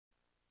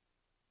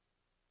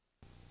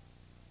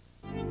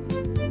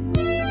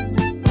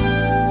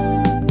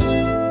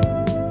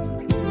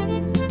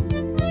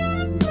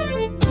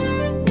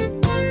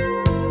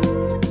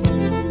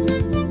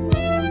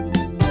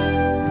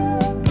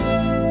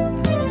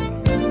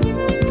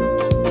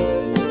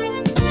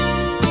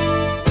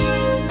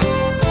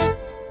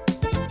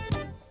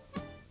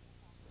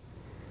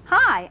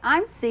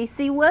I'm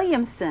Cece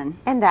Williamson.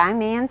 And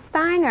I'm Ann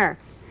Steiner.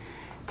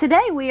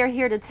 Today we are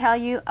here to tell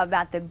you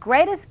about the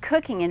greatest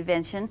cooking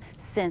invention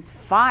since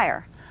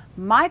fire,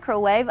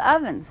 microwave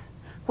ovens,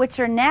 which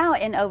are now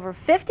in over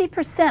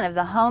 50% of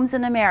the homes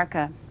in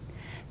America.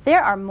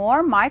 There are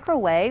more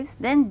microwaves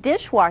than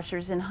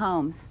dishwashers in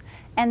homes,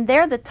 and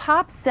they're the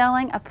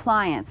top-selling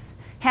appliance,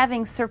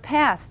 having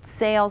surpassed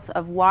sales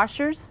of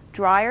washers,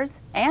 dryers,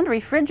 and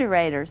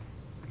refrigerators.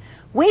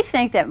 We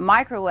think that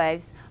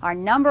microwaves are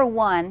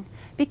 #1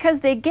 because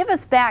they give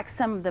us back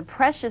some of the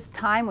precious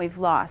time we've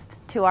lost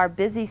to our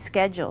busy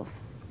schedules.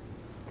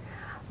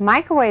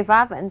 Microwave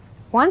ovens,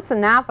 once a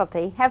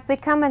novelty, have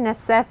become a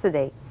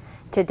necessity.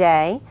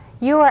 Today,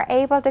 you are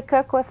able to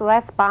cook with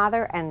less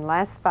bother and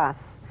less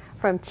fuss.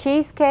 From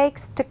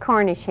cheesecakes to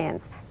Cornish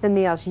hens, the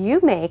meals you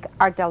make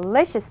are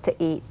delicious to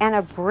eat and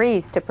a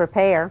breeze to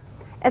prepare,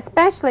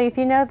 especially if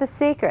you know the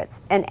secrets.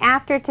 And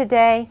after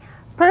today,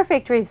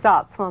 perfect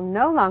results will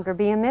no longer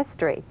be a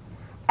mystery.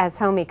 As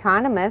home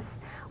economists,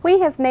 we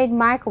have made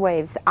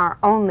microwaves our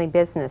only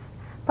business.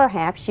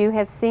 Perhaps you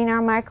have seen our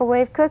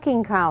microwave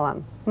cooking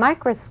column,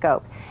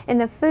 Microscope, in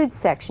the food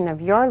section of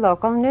your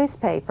local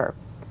newspaper.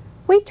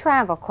 We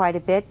travel quite a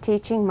bit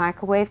teaching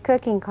microwave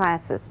cooking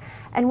classes,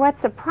 and what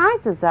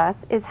surprises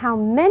us is how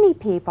many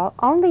people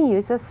only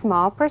use a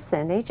small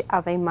percentage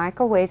of a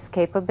microwave's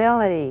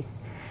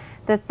capabilities.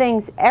 The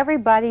things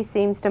everybody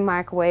seems to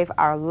microwave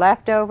are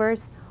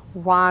leftovers,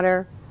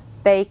 water,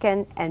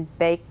 bacon, and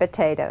baked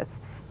potatoes.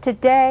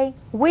 Today,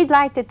 we'd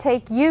like to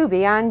take you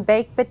beyond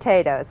baked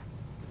potatoes.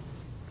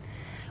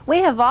 We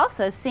have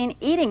also seen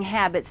eating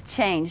habits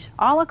change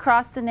all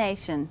across the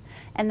nation,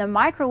 and the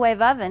microwave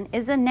oven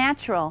is a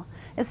natural,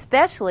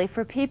 especially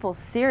for people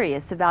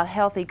serious about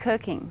healthy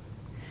cooking.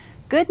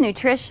 Good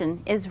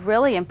nutrition is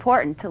really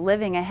important to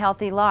living a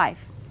healthy life,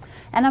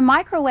 and a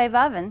microwave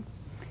oven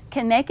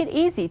can make it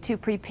easy to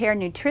prepare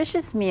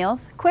nutritious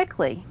meals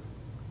quickly.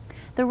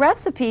 The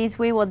recipes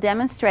we will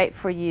demonstrate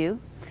for you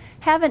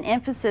have an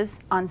emphasis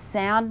on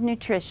sound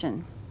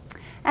nutrition.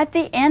 At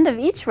the end of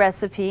each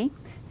recipe,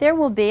 there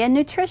will be a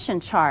nutrition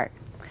chart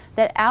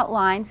that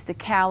outlines the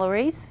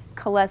calories,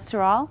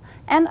 cholesterol,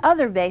 and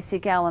other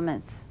basic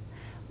elements.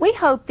 We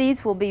hope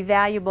these will be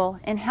valuable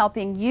in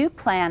helping you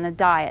plan a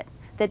diet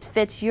that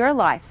fits your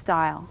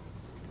lifestyle.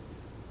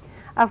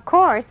 Of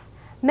course,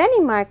 many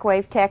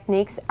microwave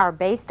techniques are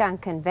based on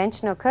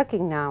conventional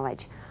cooking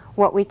knowledge.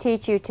 What we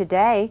teach you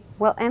today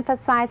will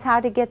emphasize how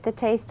to get the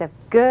taste of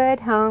good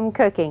home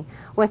cooking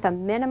with a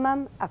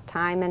minimum of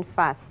time and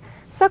fuss.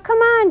 So come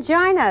on,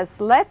 join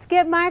us. Let's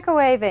get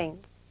microwaving.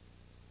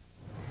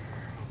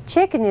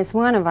 Chicken is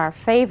one of our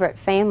favorite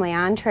family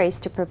entrees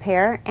to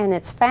prepare, and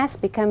it's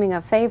fast becoming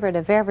a favorite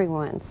of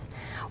everyone's.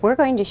 We're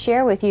going to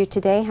share with you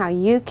today how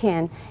you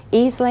can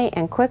easily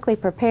and quickly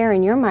prepare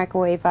in your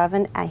microwave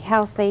oven a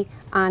healthy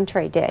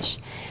entree dish.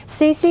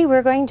 Cece,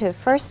 we're going to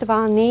first of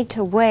all need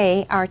to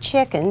weigh our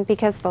chicken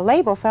because the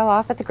label fell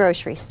off at the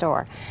grocery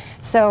store.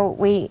 So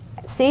we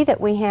see that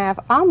we have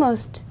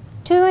almost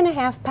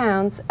 2.5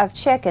 pounds of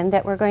chicken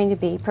that we're going to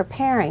be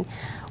preparing.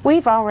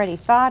 We've already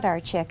thawed our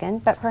chicken,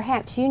 but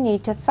perhaps you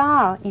need to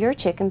thaw your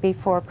chicken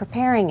before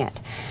preparing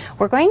it.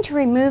 We're going to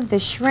remove the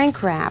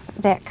shrink wrap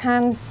that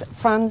comes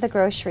from the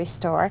grocery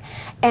store,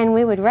 and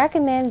we would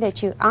recommend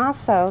that you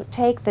also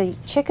take the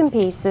chicken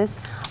pieces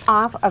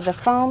off of the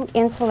foam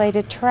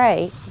insulated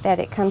tray that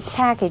it comes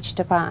packaged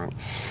upon.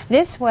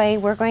 This way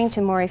we're going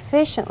to more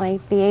efficiently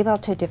be able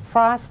to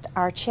defrost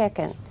our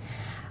chicken.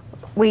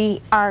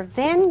 We are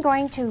then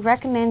going to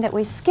recommend that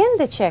we skin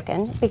the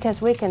chicken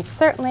because we can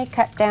certainly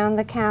cut down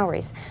the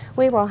calories.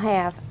 We will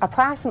have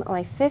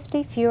approximately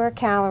 50 fewer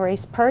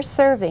calories per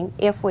serving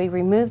if we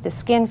remove the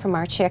skin from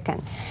our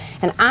chicken.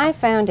 And I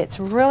found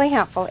it's really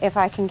helpful if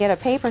I can get a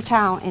paper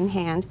towel in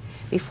hand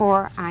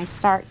before I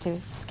start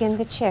to skin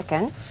the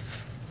chicken.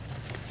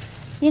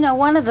 You know,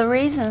 one of the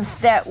reasons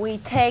that we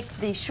take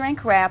the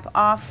shrink wrap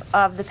off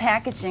of the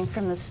packaging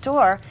from the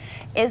store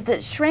is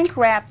that shrink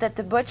wrap that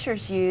the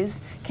butchers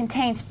use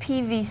contains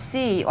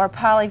PVC or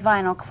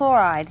polyvinyl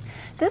chloride.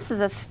 This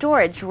is a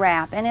storage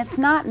wrap, and it's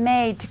not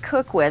made to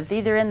cook with,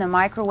 either in the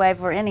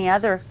microwave or any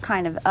other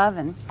kind of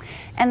oven.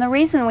 And the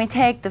reason we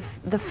take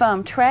the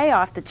foam tray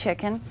off the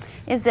chicken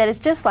is that it's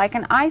just like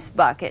an ice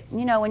bucket.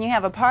 You know, when you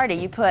have a party,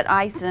 you put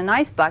ice in an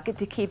ice bucket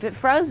to keep it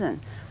frozen.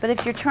 But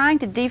if you're trying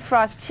to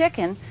defrost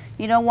chicken,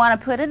 you don't want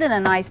to put it in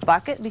an ice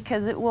bucket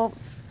because it will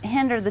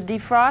hinder the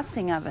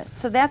defrosting of it.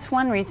 So that's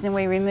one reason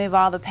we remove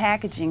all the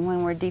packaging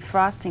when we're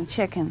defrosting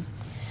chicken.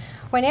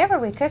 Whenever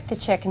we cook the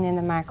chicken in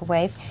the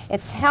microwave,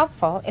 it's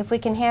helpful if we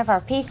can have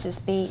our pieces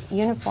be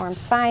uniform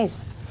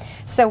size.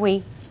 So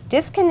we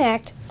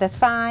disconnect the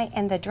thigh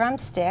and the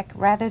drumstick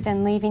rather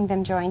than leaving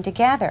them joined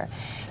together.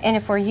 And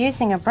if we're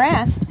using a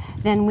breast,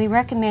 then we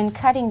recommend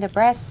cutting the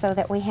breast so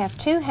that we have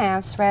 2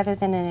 halves rather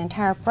than an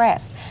entire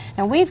breast.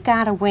 Now we've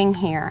got a wing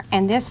here,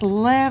 and this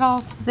little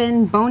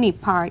thin bony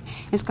part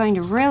is going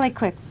to really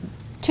cook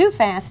too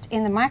fast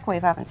in the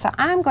microwave oven. So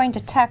I'm going to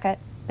tuck it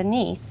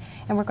beneath,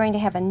 and we're going to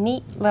have a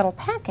neat little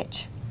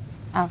package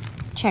of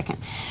chicken.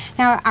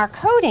 Now our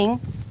coating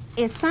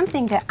is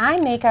something that I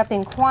make up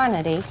in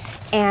quantity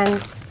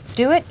and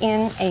do it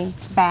in a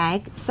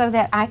bag so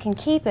that I can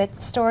keep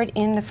it stored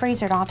in the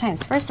freezer at all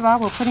times. First of all,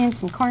 we'll put in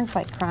some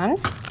cornflake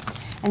crumbs,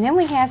 and then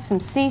we have some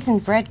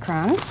seasoned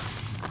breadcrumbs.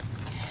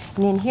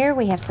 And in here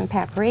we have some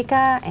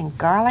paprika and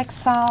garlic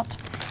salt,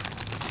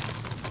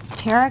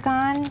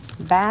 tarragon,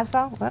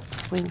 basil.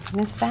 Whoops, we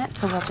missed that,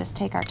 so we'll just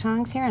take our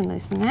tongs here and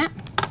loosen that.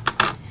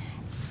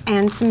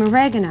 And some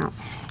oregano.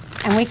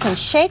 And we can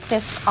shake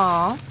this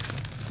all,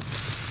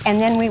 and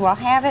then we will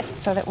have it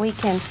so that we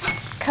can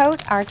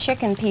coat our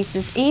chicken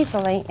pieces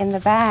easily in the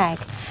bag.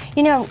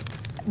 You know,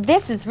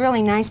 this is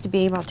really nice to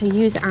be able to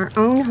use our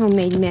own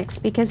homemade mix,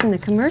 because in the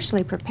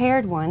commercially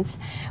prepared ones,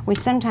 we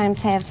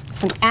sometimes have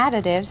some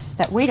additives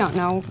that we don't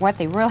know what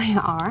they really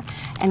are,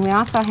 and we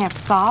also have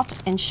salt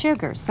and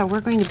sugar. So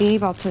we're going to be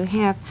able to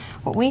have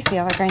what we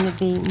feel are going to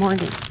be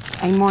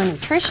a more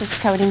nutritious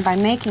coating by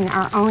making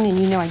our own, and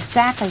you know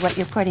exactly what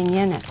you're putting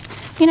in it.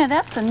 You know,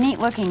 that's a neat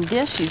looking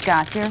dish you've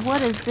got there.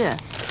 What is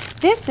this?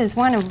 This is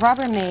one of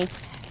Rubbermaid's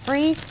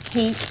freeze,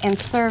 heat, and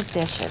serve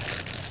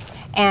dishes.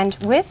 And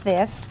with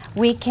this,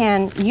 we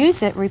can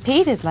use it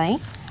repeatedly,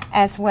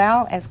 as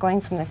well as going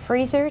from the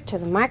freezer to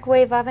the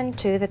microwave oven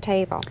to the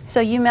table.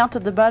 So you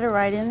melted the butter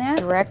right in there?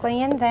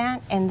 Directly in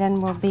that, and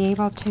then we'll be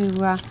able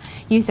to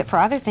use it for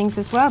other things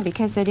as well,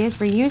 because it is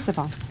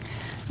reusable.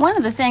 One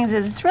of the things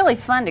is it's really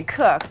fun to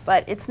cook,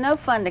 but it's no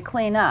fun to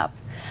clean up.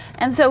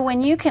 And so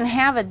when you can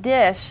have a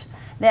dish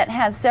that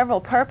has several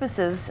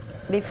purposes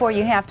before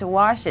you have to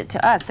wash it,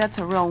 to us, that's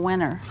a real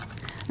winner.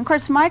 Of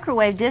course,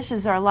 microwave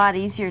dishes are a lot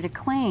easier to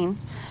clean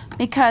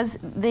because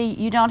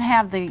you don't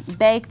have the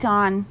baked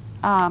on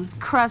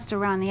crust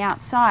around the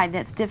outside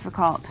that's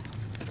difficult.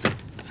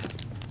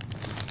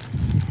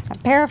 A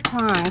pair of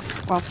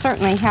tongs will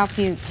certainly help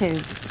you to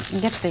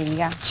get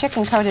the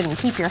chicken coated and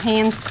keep your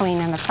hands clean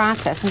in the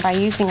process. And by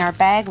using our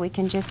bag, we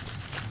can just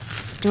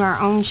do our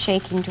own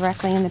shaking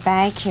directly in the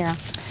bag here.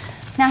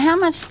 Now, how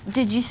much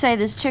did you say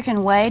this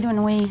chicken weighed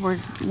when we were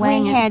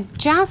weighing it? We had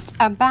just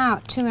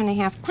about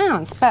 2.5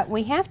 pounds, but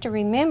we have to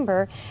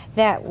remember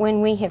that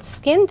when we have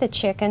skinned the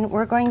chicken,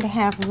 we're going to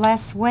have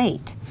less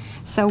weight.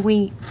 So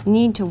we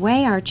need to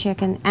weigh our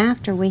chicken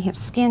after we have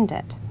skinned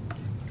it.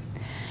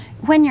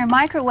 When you're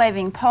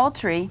microwaving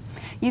poultry,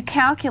 you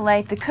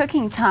calculate the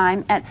cooking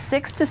time at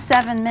 6 to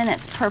 7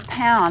 minutes per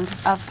pound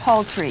of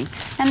poultry.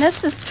 And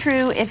this is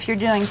true if you're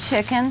doing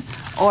chicken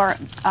or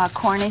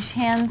Cornish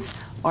hens,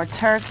 or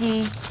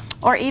turkey,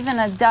 or even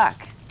a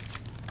duck.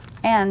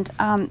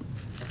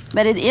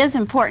 But it is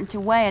important to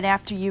weigh it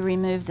after you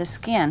remove the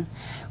skin.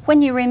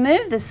 When you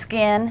remove the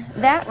skin,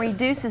 that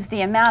reduces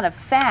the amount of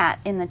fat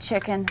in the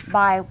chicken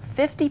by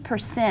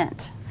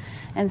 50%.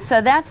 And so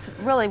that's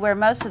really where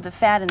most of the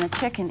fat in the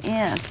chicken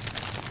is.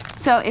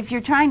 So if you're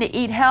trying to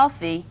eat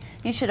healthy,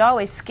 you should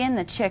always skin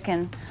the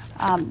chicken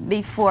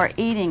before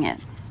eating it.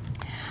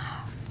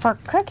 For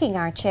cooking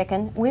our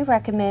chicken, we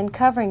recommend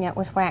covering it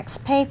with wax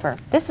paper.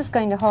 This is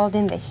going to hold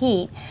in the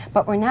heat,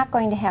 but we're not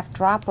going to have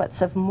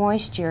droplets of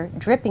moisture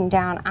dripping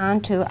down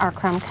onto our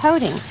crumb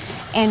coating.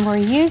 And we're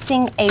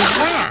using a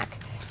rack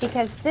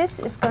because this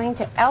is going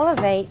to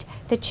elevate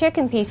the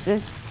chicken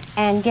pieces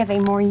and give a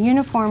more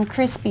uniform,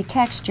 crispy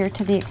texture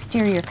to the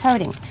exterior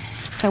coating.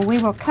 So we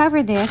will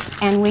cover this,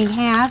 and we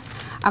have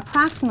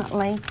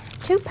approximately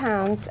 2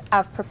 pounds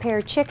of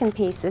prepared chicken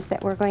pieces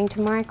that we're going to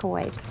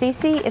microwave.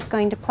 Cece is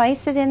going to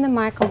place it in the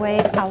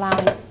microwave,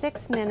 allowing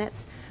 6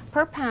 minutes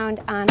per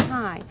pound on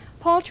high.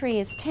 Poultry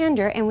is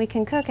tender, and we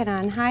can cook it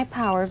on high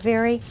power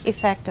very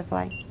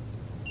effectively.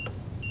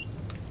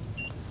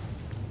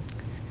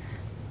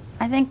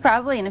 I think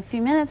probably in a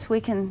few minutes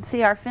we can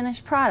see our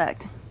finished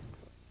product.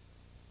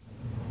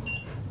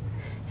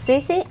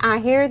 Cece, I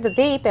hear the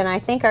beep, and I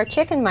think our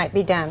chicken might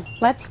be done.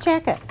 Let's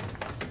check it.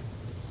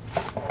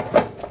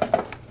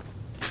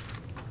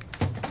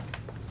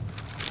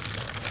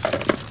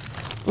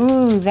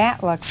 Ooh,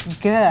 that looks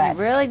good. It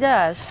really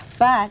does.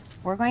 But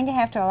we're going to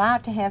have to allow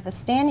it to have the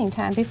standing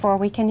time before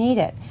we can eat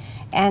it.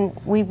 And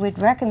we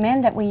would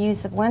recommend that we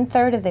use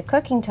 1/3 of the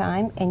cooking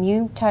time, and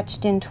you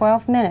touched in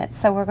 12 minutes.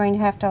 So we're going to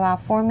have to allow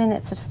 4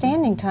 minutes of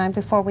standing time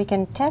before we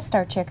can test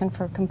our chicken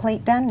for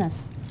complete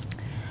doneness.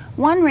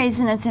 One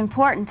reason it's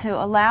important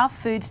to allow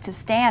foods to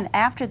stand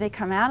after they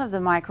come out of the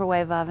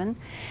microwave oven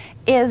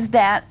is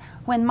that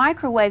when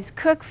microwaves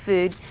cook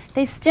food,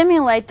 they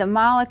stimulate the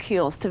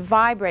molecules to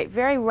vibrate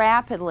very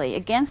rapidly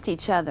against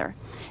each other.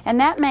 And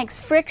that makes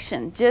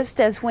friction, just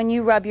as when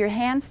you rub your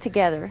hands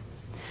together.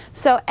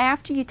 So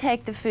after you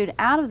take the food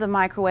out of the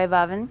microwave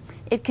oven,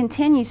 it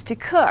continues to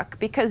cook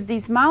because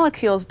these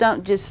molecules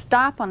don't just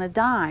stop on a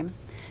dime.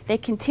 They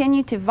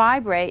continue to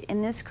vibrate,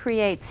 and this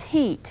creates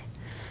heat.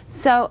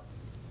 So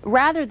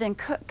rather than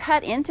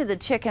cut into the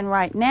chicken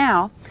right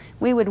now,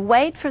 we would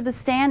wait for the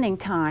standing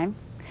time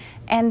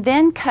and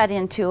then cut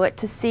into it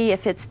to see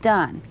if it's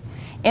done.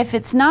 If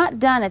it's not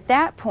done at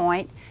that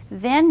point,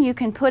 then you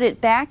can put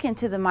it back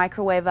into the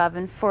microwave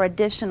oven for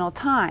additional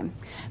time.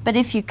 But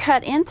if you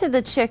cut into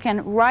the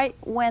chicken right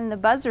when the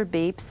buzzer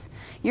beeps,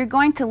 you're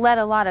going to let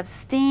a lot of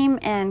steam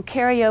and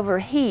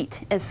carryover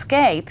heat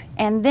escape,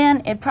 and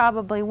then it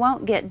probably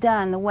won't get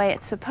done the way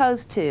it's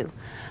supposed to.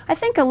 I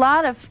think a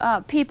lot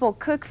of people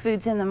cook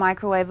foods in the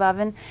microwave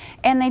oven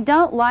and they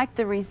don't like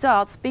the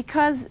results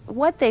because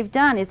what they've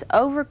done is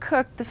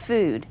overcook the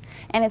food,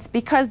 and it's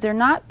because they're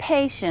not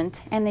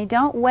patient and they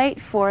don't wait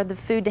for the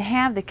food to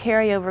have the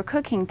carryover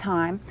cooking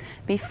time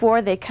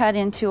before they cut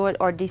into it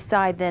or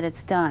decide that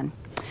it's done.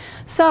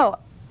 So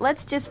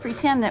let's just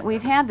pretend that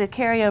we've had the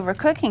carryover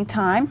cooking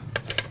time,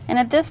 and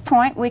at this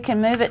point we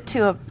can move it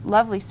to a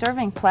lovely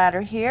serving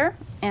platter here,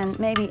 and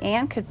maybe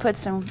Ann could put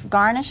some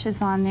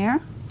garnishes on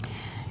there.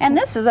 And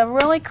this is a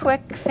really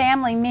quick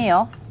family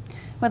meal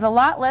with a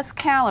lot less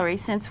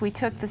calories since we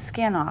took the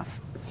skin off.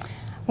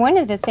 One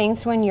of the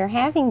things when you're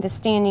having the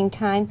standing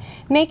time,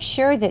 make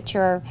sure that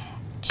your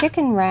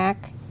chicken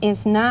rack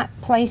is not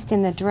placed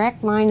in the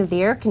direct line of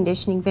the air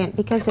conditioning vent,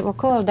 because it will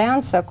cool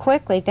down so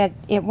quickly that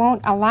it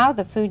won't allow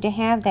the food to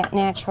have that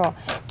natural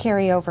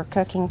carryover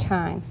cooking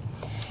time.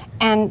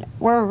 And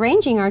we're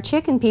arranging our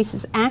chicken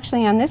pieces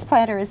actually on this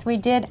platter as we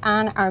did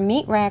on our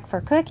meat rack for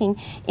cooking,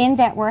 in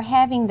that we're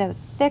having the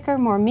thicker,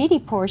 more meaty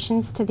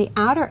portions to the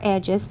outer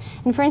edges,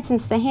 and for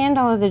instance the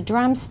handle of the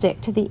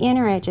drumstick to the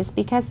inner edges,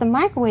 because the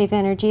microwave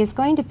energy is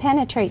going to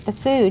penetrate the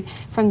food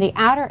from the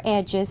outer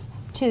edges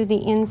to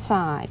the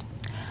inside.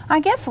 I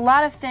guess a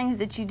lot of things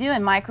that you do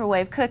in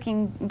microwave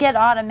cooking get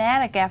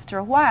automatic after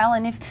a while,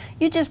 and if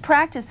you just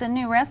practice a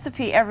new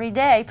recipe every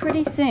day,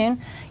 pretty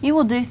soon you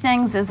will do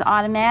things as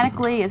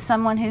automatically as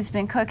someone who's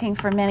been cooking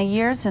for many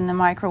years in the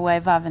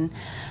microwave oven.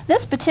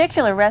 This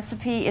particular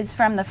recipe is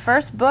from the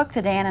first book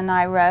that Ann and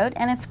I wrote,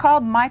 and it's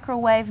called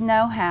Microwave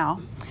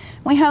Know-How.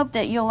 We hope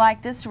that you'll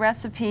like this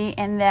recipe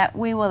and that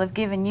we will have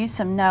given you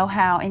some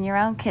know-how in your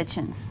own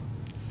kitchens.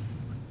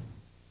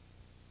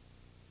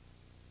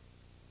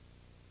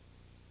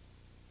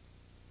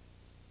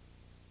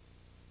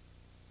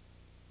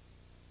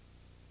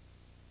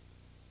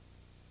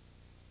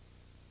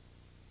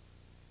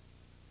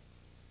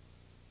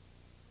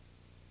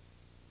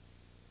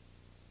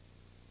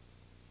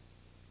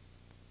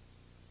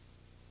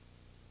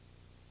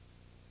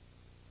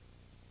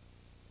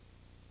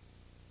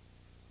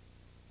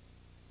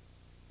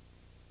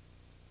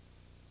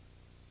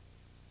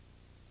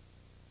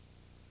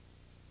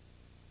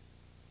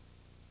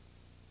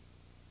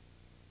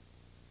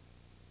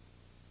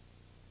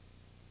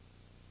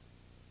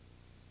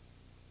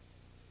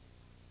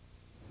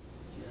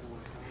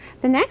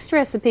 The next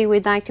recipe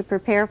we'd like to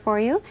prepare for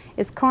you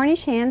is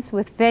Cornish hens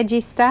with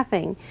veggie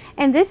stuffing.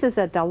 And this is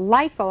a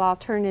delightful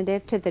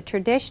alternative to the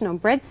traditional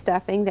bread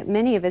stuffing that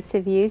many of us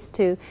have used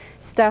to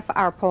stuff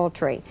our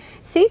poultry.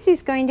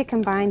 Cece's going to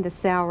combine the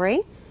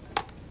celery,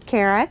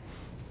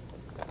 carrots,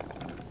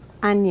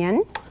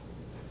 onion,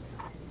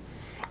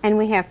 and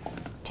we have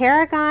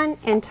tarragon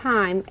and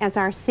thyme as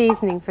our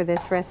seasoning for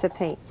this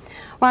recipe.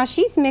 While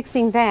she's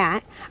mixing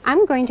that,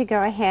 I'm going to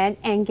go ahead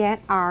and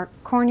get our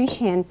Cornish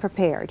hen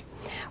prepared.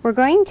 We're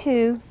going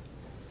to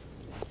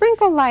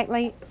sprinkle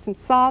lightly some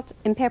salt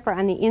and pepper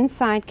on the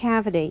inside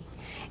cavity,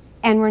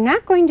 and we're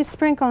not going to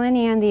sprinkle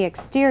any on the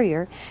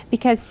exterior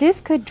because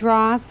this could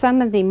draw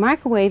some of the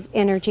microwave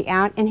energy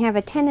out and have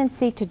a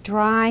tendency to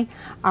dry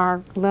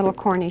our little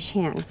Cornish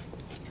hen.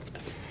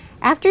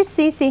 After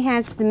Cece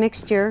has the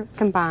mixture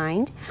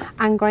combined,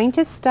 I'm going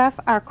to stuff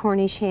our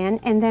Cornish hen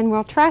and then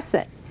we'll truss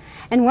it.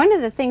 And one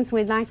of the things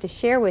we'd like to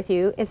share with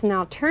you is an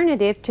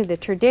alternative to the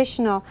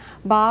traditional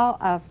ball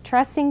of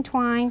trussing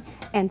twine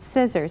and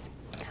scissors.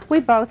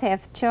 We both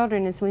have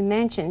children, as we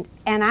mentioned,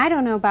 and I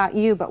don't know about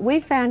you, but we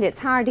found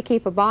it's hard to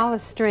keep a ball of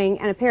string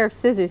and a pair of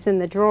scissors in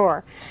the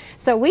drawer.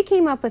 So we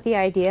came up with the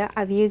idea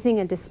of using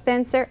a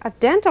dispenser of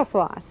dental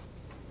floss.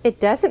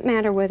 It doesn't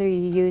matter whether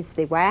you use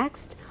the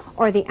waxed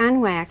or the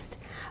unwaxed,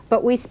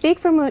 but we speak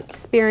from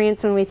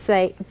experience when we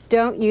say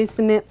don't use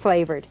the mint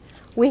flavored.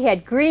 We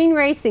had green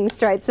racing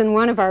stripes in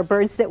one of our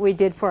birds that we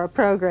did for a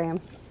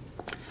program.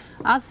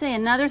 I'll say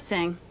another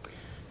thing.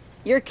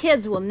 Your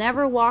kids will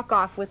never walk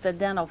off with the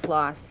dental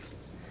floss.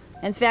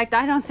 In fact,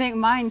 I don't think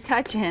mine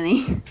touch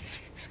any.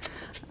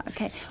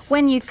 Okay,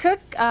 when you cook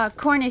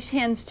Cornish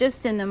hens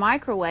just in the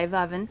microwave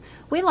oven,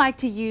 we like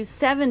to use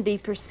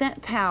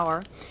 70%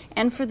 power,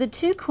 and for the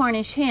 2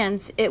 Cornish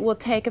hens, it will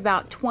take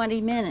about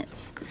 20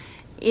 minutes.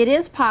 It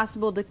is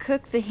possible to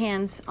cook the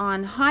hens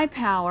on high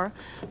power,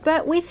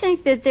 but we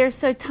think that they're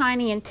so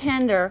tiny and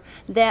tender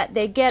that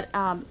they get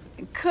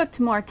cooked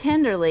more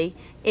tenderly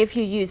if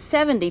you use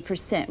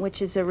 70%,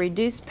 which is a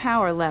reduced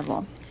power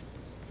level.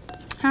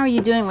 How are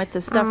you doing with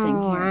the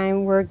stuffing here?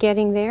 We're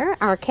getting there.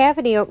 Our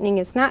cavity opening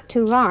is not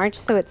too large,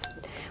 so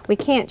we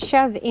can't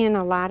shove in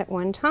a lot at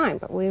one time,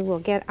 but we will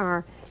get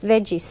our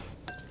veggies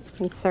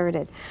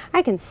inserted.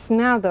 I can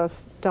smell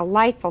those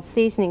delightful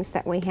seasonings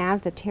that we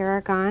have, the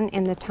tarragon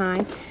and the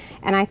thyme,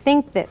 and I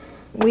think that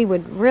we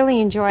would really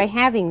enjoy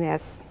having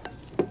this.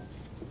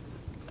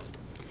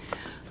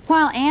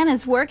 While Ann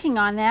is working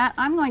on that,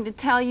 I'm going to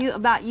tell you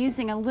about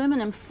using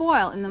aluminum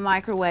foil in the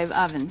microwave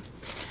oven.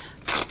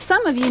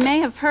 Some of you may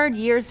have heard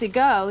years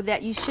ago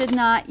that you should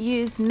not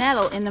use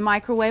metal in the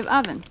microwave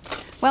oven.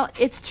 Well,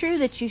 it's true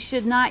that you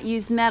should not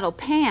use metal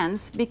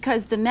pans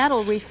because the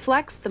metal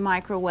reflects the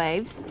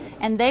microwaves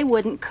and they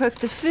wouldn't cook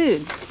the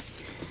food.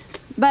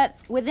 But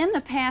within the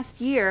past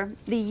year,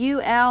 the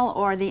UL,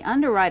 or the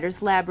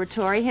Underwriters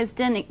Laboratory, has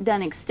done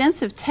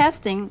extensive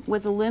testing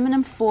with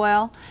aluminum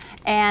foil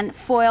and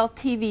foil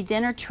TV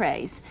dinner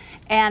trays.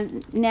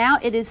 And now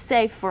it is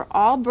safe for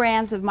all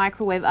brands of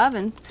microwave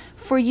oven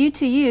for you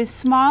to use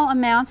small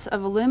amounts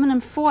of aluminum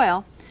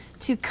foil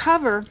to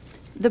cover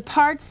the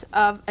parts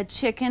of a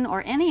chicken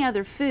or any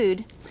other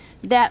food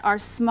that are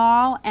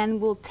small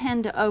and will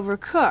tend to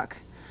overcook.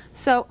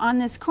 So on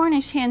this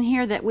Cornish hen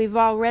here that we've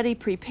already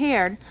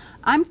prepared,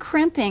 I'm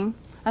crimping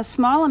a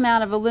small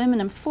amount of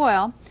aluminum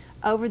foil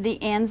over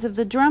the ends of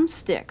the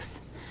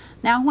drumsticks.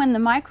 Now when the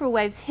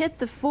microwaves hit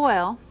the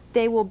foil,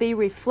 they will be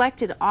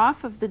reflected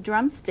off of the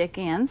drumstick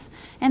ends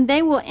and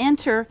they will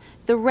enter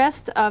the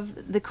rest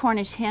of the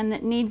Cornish hen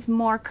that needs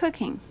more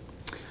cooking.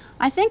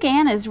 I think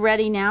Anne is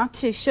ready now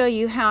to show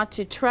you how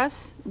to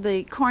truss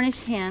the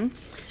Cornish hen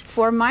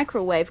for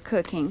microwave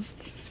cooking.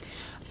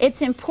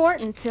 It's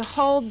important to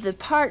hold the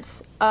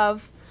parts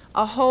of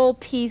a whole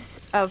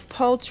piece of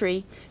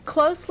poultry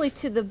closely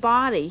to the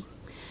body,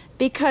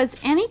 because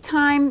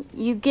anytime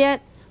you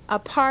get a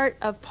part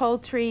of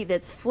poultry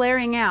that's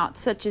flaring out,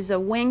 such as a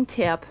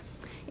wingtip,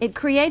 it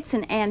creates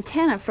an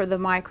antenna for the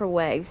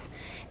microwaves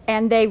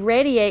and they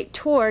radiate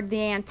toward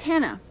the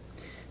antenna.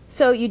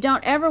 So you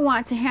don't ever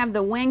want to have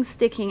the wing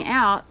sticking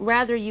out,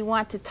 rather you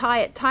want to tie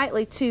it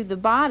tightly to the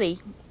body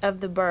of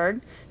the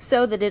bird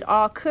so that it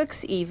all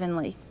cooks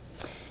evenly.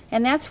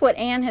 And that's what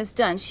Anne has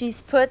done.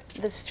 She's put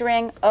the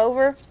string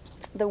over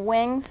the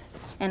wings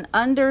and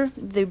under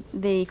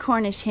the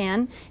Cornish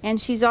hen,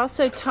 and she's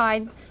also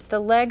tied the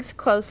legs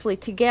closely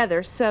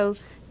together so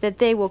that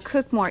they will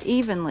cook more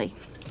evenly.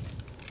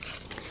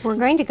 We're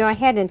going to go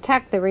ahead and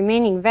tuck the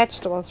remaining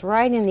vegetables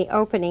right in the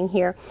opening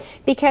here,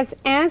 because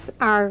as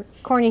our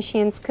Cornish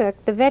hens cook,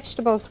 the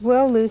vegetables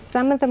will lose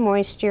some of the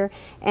moisture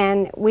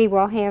and we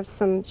will have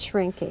some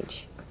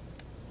shrinkage.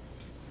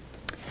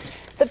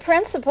 The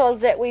principles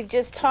that we've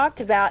just talked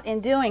about in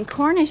doing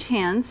Cornish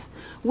hens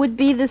would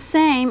be the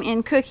same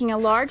in cooking a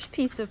large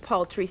piece of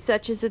poultry,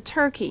 such as a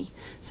turkey.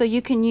 So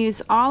you can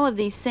use all of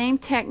these same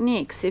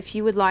techniques if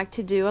you would like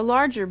to do a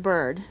larger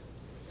bird.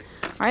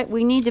 All right,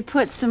 we need to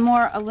put some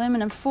more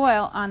aluminum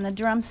foil on the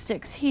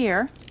drumsticks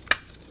here.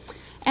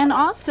 And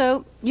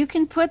also, you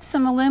can put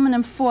some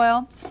aluminum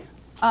foil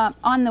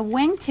on the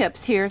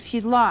wingtips here if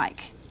you'd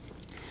like.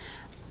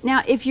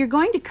 Now, if you're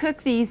going to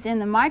cook these in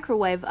the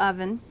microwave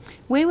oven,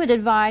 we would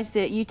advise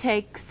that you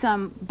take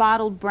some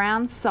bottled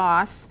brown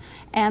sauce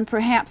and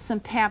perhaps some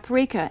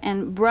paprika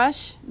and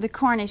brush the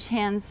Cornish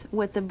hens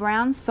with the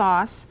brown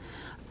sauce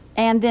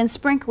and then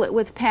sprinkle it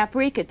with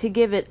paprika to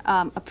give it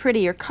a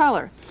prettier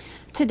color.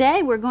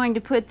 Today we're going to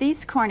put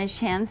these Cornish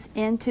hens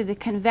into the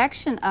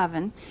convection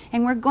oven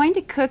and we're going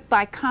to cook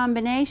by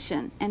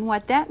combination, and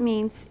what that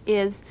means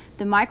is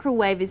the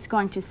microwave is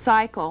going to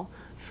cycle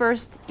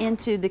first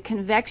into the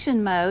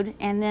convection mode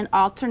and then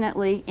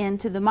alternately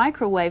into the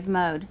microwave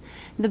mode.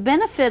 The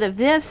benefit of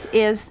this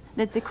is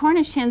that the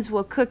Cornish hens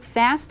will cook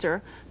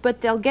faster,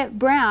 but they'll get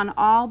brown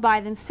all by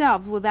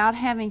themselves without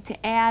having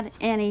to add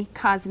any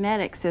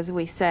cosmetics, as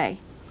we say.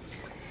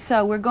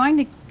 So we're going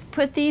to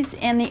put these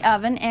in the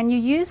oven, and you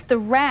use the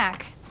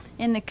rack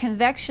in the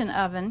convection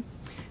oven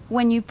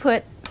when you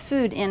put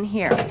food in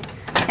here.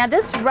 Now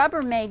this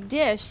Rubbermaid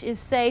dish is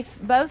safe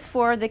both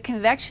for the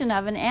convection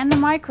oven and the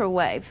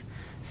microwave.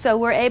 So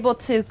we're able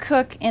to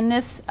cook in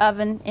this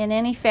oven in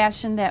any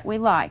fashion that we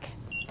like.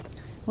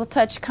 We'll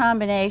touch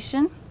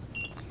combination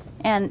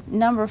and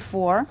number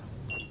 4,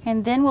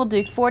 and then we'll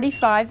do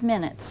 45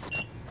 minutes.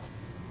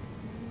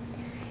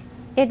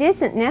 It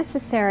isn't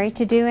necessary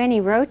to do any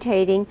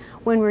rotating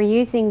when we're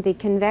using the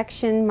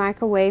convection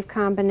microwave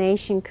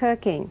combination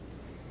cooking.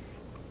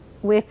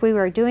 If we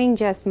were doing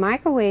just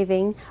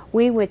microwaving,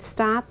 we would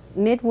stop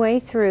midway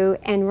through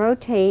and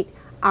rotate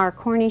our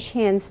Cornish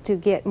hens to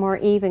get more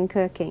even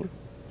cooking.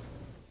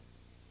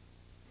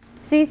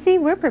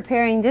 Cece, we're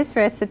preparing this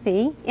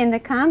recipe in the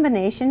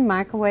combination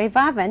microwave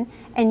oven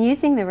and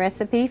using the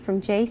recipe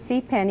from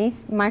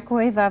JCPenny's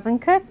Microwave Oven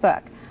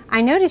Cookbook.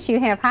 I notice you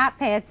have hot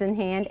pads in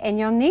hand, and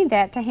you'll need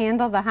that to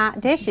handle the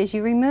hot dish as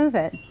you remove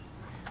it.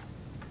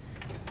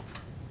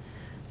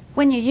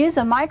 When you use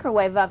a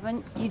microwave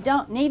oven, you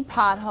don't need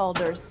pot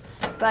holders,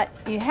 but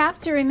you have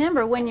to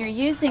remember when you're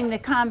using the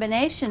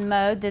combination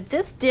mode that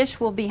this dish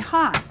will be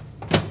hot.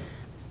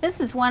 This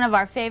is one of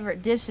our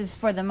favorite dishes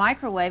for the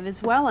microwave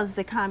as well as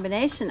the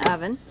combination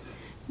oven,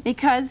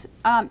 because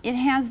it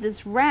has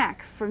this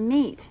rack for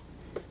meat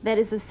that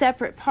is a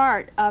separate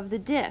part of the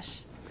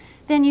dish.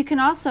 Then you can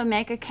also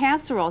make a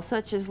casserole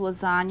such as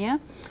lasagna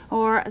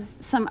or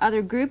some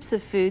other groups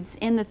of foods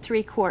in the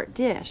 3-quart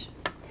dish.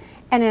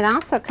 And it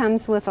also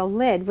comes with a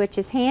lid, which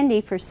is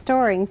handy for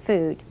storing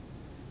food.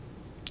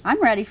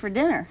 I'm ready for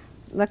dinner.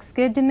 Looks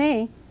good to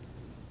me.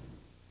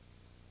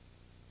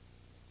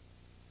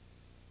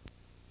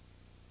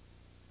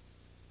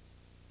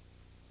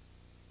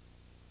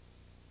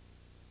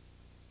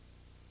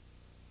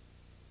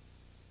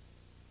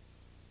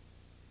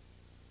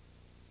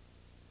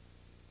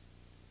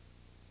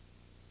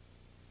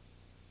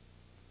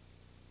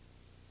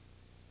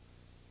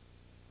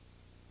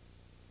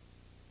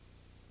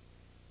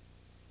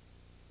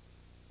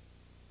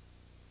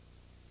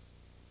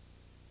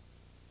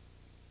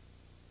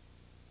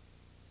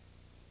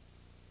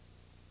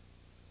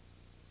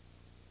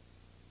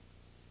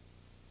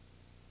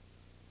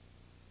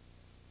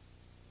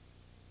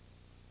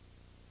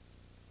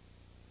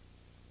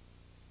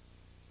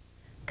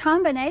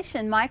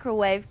 Combination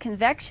microwave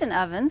convection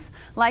ovens,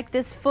 like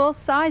this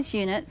full-size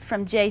unit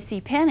from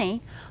JCPenny,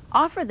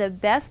 offer the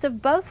best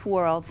of both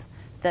worlds,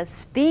 the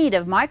speed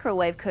of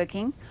microwave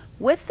cooking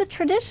with the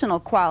traditional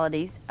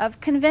qualities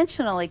of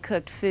conventionally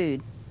cooked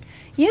food.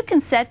 You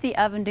can set the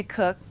oven to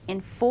cook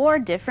in 4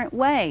 different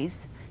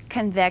ways: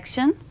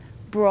 convection,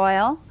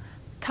 broil,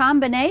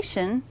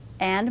 combination,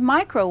 and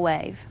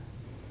microwave.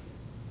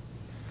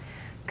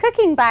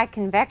 Cooking by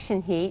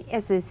convection heat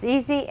is as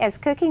easy as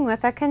cooking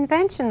with a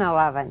conventional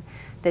oven.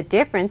 The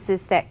difference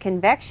is that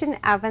convection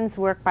ovens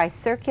work by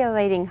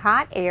circulating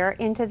hot air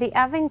into the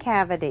oven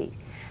cavity.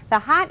 The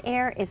hot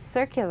air is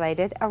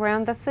circulated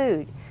around the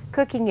food,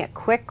 cooking it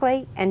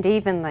quickly and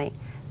evenly.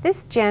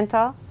 This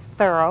gentle,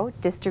 thorough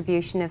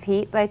distribution of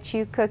heat lets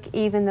you cook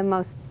even the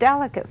most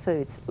delicate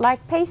foods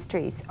like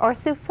pastries or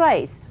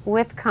soufflés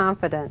with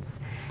confidence.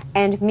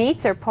 And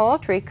meats or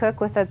poultry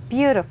cook with a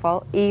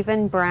beautiful,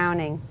 even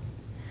browning.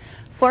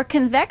 For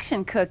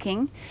convection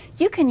cooking,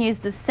 you can use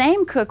the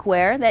same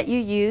cookware that you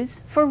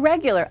use for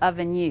regular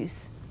oven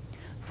use.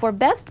 For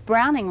best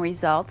browning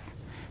results,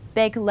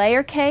 bake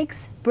layer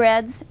cakes,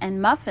 breads,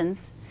 and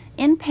muffins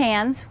in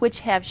pans which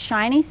have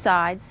shiny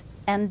sides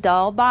and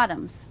dull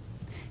bottoms.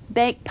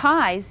 Bake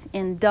pies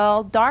in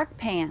dull, dark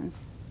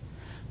pans.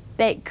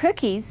 Bake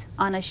cookies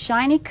on a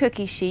shiny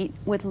cookie sheet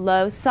with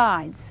low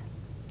sides.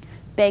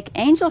 Bake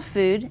angel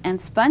food and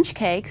sponge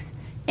cakes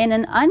in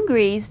an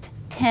ungreased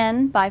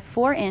 10 by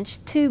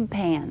 4-inch tube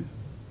pan.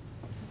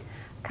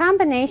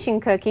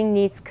 Combination cooking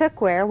needs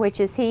cookware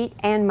which is heat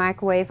and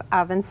microwave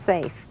oven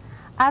safe.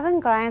 Oven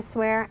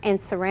glassware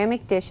and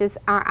ceramic dishes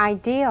are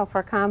ideal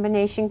for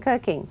combination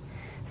cooking.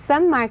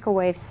 Some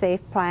microwave safe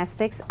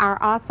plastics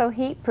are also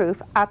heat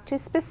proof up to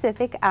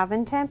specific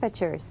oven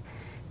temperatures.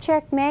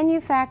 Check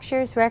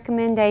manufacturers'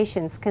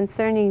 recommendations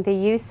concerning the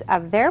use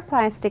of their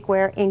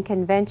plasticware in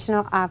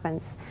conventional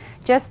ovens.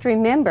 Just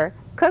remember,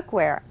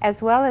 cookware,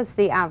 as well as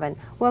the oven,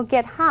 will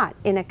get hot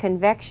in a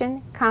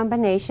convection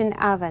combination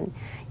oven.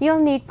 You'll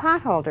need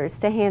pot holders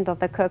to handle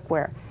the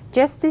cookware,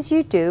 just as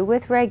you do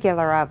with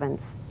regular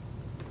ovens.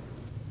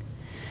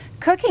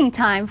 Cooking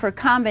time for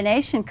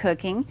combination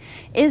cooking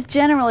is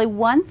generally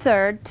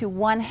 1/3 to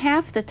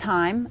 1/2 the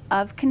time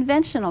of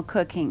conventional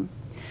cooking.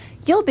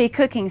 You'll be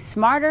cooking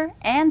smarter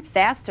and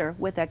faster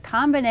with a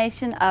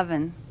combination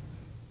oven.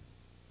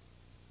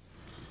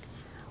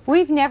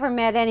 We've never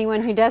met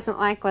anyone who doesn't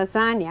like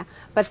lasagna,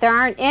 but there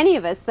aren't any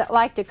of us that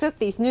like to cook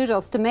these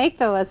noodles to make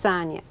the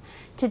lasagna.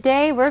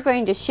 Today we're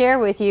going to share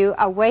with you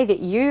a way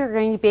that you're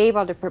going to be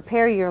able to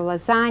prepare your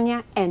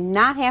lasagna and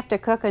not have to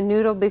cook a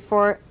noodle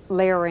before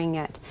layering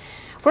it.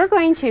 We're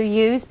going to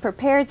use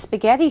prepared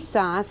spaghetti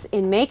sauce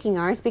in making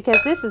ours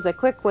because this is a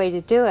quick way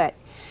to do it.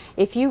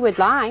 If you would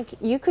like,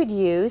 you could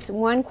use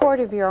 1/4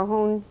 of your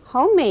own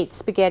homemade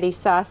spaghetti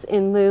sauce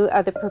in lieu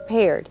of the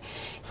prepared.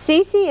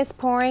 Cece is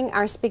pouring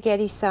our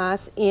spaghetti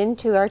sauce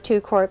into our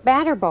 2-quart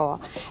batter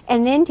bowl.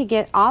 And then to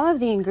get all of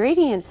the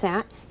ingredients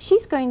out,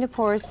 she's going to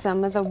pour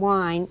some of the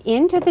wine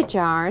into the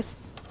jars,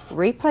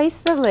 replace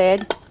the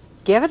lid,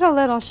 give it a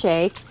little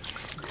shake,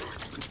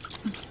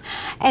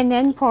 and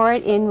then pour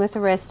it in with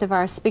the rest of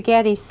our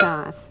spaghetti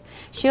sauce.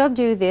 She'll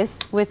do this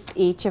with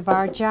each of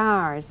our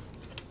jars.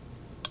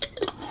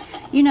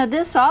 You know,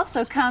 this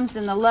also comes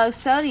in the low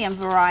sodium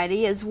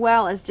variety as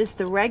well as just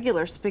the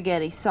regular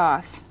spaghetti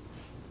sauce.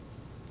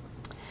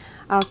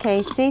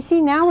 Okay,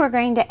 Cece, now we're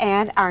going to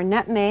add our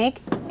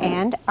nutmeg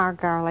and our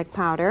garlic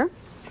powder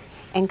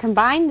and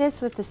combine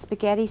this with the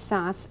spaghetti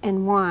sauce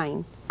and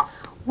wine.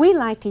 We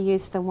like to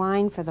use the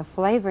wine for the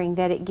flavoring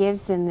that it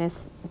gives in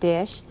this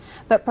dish,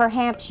 but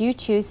perhaps you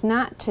choose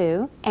not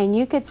to, and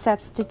you could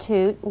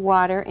substitute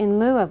water in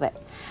lieu of it.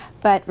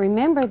 But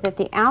remember that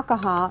the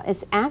alcohol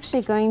is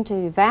actually going to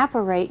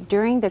evaporate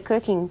during the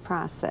cooking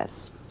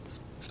process.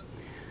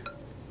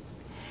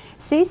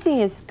 Cece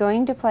is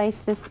going to place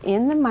this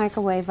in the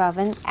microwave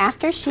oven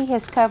after she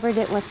has covered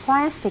it with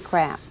plastic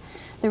wrap.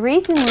 The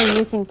reason we're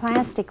using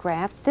plastic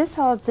wrap, this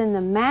holds in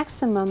the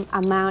maximum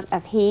amount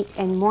of heat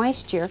and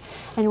moisture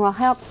and will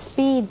help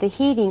speed the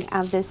heating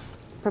of this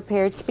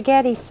prepared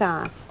spaghetti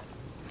sauce.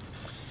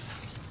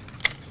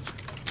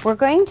 We're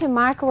going to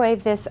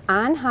microwave this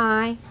on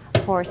high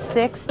for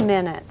 6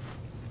 minutes.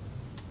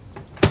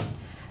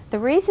 The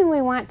reason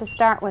we want to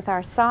start with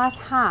our sauce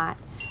hot,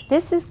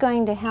 this is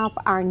going to help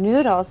our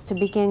noodles to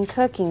begin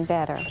cooking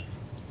better.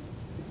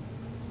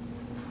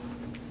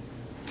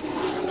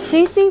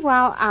 Cece,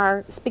 while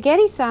our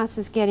spaghetti sauce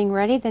is getting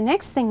ready, the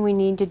next thing we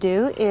need to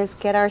do is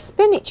get our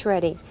spinach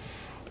ready.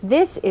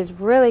 This is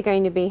really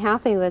going to be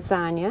healthy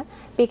lasagna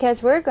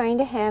because we're going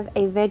to have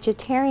a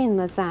vegetarian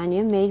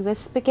lasagna made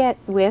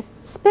with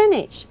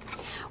spinach.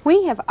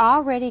 We have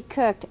already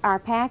cooked our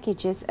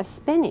packages of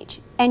spinach,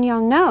 and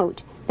you'll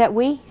note that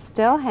we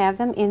still have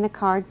them in the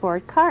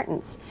cardboard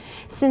cartons.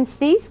 Since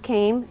these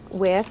came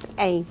with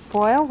a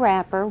foil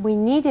wrapper, we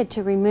needed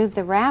to remove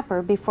the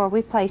wrapper before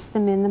we placed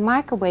them in the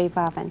microwave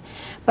oven.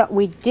 But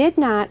we did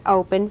not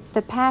open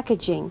the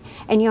packaging,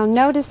 and you'll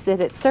notice that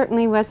it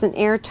certainly wasn't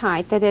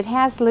airtight, that it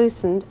has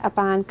loosened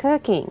upon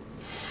cooking.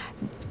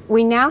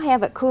 we now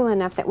have it cool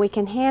enough that we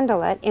can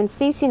handle it, and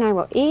Cece and I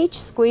will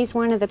each squeeze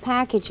one of the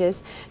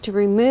packages to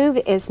remove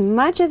as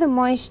much of the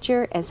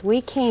moisture as we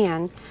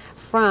can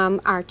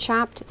from our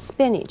chopped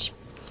spinach.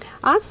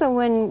 Also,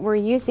 when we're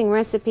using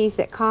recipes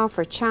that call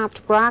for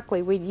chopped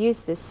broccoli, we'd use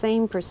the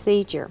same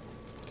procedure.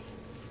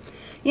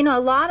 You know, a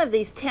lot of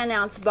these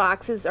 10-ounce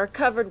boxes are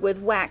covered with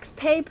wax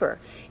paper.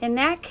 In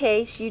that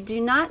case, you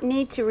do not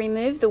need to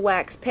remove the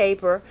wax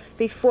paper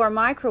before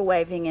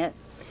microwaving it,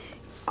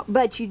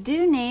 but you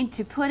do need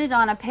to put it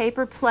on a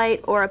paper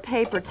plate or a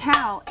paper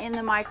towel in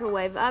the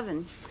microwave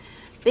oven,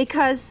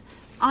 because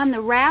on the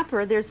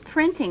wrapper there's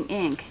printing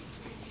ink,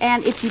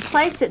 and if you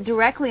place it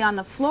directly on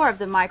the floor of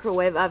the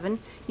microwave oven,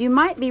 you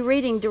might be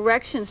reading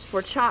directions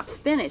for chopped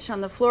spinach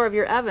on the floor of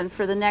your oven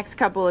for the next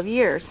couple of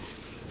years.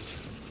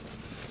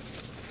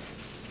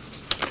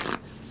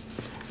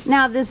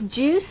 Now, this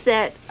juice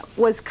that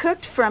was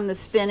cooked from the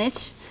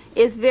spinach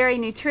is very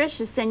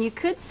nutritious, and you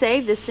could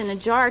save this in a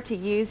jar to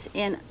use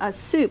in a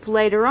soup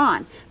later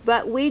on,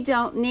 but we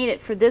don't need it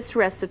for this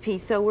recipe,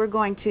 so we're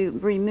going to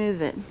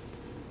remove it.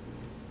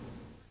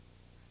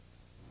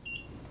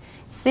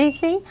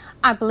 Cece,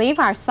 I believe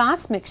our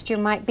sauce mixture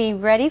might be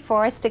ready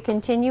for us to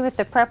continue with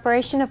the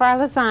preparation of our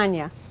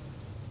lasagna.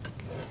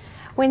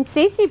 When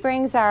Cece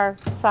brings our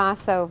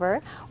sauce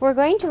over, we're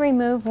going to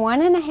remove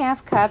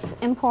 1½ cups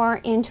and pour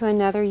into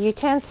another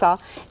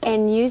utensil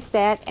and use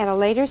that at a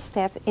later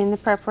step in the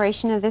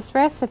preparation of this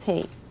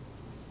recipe.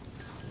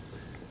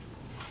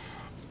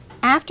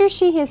 After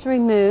she has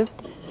removed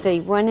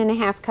the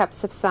 1½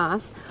 cups of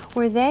sauce,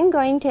 we're then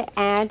going to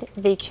add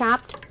the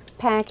chopped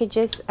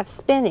packages of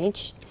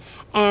spinach,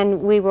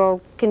 and we will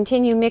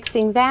continue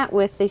mixing that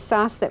with the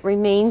sauce that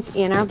remains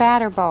in our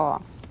batter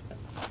bowl.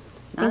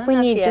 I think we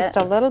need just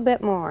a little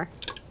bit more.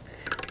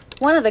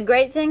 One of the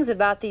great things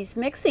about these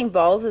mixing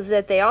bowls is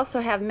that they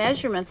also have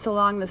measurements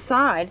along the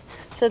side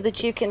so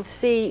that you can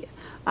see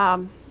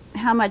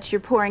how much you're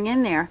pouring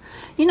in there.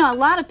 You know, a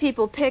lot of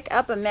people pick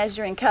up a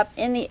measuring cup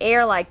in the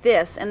air like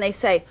this and they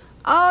say,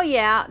 oh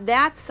yeah,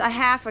 that's a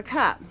 ½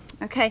 cup.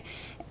 Okay,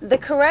 the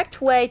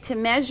correct way to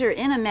measure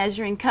in a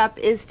measuring cup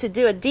is to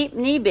do a deep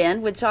knee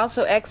bend, which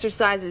also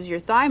exercises your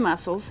thigh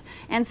muscles,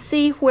 and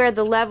see where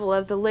the level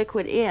of the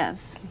liquid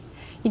is.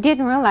 You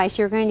didn't realize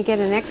you were going to get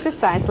an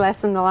exercise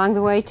lesson along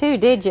the way too,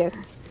 did you?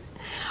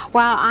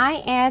 While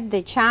I add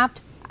the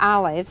chopped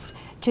olives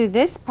to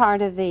this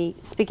part of the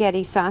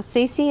spaghetti sauce,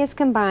 Cece is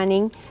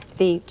combining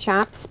the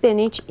chopped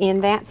spinach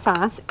in that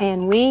sauce,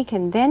 and we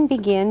can then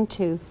begin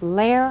to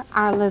layer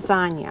our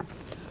lasagna.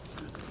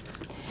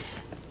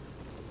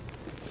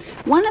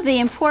 One of the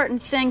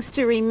important things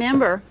to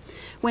remember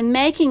when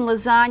making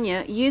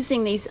lasagna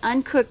using these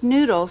uncooked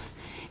noodles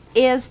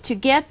is to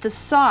get the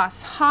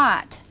sauce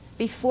hot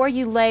before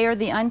you layer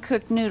the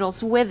uncooked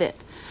noodles with it.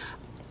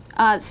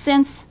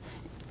 Since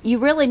you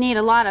really need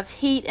a lot of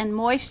heat and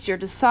moisture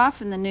to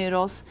soften the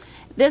noodles,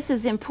 this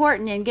is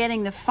important in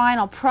getting the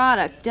final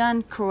product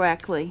done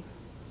correctly.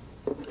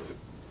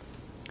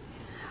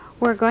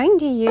 We're going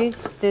to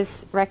use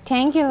this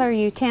rectangular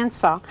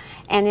utensil,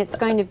 and it's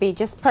going to be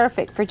just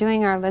perfect for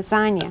doing our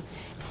lasagna.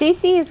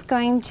 Cece is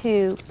going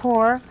to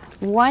pour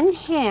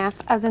 1/2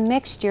 of the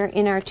mixture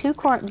in our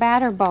 2-quart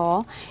batter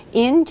bowl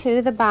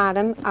into the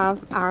bottom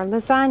of our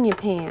lasagna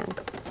pan.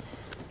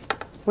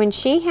 When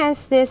she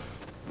has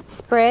this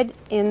spread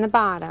in the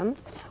bottom,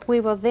 we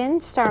will then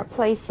start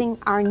placing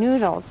our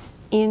noodles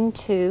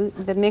into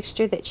the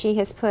mixture that she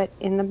has put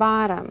in the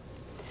bottom.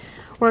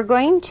 We're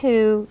going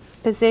to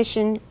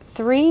position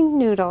 3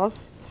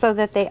 noodles so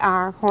that they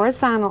are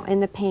horizontal in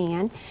the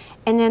pan,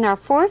 and then our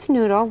 4th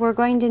noodle we're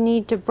going to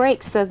need to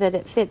break so that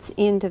it fits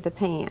into the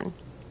pan.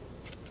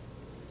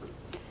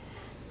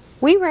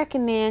 We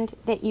recommend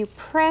that you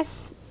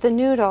press the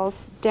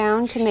noodles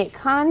down to make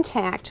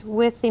contact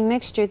with the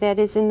mixture that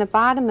is in the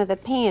bottom of the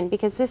pan,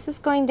 because this is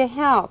going to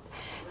help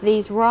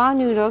these raw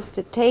noodles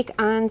to take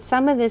on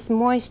some of this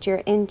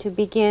moisture and to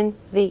begin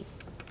the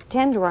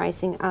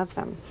tenderizing of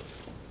them.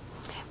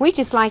 We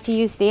just like to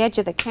use the edge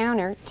of the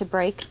counter to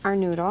break our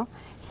noodle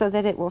so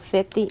that it will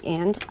fit the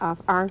end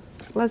of our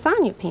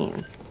lasagna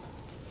pan.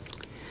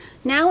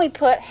 Now we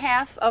put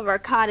half of our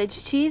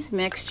cottage cheese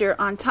mixture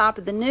on top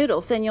of the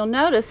noodles, and you'll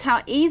notice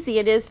how easy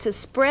it is to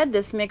spread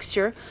this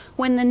mixture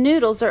when the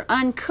noodles are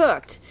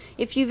uncooked.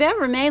 If you've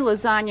ever made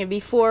lasagna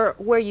before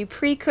where you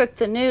pre-cook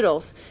the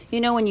noodles,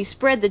 you know when you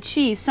spread the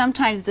cheese,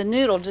 sometimes the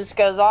noodle just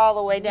goes all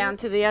the way down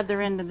to the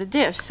other end of the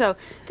dish. So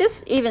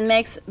this even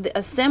makes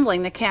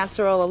assembling the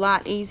casserole a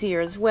lot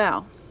easier as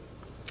well.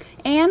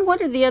 And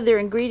what are the other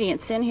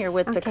ingredients in here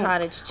with the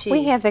cottage cheese?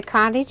 We have the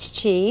cottage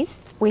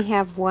cheese. We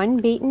have 1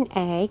 beaten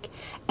egg,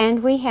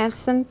 and we have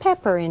some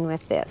pepper in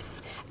with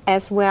this,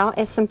 as well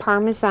as some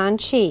Parmesan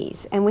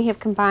cheese. And we have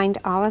combined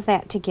all of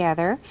that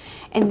together.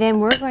 And then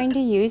we're going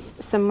to use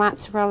some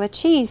mozzarella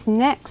cheese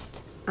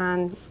next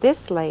on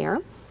this layer.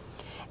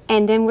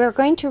 And then we're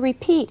going to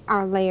repeat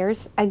our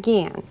layers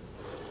again.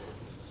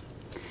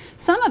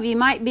 Some of you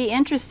might be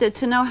interested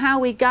to know how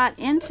we got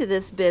into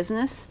this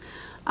business.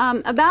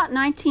 About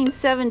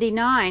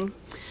 1979,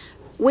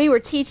 we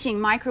were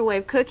teaching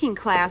microwave cooking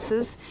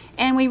classes,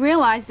 and we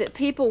realized that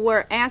people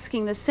were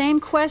asking the same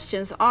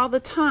questions all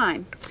the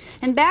time.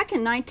 And back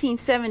in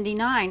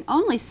 1979,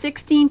 only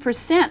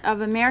 16%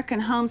 of American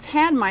homes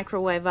had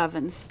microwave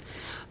ovens.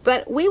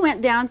 But we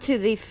went down to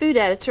the food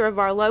editor of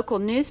our local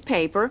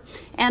newspaper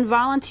and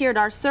volunteered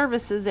our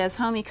services as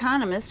home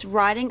economists,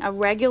 writing a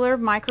regular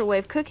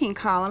microwave cooking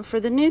column for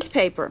the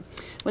newspaper.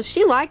 Well,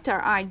 she liked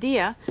our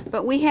idea,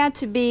 but we had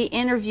to be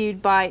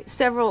interviewed by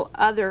several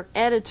other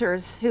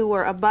editors who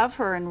were above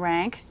her in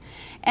rank,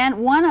 and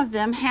one of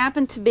them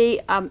happened to be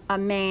a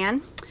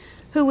man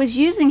who was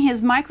using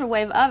his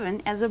microwave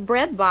oven as a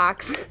bread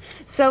box.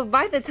 So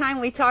by the time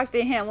we talked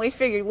to him, we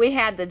figured we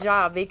had the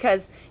job,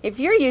 because if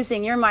you're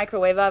using your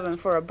microwave oven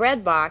for a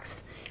bread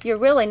box, you're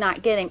really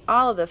not getting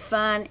all of the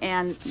fun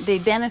and the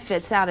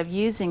benefits out of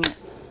using it.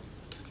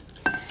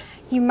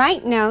 You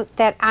might note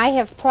that I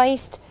have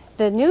placed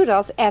the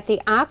noodles at the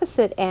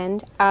opposite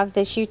end of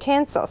this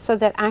utensil so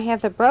that I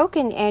have the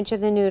broken edge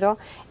of the noodle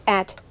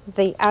at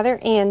the other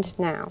end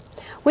now.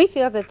 We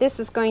feel that this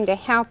is going to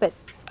help it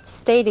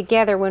stay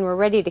together when we're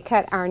ready to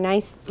cut our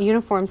nice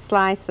uniform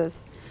slices.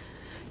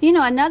 You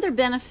know, another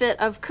benefit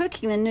of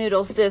cooking the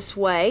noodles this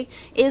way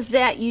is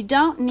that you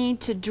don't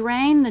need to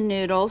drain the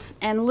noodles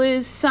and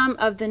lose some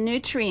of the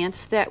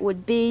nutrients that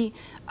would be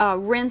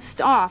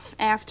rinsed off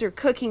after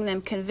cooking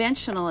them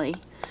conventionally.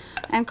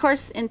 And of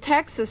course, in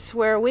Texas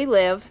where we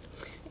live,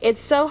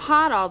 it's so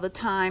hot all the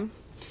time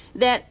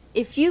that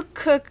if you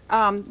cook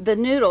the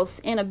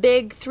noodles in a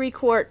big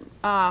 3-quart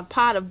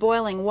pot of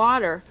boiling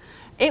water,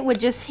 it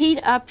would just heat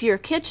up your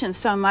kitchen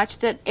so much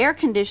that air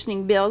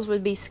conditioning bills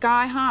would be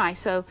sky high.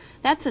 So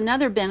that's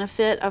another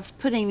benefit of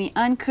putting the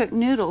uncooked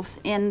noodles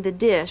in the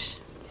dish.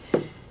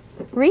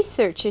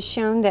 Research has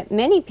shown that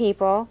many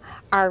people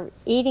are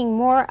eating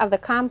more of the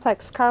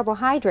complex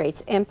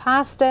carbohydrates, and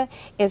pasta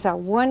is a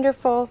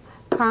wonderful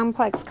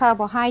complex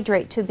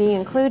carbohydrate to be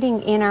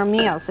including in our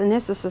meals, and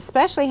this is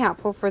especially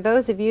helpful for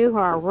those of you who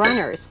are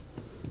runners.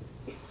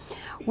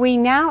 We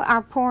now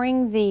are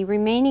pouring the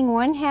remaining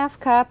 1/2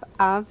 cup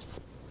of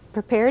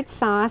prepared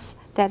sauce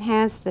that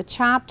has the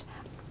chopped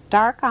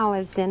dark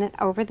olives in it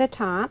over the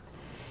top,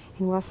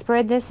 and we'll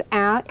spread this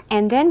out,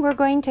 and then we're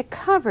going to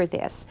cover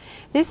this.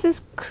 This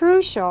is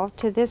crucial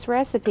to this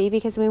recipe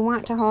because we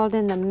want to hold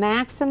in the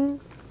maximum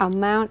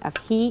amount of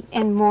heat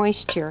and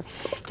moisture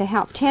to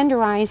help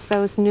tenderize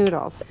those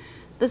noodles.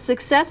 The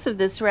success of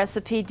this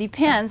recipe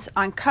depends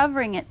on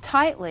covering it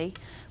tightly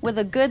with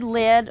a good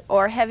lid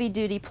or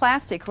heavy-duty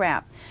plastic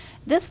wrap.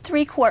 This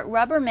 3-quart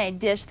Rubbermaid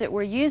dish that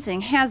we're using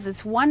has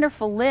this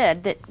wonderful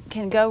lid that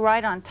can go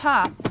right on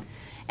top.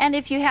 And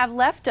if you have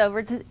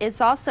leftovers,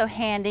 it's also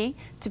handy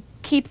to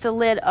keep the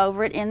lid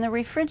over it in the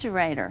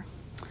refrigerator.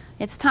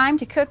 It's time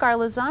to cook our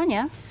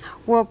lasagna.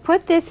 We'll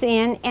put this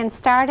in and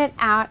start it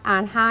out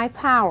on high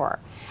power.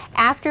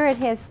 After it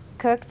has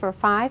cooked for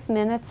 5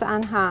 minutes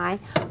on high,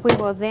 we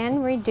will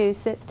then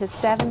reduce it to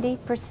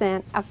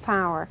 70% of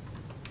power.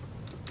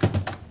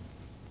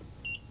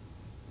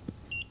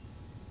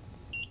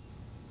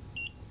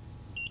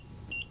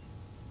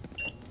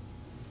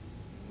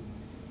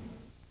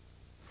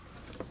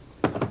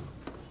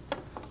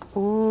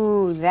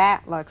 Ooh,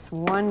 that looks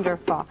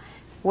wonderful.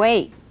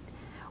 Wait,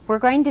 we're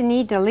going to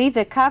need to leave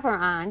the cover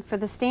on for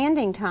the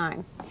standing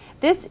time.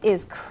 This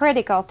is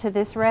critical to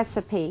this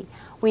recipe.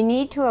 We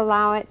need to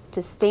allow it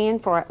to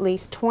stand for at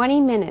least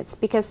 20 minutes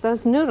because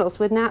those noodles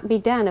would not be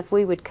done if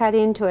we would cut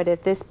into it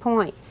at this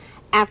point.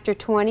 After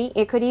 20,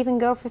 it could even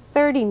go for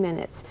 30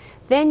 minutes.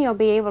 Then you'll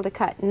be able to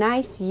cut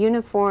nice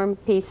uniform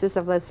pieces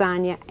of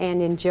lasagna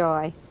and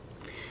enjoy.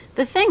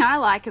 The thing I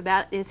like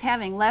about it is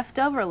having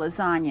leftover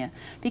lasagna,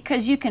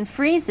 because you can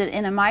freeze it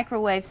in a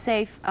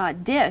microwave-safe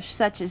dish,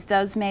 such as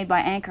those made by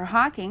Anchor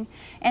Hocking,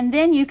 and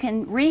then you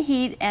can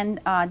reheat and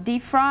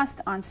defrost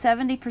on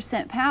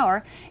 70%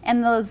 power,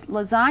 and the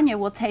lasagna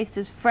will taste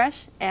as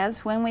fresh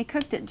as when we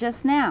cooked it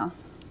just now.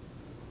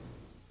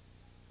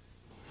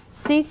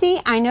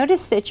 Cece, I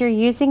noticed that you're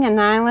using a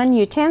nylon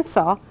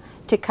utensil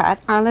to cut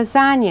our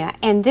lasagna,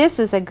 and this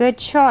is a good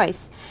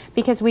choice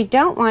because we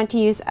don't want to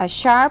use a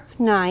sharp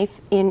knife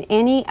in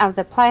any of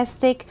the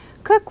plastic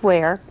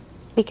cookware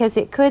because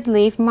it could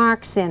leave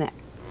marks in it.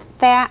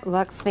 That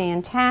looks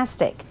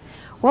fantastic.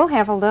 We'll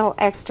have a little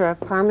extra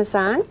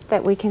Parmesan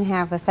that we can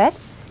have with it,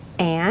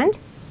 and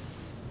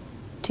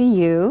to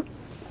you,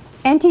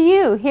 and to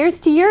you. Here's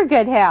to your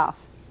good health.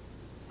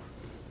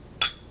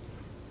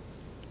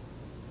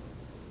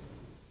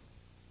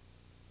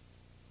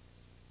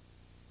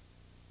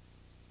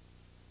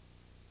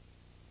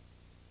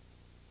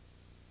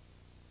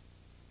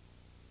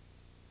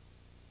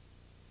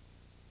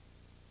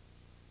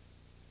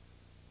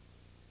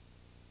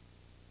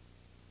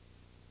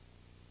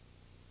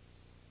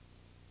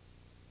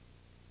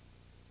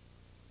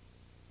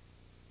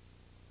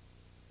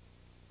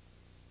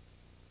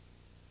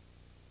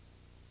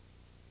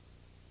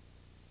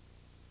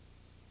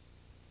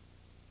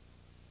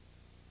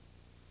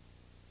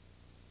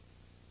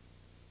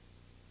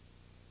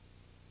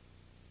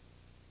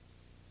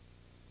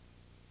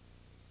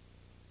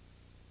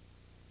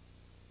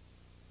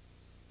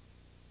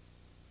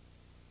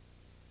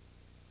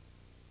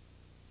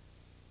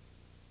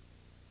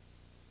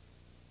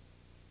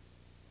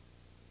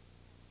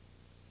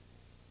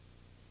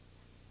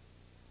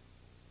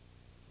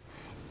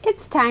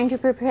 It's time to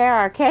prepare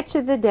our catch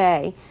of the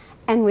day,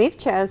 and we've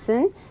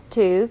chosen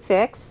to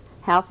fix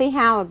healthy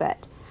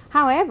halibut.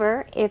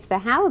 However, if the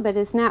halibut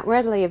is not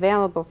readily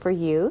available for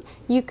you,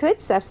 you could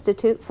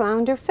substitute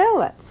flounder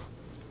fillets.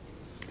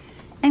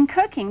 In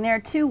cooking, there are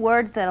two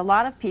words that a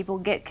lot of people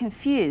get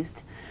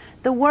confused.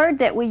 The word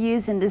that we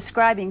use in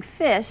describing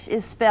fish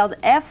is spelled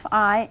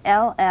F-I-L-L-E-T,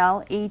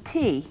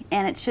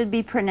 and it should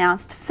be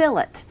pronounced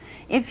fillet.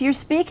 If you're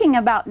speaking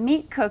about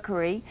meat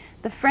cookery,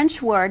 the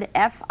French word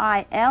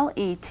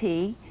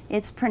F-I-L-E-T,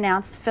 it's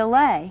pronounced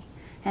filet,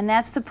 and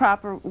that's the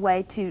proper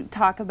way to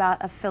talk about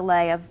a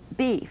fillet of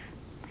beef.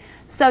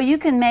 So you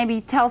can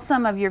maybe tell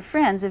some of your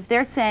friends, if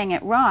they're saying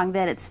it wrong,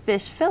 that it's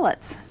fish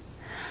fillets.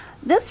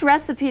 This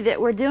recipe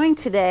that we're doing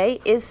today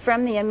is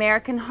from the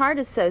American Heart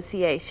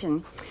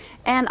Association,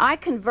 and I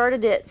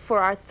converted it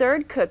for our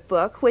third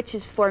cookbook, which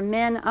is for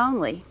men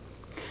only.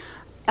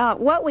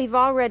 What we've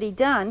already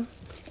done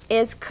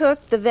is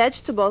cook the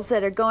vegetables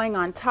that are going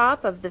on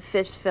top of the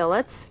fish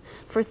fillets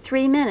for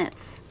 3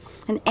 minutes.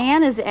 And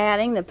Ann is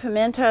adding the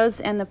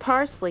pimentos and the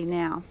parsley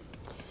now.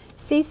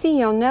 Cece,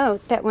 you'll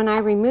note that when I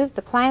removed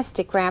the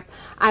plastic wrap,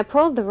 I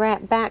pulled the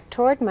wrap back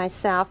toward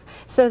myself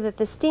so that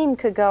the steam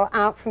could go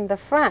out from the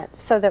front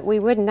so that we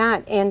would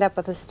not end up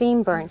with a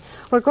steam burn.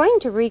 We're going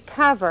to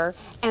recover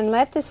and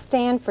let this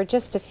stand for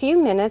just a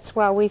few minutes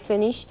while we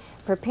finish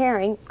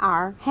preparing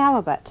our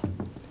halibut.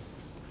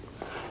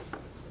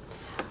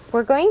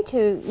 We're going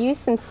to use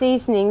some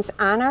seasonings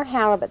on our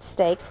halibut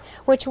steaks,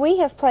 which we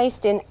have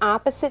placed in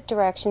opposite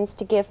directions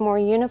to give more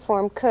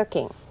uniform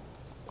cooking.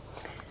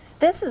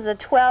 This is a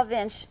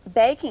 12-inch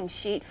baking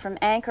sheet from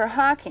Anchor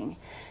Hocking,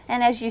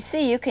 and as you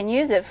see, you can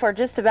use it for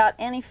just about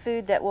any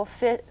food that will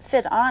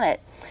fit on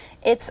it.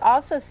 It's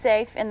also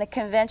safe in the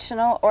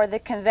conventional or the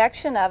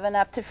convection oven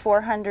up to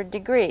 400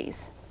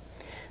 degrees.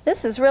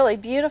 This is really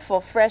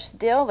beautiful fresh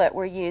dill that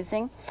we're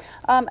using.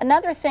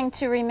 Another thing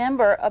to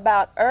remember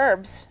about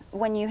herbs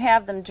when you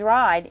have them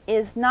dried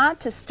is not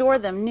to store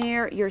them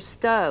near your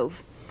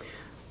stove.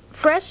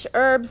 Fresh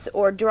herbs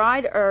or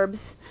dried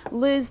herbs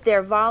lose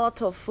their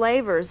volatile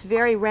flavors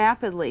very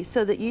rapidly,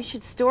 so that you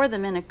should store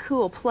them in a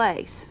cool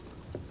place.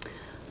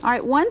 All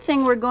right, one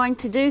thing we're going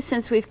to do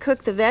since we've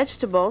cooked the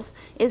vegetables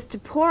is to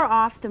pour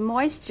off the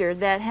moisture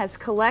that has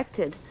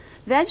collected.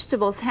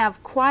 Vegetables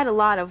have quite a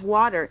lot of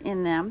water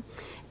in them,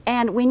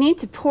 and we need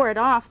to pour it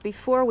off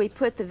before we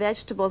put the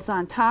vegetables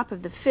on top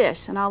of the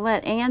fish, and I'll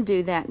let Ann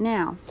do that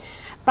now.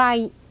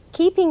 By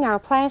keeping our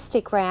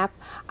plastic wrap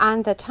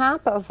on the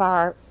top of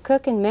our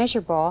cook and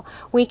measure bowl,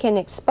 we can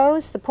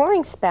expose the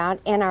pouring spout,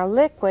 and our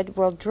liquid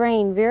will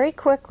drain very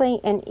quickly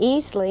and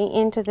easily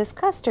into this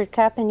custard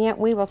cup, and yet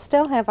we will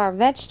still have our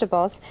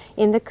vegetables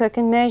in the cook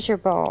and measure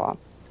bowl.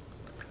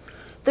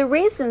 The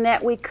reason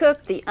that we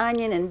cook the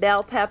onion and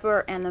bell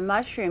pepper and the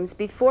mushrooms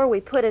before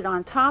we put it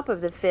on top of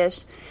the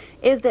fish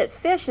is that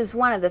fish is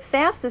one of the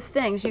fastest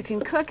things you can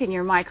cook in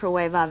your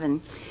microwave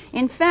oven.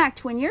 In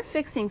fact, when you're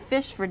fixing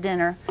fish for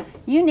dinner,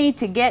 you need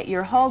to get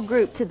your whole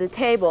group to the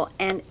table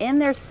and in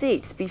their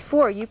seats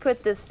before you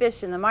put this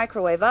fish in the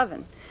microwave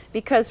oven,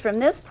 because from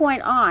this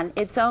point on,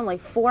 it's only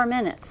 4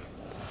 minutes.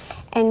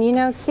 And you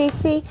know,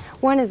 Cece,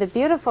 one of the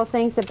beautiful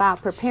things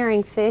about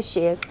preparing fish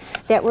is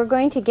that we're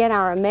going to get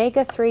our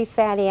omega-3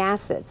 fatty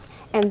acids,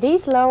 and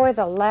these lower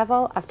the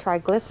level of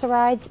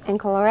triglycerides and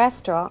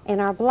cholesterol in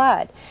our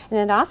blood, and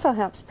it also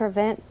helps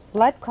prevent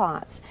blood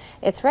clots.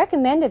 It's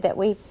recommended that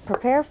we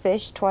prepare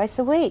fish twice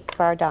a week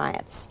for our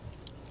diets.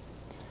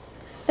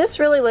 This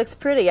really looks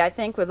pretty, I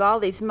think, with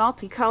all these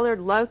multicolored,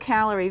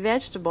 low-calorie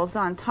vegetables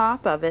on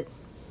top of it.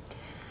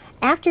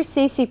 After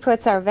Cece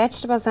puts our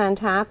vegetables on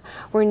top,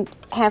 we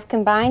have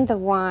combined the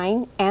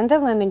wine and the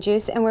lemon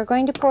juice, and we're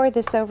going to pour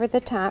this over the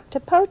top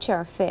to poach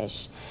our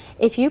fish.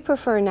 If you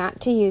prefer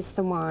not to use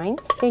the wine,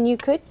 then you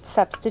could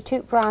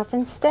substitute broth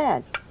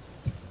instead.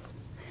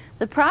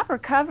 The proper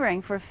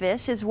covering for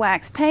fish is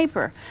wax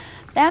paper.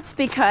 That's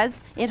because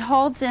it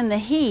holds in the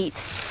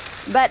heat,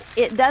 but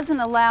it doesn't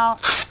allow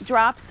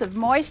drops of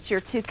moisture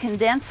to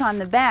condense on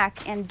the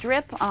back and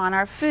drip on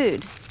our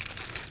food.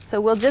 So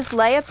we'll just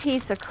lay a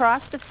piece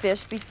across the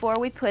fish before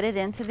we put it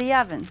into the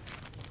oven.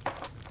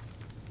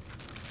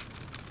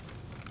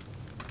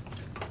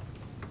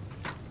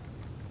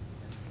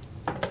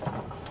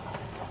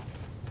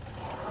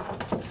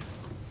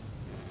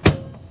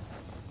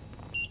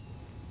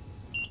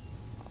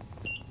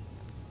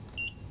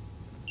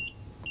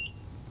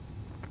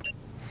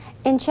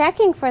 In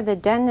checking for the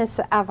doneness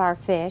of our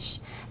fish,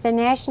 the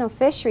National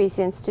Fisheries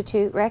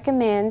Institute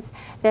recommends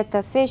that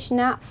the fish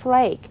not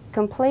flake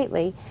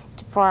completely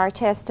for our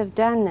test of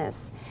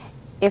doneness.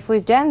 If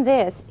we've done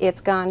this,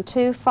 it's gone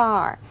too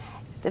far.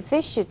 The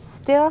fish should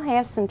still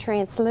have some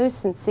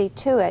translucency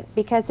to it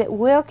because it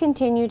will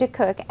continue to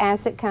cook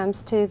as it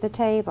comes to the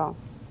table.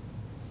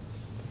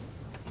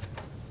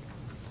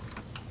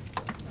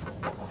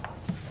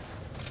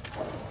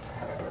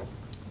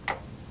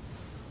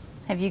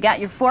 Have you got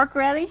your fork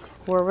ready?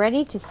 We're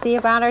ready to see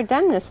about our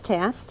doneness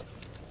test.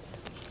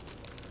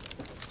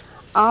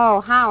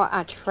 Oh, how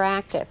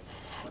attractive.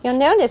 You'll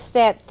notice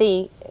that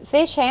the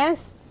fish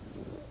has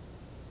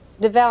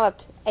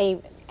developed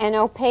an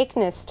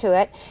opaqueness to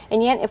it,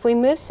 and yet if we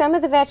move some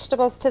of the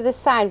vegetables to the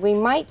side, we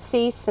might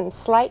see some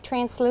slight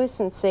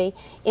translucency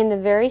in the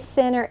very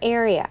center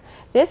area.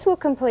 This will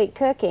complete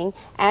cooking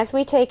as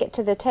we take it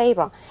to the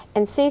table.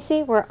 And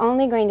Cece, we're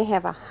only going to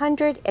have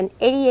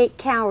 188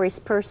 calories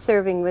per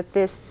serving with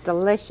this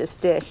delicious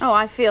dish. Oh,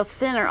 I feel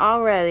thinner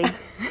already.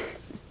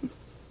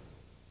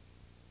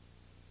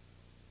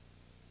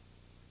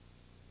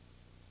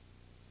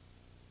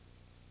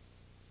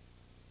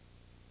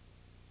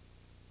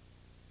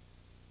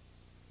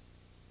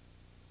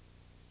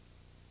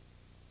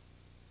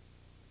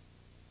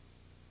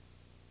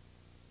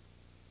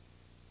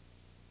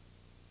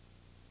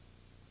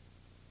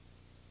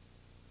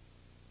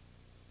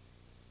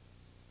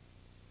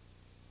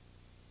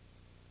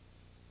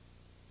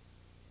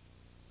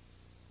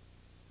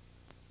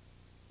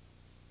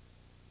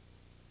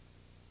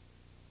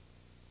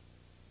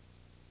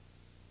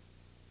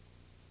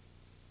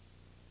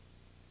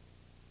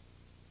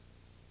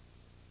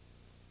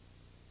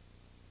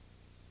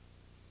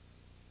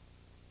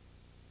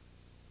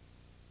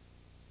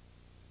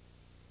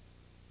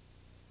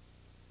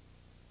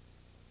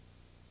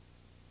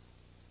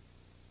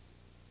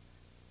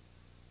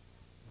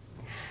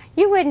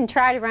 You wouldn't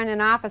try to run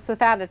an office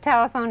without a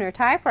telephone or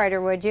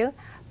typewriter, would you?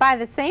 By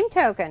the same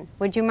token,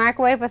 would you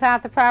microwave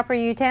without the proper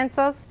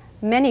utensils?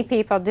 Many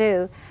people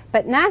do,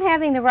 but not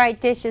having the right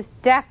dishes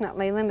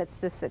definitely limits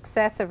the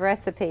success of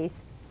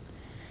recipes.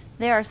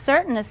 There are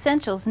certain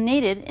essentials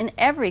needed in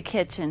every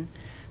kitchen.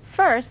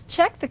 First,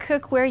 check the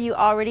cookware you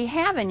already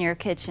have in your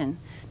kitchen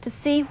to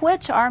see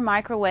which are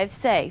microwave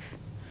safe.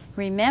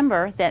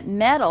 Remember that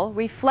metal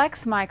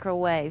reflects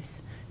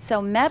microwaves, so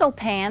metal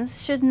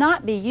pans should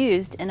not be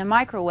used in a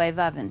microwave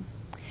oven.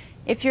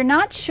 If you're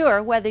not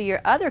sure whether your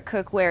other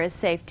cookware is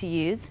safe to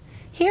use,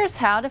 here's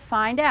how to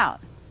find out.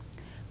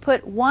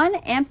 Put one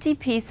empty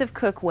piece of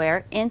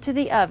cookware into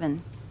the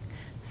oven.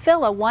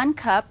 Fill a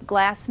 1-cup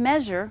glass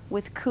measure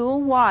with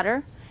cool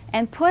water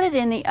and put it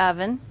in the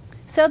oven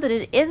so that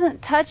it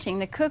isn't touching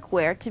the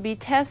cookware to be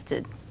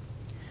tested.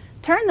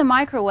 Turn the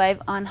microwave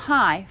on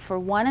high for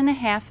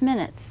 1.5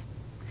 minutes.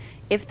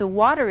 If the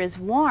water is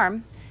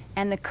warm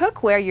and the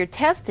cookware you're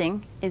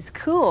testing is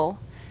cool,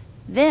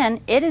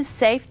 then it is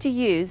safe to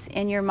use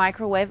in your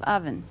microwave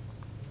oven.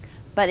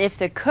 But if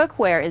the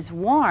cookware is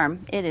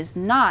warm, it is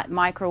not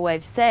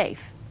microwave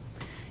safe.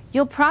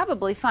 You'll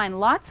probably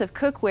find lots of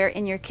cookware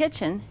in your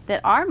kitchen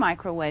that are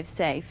microwave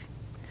safe,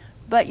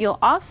 but you'll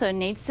also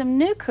need some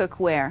new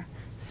cookware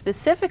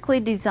specifically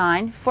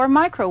designed for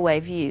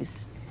microwave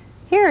use.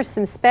 Here are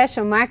some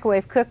special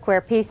microwave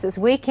cookware pieces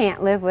we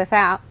can't live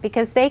without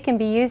because they can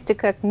be used to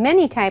cook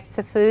many types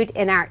of food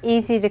and are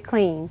easy to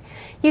clean.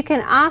 You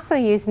can also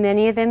use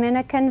many of them in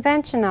a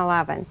conventional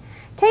oven.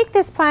 Take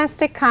this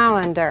plastic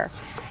colander.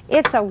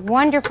 It's a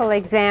wonderful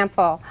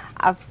example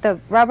of the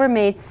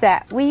Rubbermaid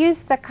set. We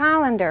use the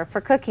colander for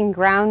cooking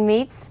ground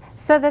meats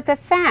so that the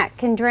fat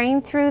can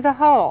drain through the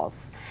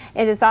holes.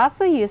 It is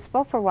also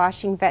useful for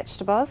washing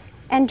vegetables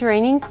and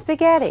draining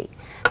spaghetti.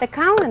 The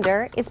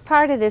colander is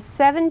part of this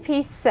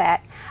 7-piece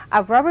set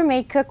of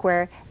Rubbermaid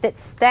cookware that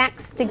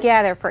stacks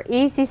together for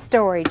easy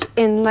storage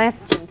in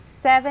less than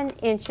 7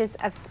 inches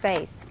of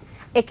space.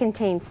 It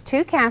contains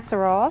 2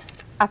 casseroles,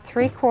 a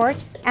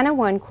 3-quart and a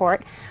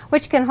 1-quart,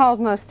 which can hold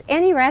most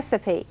any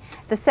recipe.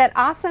 The set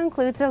also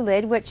includes a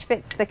lid which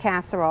fits the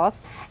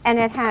casseroles, and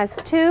it has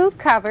 2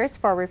 covers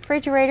for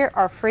refrigerator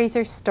or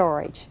freezer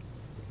storage.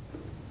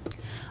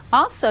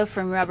 Also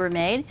from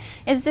Rubbermaid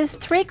is this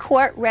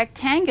 3-quart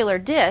rectangular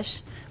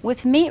dish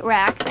with meat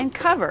rack and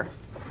cover.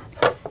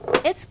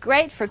 It's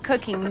great for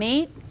cooking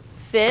meat,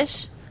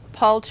 fish,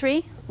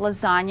 poultry,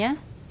 lasagna,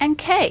 and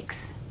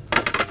cakes.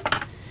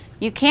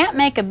 You can't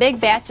make a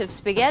big batch of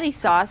spaghetti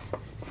sauce,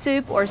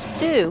 soup, or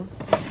stew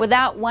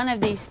without one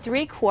of these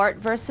 3-quart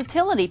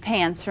versatility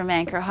pans from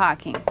Anchor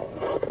Hocking.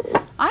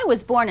 I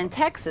was born in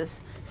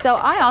Texas, so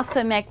I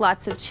also make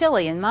lots of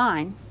chili in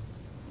mine.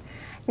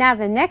 Now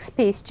the next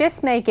piece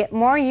just may get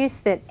more use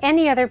than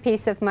any other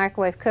piece of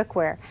microwave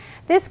cookware.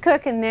 This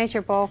cook and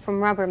measure bowl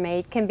from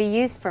Rubbermaid can be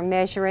used for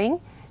measuring,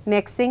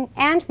 mixing,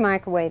 and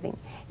microwaving.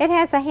 It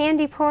has a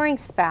handy pouring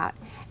spout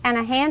and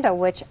a handle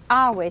which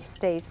always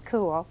stays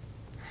cool.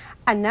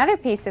 Another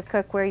piece of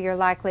cookware you're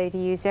likely to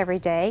use every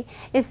day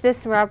is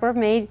this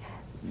Rubbermaid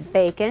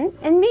bacon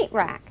and meat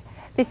rack.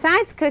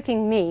 Besides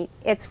cooking meat,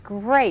 it's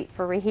great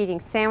for reheating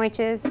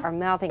sandwiches or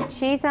melting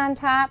cheese on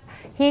top,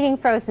 heating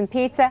frozen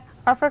pizza,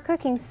 or for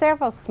cooking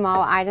several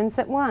small items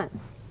at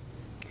once.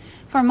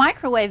 For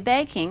microwave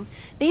baking,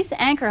 these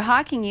Anchor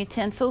Hocking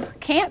utensils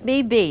can't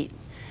be beat.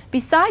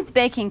 Besides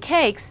baking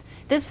cakes,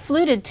 this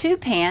fluted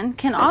 2-pan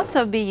can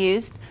also be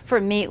used for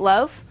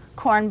meatloaf,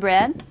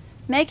 cornbread,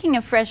 making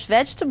a fresh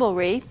vegetable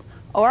wreath,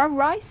 or a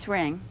rice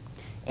ring.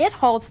 It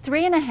holds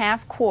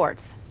 3.5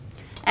 quarts.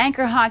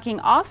 Anchor Hocking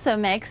also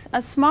makes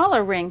a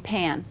smaller ring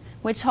pan,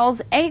 which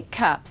holds 8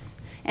 cups,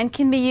 and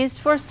can be used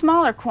for a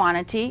smaller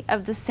quantity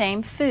of the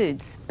same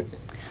foods.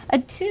 A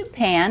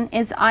 2-pan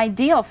is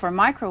ideal for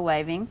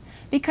microwaving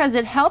because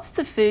it helps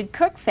the food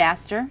cook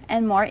faster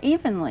and more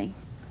evenly.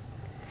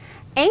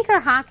 Anchor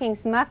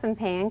Hocking's muffin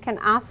pan can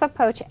also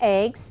poach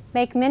eggs,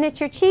 make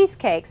miniature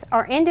cheesecakes,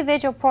 or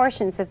individual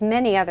portions of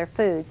many other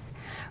foods.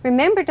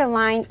 Remember to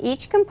line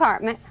each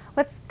compartment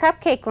with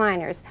cupcake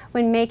liners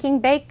when making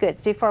baked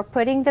goods before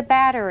putting the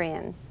batter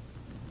in.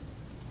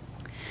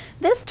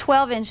 This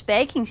 12-inch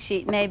baking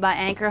sheet made by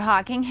Anchor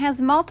Hocking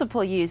has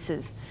multiple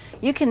uses.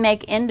 You can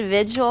make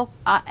individual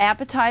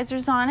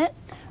appetizers on it,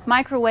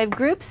 microwave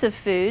groups of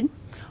food,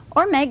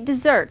 or make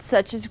desserts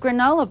such as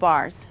granola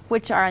bars,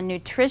 which are a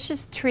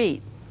nutritious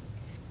treat.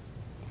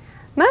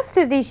 Most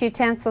of these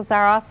utensils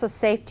are also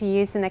safe to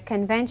use in a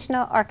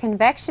conventional or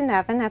convection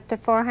oven up to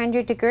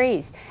 400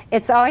 degrees.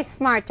 It's always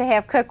smart to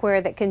have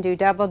cookware that can do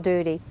double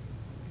duty.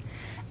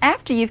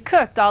 After you've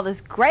cooked all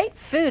this great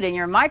food in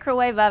your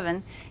microwave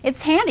oven,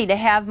 it's handy to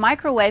have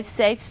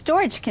microwave-safe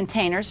storage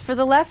containers for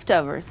the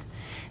leftovers.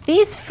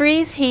 These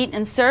freeze, heat,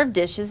 and serve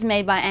dishes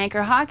made by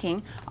Anchor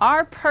Hocking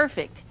are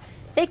perfect.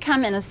 They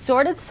come in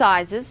assorted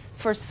sizes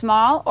for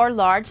small or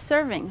large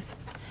servings.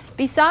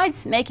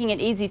 Besides making it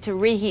easy to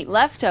reheat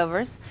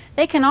leftovers,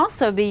 they can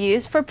also be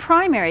used for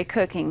primary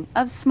cooking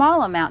of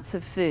small amounts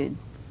of food.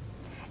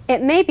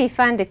 It may be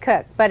fun to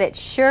cook, but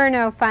it's sure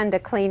no fun to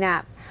clean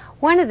up.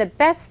 One of the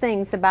best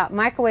things about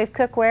microwave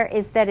cookware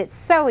is that it's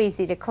so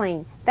easy to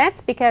clean.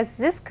 That's because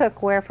this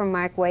cookware from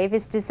Microwave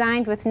is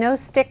designed with no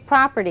stick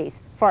properties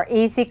for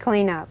easy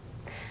cleanup.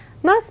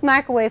 Most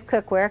microwave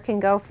cookware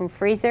can go from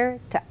freezer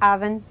to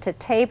oven to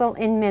table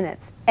in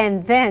minutes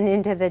and then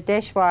into the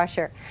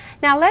dishwasher.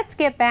 Now let's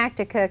get back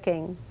to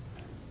cooking.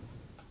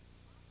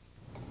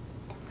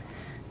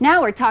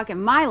 Now we're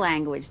talking my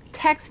language,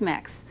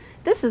 Tex-Mex.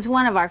 This is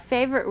one of our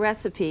favorite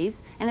recipes,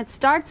 and it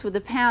starts with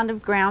a pound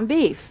of ground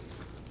beef.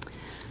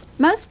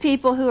 Most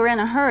people who are in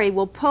a hurry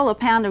will pull a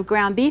pound of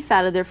ground beef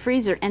out of their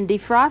freezer and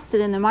defrost it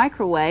in the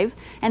microwave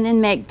and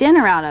then make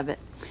dinner out of it.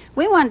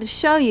 We wanted to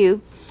show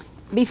you,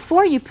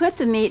 before you put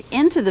the meat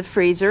into the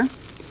freezer,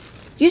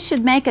 you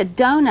should make a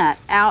donut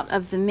out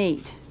of the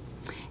meat.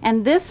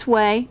 And this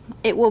way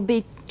it will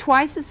be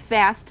twice as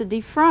fast to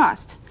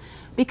defrost.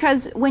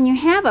 Because when you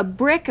have a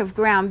brick of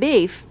ground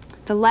beef,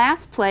 the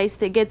last place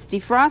that gets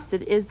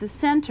defrosted is the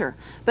center.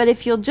 But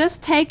if you'll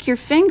just take your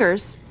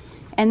fingers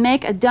and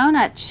make a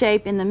donut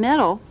shape in the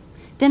middle,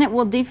 then it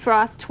will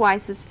defrost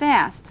twice as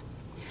fast.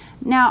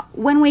 Now,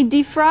 when we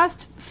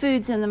defrost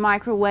foods in the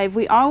microwave,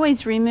 we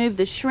always remove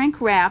the shrink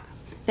wrap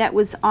that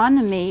was on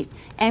the meat,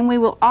 and we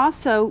will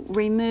also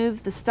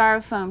remove the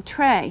styrofoam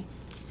tray.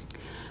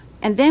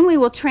 And then we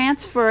will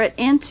transfer it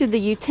into the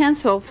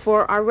utensil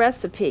for our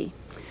recipe.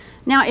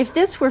 Now, if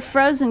this were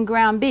frozen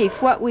ground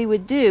beef, what we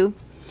would do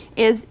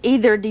is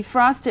either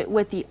defrost it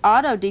with the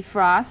auto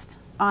defrost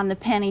on the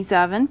Penny's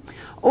oven,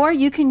 or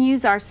you can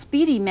use our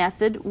speedy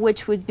method,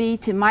 which would be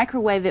to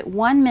microwave it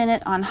 1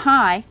 minute on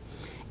high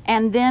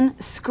and then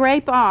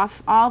scrape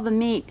off all the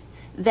meat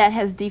that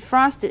has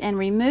defrosted and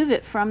remove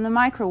it from the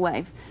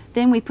microwave.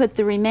 Then we put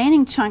the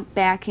remaining chunk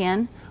back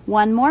in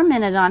 1 more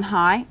minute on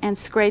high and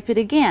scrape it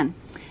again.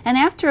 And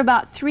after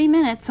about 3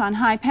 minutes on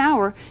high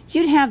power,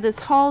 you'd have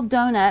this whole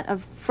donut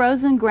of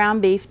frozen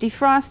ground beef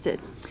defrosted.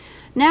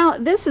 Now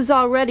this is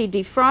already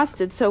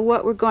defrosted, so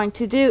what we're going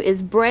to do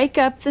is break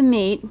up the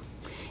meat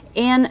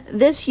in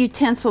this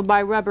utensil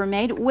by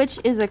Rubbermaid, which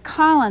is a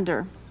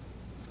colander.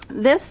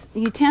 This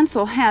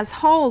utensil has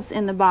holes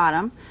in the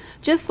bottom,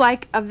 just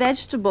like a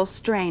vegetable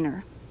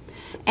strainer.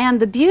 And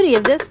the beauty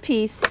of this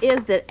piece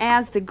is that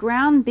as the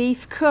ground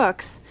beef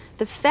cooks,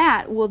 the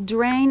fat will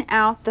drain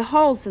out the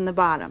holes in the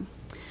bottom.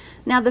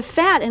 Now the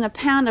fat in a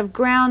pound of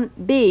ground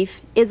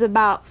beef is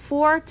about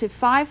 400 to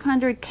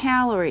 500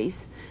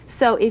 calories.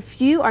 So if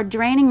you are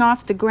draining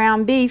off the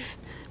ground beef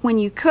when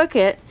you cook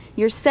it,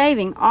 you're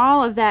saving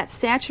all of that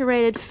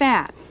saturated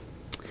fat.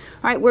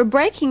 All right, we're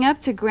breaking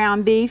up the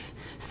ground beef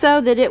so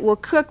that it will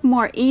cook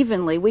more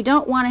evenly. We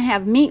don't want to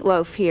have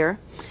meatloaf here.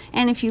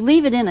 And if you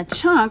leave it in a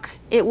chunk,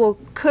 it will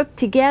cook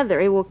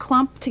together. It will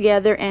clump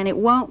together and it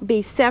won't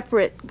be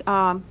separate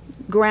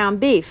ground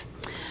beef.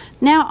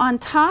 Now on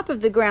top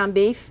of the ground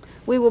beef,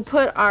 we will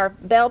put our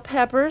bell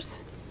peppers,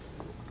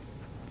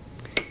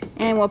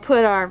 and we'll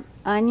put our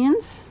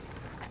onions,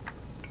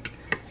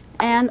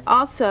 and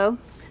also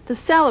the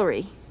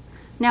celery.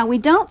 Now we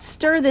don't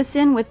stir this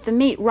in with the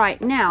meat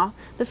right now.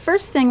 The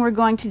first thing we're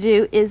going to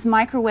do is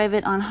microwave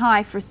it on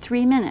high for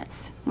 3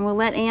 minutes. And we'll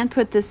let Ann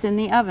put this in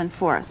the oven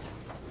for us.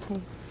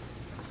 Okay.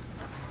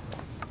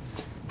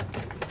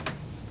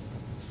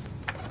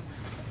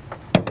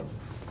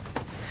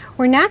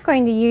 We're not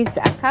going to use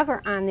a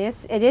cover on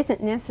this. It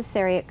isn't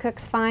necessary. It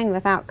cooks fine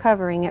without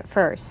covering it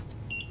first.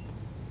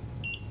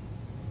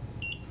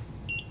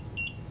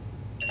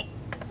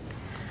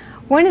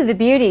 One of the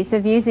beauties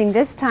of using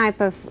this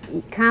type of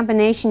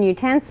combination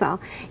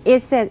utensil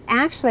is that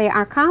actually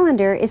our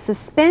colander is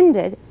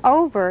suspended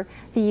over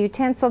the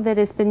utensil that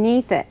is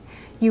beneath it.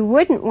 You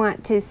wouldn't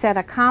want to set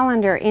a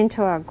colander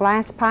into a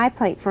glass pie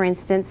plate, for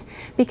instance,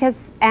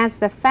 because as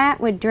the fat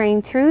would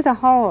drain through the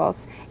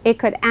holes, it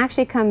could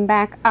actually come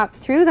back up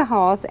through the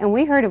holes, and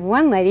we heard of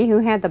one lady who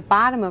had the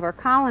bottom of her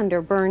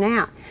colander burn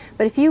out.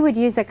 But if you would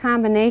use a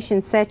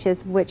combination such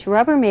as which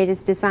Rubbermaid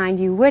is designed,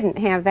 you wouldn't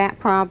have that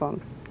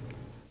problem.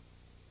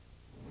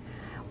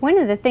 One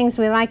of the things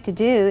we like to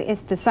do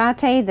is to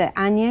saute the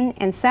onion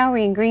and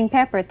celery and green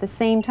pepper at the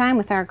same time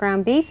with our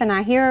ground beef, and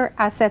I hear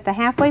us at the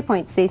halfway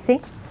point,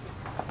 Cece.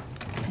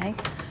 Okay.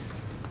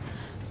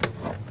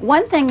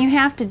 One thing you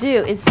have to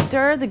do is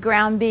stir the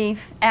ground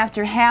beef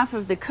after half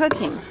of the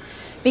cooking,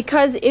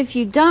 because if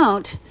you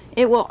don't,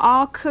 it will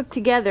all cook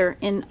together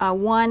in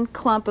one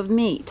clump of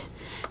meat.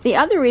 The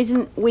other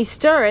reason we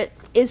stir it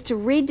is to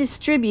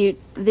redistribute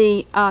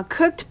the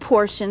cooked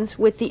portions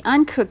with the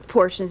uncooked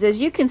portions. As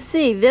you can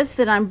see, this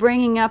that I'm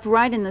bringing up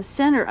right in the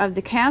center of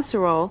the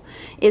casserole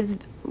is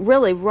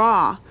really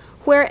raw,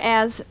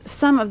 whereas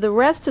some of the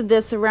rest of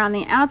this around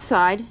the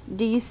outside,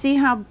 do you see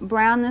how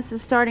brown this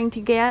is starting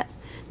to get?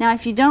 Now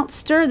if you don't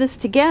stir this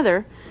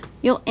together,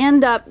 you'll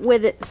end up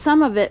with it,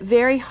 some of it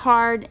very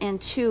hard and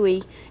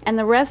chewy, and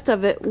the rest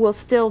of it will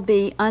still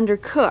be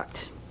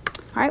undercooked.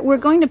 All right, we're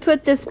going to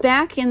put this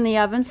back in the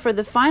oven for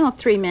the final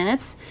 3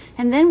 minutes,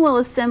 and then we'll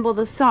assemble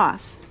the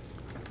sauce.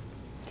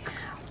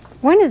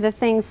 One of the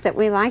things that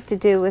we like to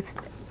do with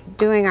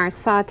doing our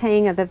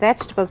sauteing of the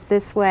vegetables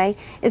this way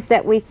is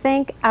that we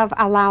think of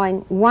allowing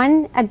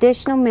 1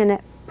 additional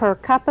minute per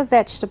cup of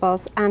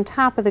vegetables on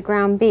top of the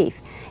ground beef.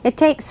 It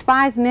takes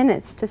 5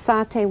 minutes to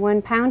saute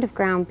 1 pound of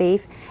ground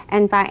beef,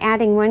 and by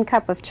adding 1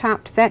 cup of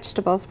chopped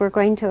vegetables, we're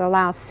going to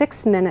allow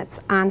 6 minutes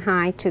on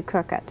high to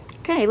cook it.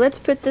 Okay, let's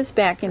put this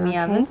back in the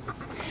oven.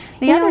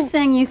 The other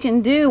thing you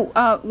can do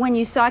when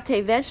you saute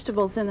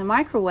vegetables in the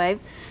microwave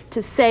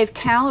to save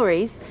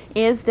calories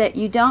is that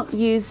you don't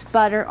use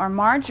butter or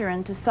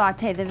margarine to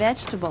saute the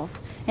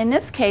vegetables. In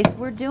this case,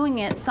 we're doing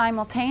it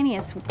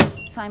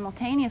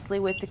simultaneously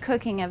with the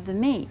cooking of the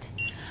meat.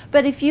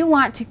 But if you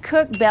want to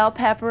cook bell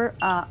pepper,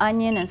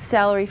 onion, and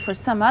celery for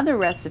some other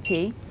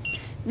recipe,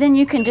 then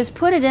you can just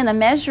put it in a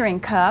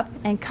measuring cup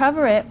and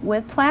cover it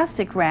with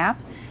plastic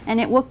wrap, and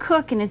it will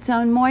cook in its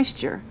own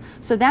moisture.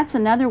 So that's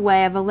another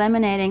way of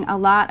eliminating a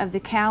lot of the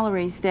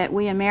calories that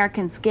we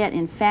Americans get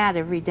in fat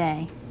every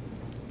day.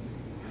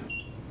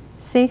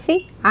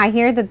 Cece, I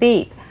hear the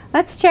beep.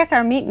 Let's check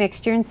our meat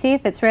mixture and see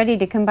if it's ready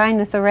to combine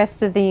with the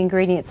rest of the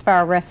ingredients for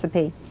our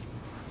recipe.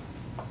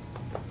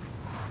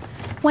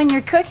 When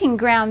you're cooking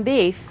ground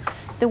beef,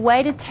 the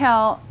way to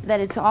tell that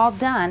it's all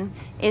done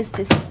is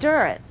to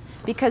stir it,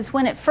 because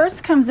when it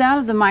first comes out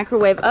of the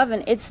microwave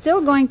oven, it's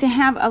still going to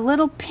have a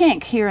little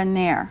pink here and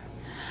there.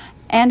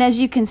 And as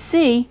you can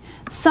see,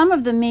 some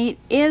of the meat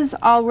is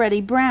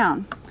already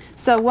brown.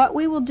 So what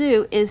we will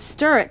do is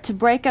stir it to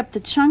break up the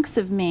chunks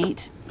of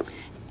meat,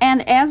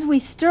 and as we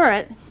stir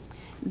it,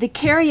 the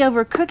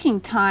carryover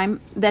cooking time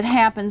that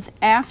happens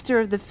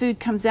after the food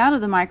comes out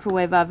of the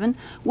microwave oven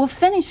will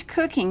finish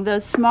cooking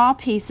those small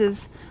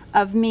pieces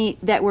of meat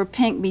that were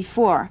pink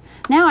before.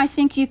 Now I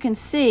think you can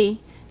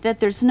see that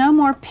there's no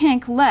more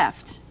pink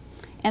left,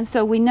 and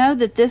so we know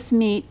that this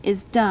meat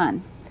is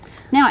done.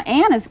 Now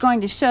Ann is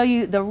going to show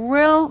you the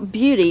real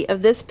beauty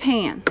of this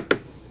pan.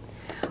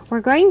 We're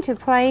going to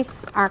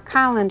place our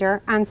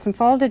colander on some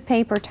folded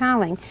paper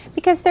toweling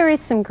because there is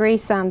some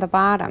grease on the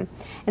bottom.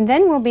 And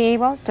then we'll be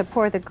able to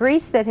pour the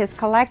grease that has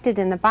collected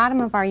in the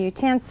bottom of our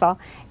utensil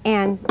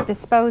and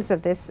dispose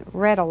of this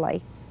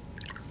readily.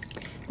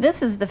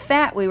 This is the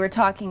fat we were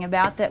talking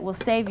about that will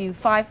save you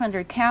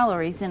 500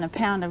 calories in a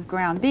pound of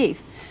ground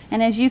beef.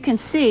 And as you can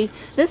see,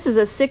 this is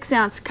a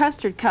 6-ounce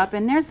custard cup,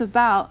 and there's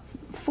about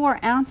 4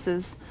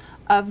 ounces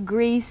of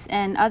grease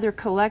and other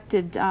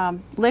collected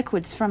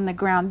liquids from the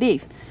ground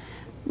beef.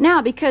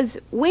 Now, because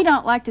we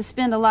don't like to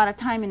spend a lot of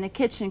time in the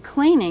kitchen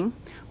cleaning,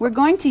 we're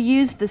going to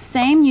use the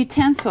same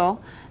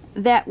utensil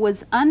that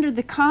was under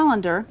the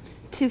colander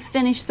to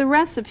finish the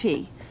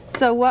recipe.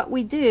 So what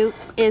we do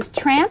is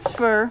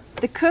transfer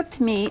the cooked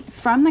meat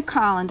from the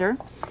colander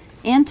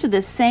into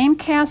the same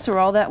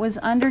casserole that was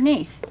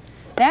underneath.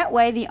 That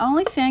way, the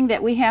only thing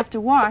that we have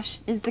to wash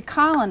is the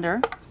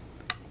colander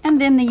and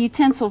then the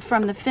utensil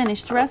from the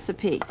finished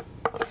recipe.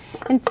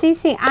 And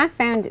Cece, I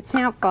found it's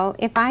helpful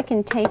if I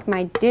can take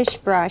my dish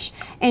brush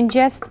and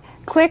just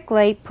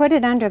quickly put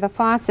it under the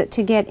faucet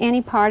to get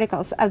any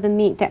particles of the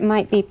meat that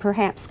might be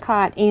perhaps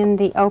caught in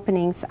the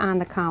openings on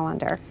the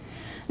colander.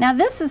 Now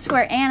this is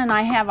where Ann and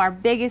I have our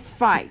biggest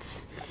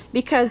fights,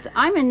 because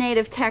I'm a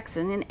native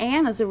Texan and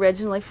Ann is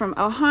originally from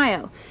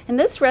Ohio, and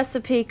this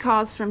recipe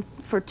calls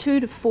for 2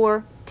 to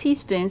 4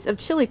 teaspoons of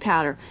chili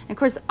powder. And of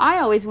course I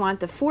always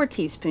want the 4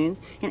 teaspoons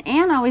and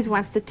Ann always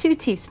wants the 2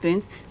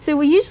 teaspoons, so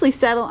we usually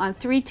settle on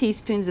 3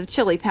 teaspoons of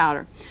chili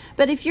powder.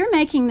 But if you're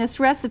making this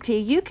recipe,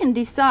 you can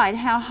decide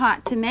how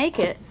hot to make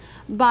it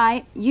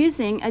by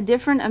using a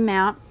different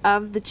amount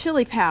of the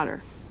chili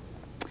powder.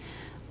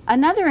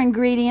 Another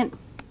ingredient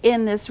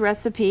in this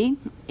recipe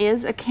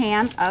is a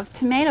can of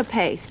tomato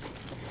paste.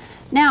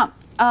 Now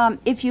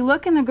if you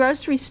look in the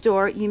grocery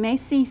store, you may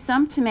see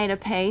some tomato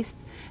paste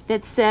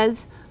that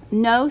says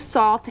no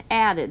salt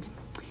added.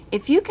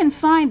 If you can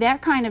find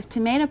that kind of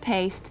tomato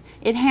paste,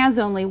 it has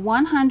only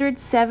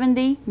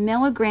 170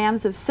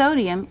 milligrams of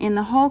sodium in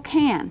the whole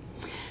can.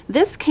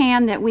 This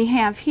can that we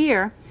have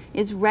here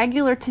is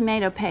regular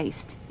tomato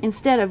paste.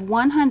 Instead of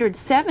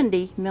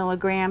 170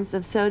 milligrams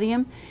of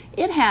sodium,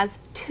 it has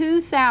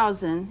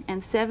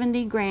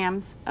 2,070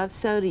 grams of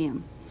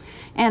sodium.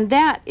 And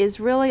that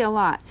is really a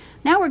lot.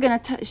 Now we're going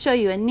to show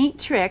you a neat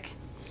trick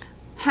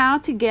how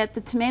to get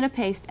the tomato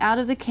paste out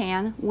of the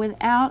can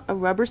without a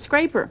rubber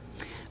scraper.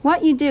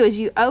 What you do is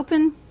you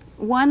open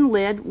one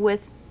lid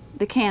with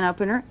the can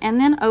opener and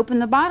then open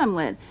the bottom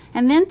lid.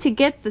 And then to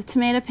get the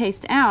tomato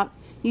paste out,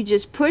 you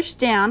just push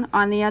down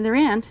on the other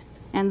end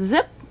and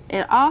zip,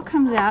 it all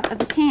comes out of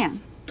the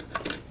can.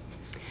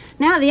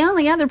 Now the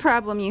only other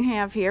problem you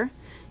have here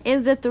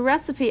is that the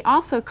recipe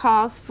also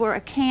calls for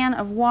a can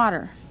of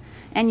water.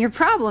 And your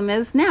problem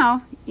is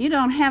now you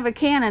don't have a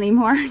can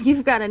anymore,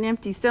 you've got an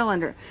empty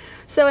cylinder.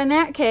 So in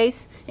that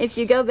case, if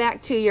you go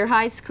back to your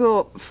high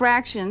school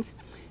fractions,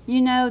 you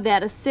know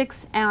that a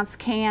 6-ounce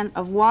can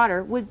of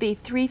water would be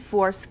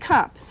 3/4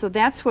 cup. So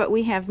that's what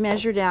we have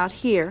measured out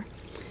here.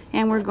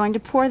 And we're going to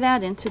pour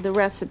that into the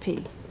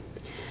recipe.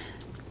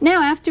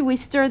 Now after we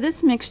stir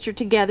this mixture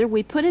together,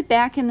 we put it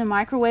back in the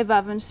microwave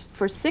oven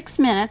for 6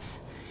 minutes,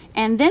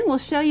 and then we'll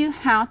show you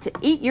how to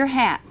eat your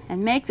hat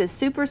and make this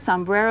super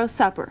sombrero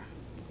supper.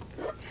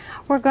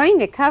 We're going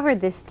to cover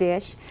this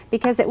dish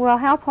because it will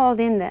help hold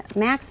in the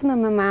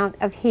maximum amount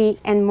of heat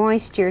and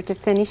moisture to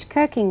finish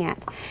cooking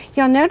it.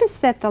 You'll notice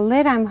that the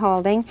lid I'm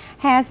holding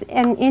has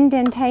an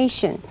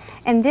indentation,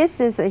 and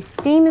this is a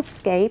steam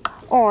escape,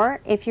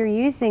 or if you're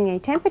using a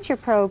temperature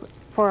probe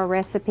for a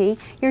recipe,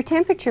 your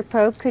temperature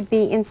probe could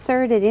be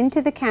inserted into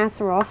the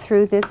casserole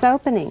through this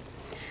opening.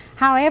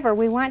 However,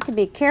 we want to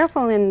be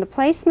careful in the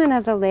placement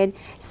of the lid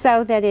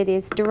so that it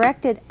is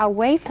directed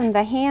away from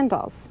the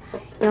handles.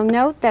 You'll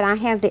note that I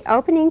have the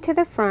opening to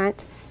the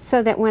front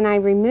so that when I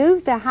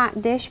remove the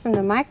hot dish from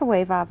the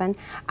microwave oven,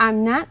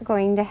 I'm not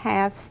going to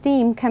have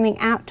steam coming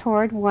out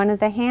toward one of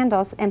the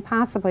handles and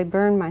possibly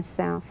burn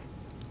myself.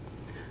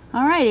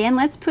 All right, Ann,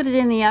 let's put it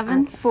in the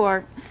oven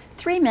for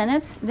 3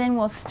 minutes, then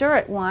we'll stir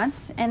it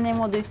once, and then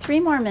we'll do 3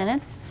 more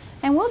minutes,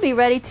 and we'll be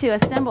ready to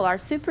assemble our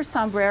super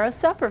sombrero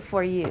supper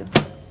for you.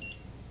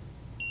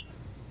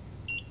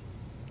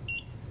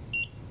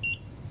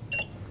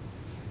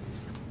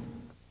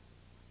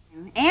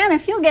 And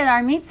if you'll get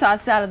our meat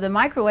sauce out of the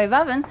microwave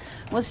oven,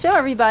 we'll show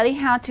everybody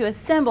how to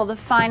assemble the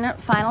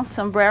final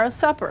sombrero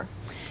supper.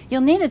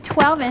 You'll need a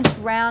 12-inch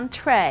round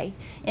tray.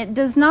 It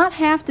does not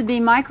have to be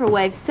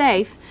microwave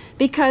safe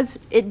because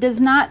it does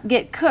not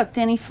get cooked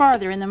any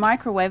farther in the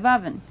microwave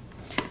oven.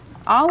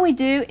 All we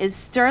do is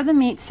stir the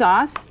meat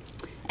sauce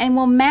and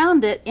we'll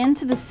mound it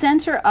into the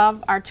center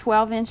of our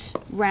 12-inch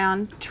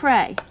round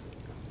tray.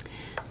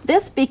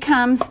 This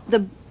becomes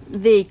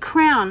the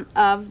crown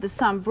of the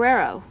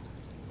sombrero.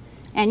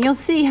 And you'll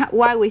see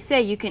why we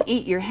say you can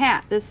eat your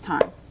hat this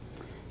time.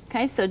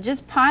 Okay, so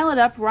just pile it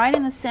up right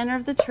in the center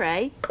of the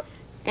tray,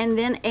 and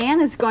then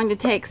Ann is going to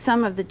take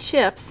some of the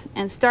chips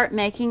and start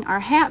making our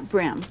hat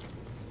brim.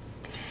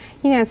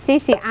 You know,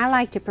 Cece, I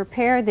like to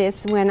prepare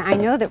this when I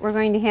know that we're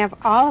going to have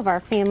all of our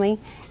family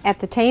at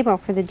the table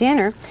for the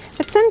dinner,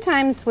 but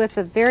sometimes with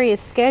the various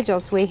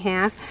schedules we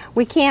have,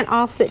 we can't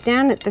all sit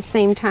down at the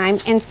same time,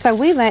 and so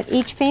we let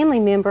each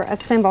family member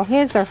assemble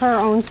his or her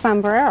own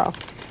sombrero.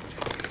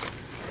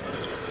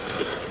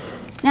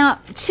 Now,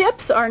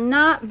 chips are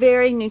not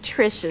very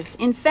nutritious.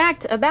 In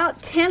fact,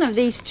 about 10 of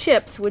these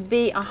chips would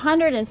be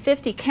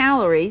 150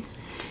 calories,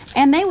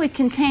 and they would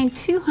contain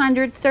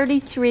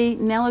 233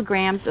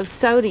 milligrams of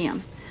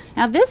sodium.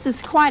 Now, this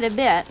is quite a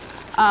bit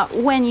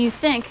when you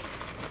think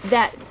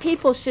that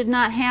people should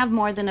not have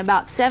more than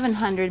about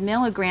 700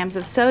 milligrams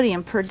of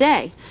sodium per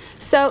day.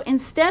 So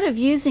instead of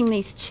using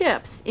these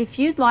chips, if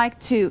you'd like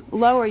to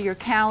lower your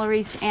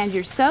calories and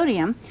your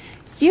sodium,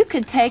 you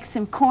could take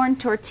some corn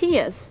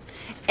tortillas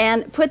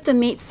and put the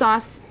meat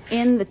sauce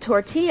in the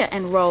tortilla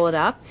and roll it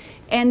up,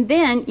 and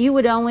then you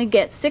would only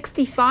get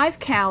 65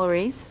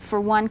 calories for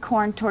 1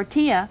 corn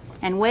tortilla,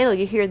 and wait till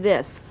you hear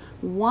this.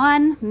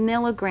 1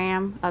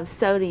 milligram of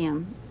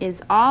sodium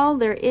is all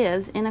there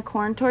is in a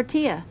corn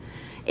tortilla.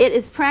 It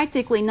is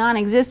practically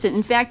non-existent.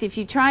 In fact, if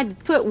you tried to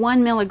put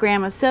 1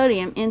 milligram of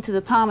sodium into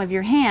the palm of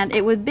your hand,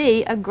 it would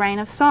be a grain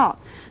of salt.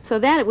 So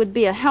that it would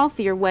be a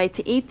healthier way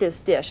to eat this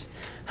dish.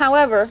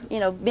 However, you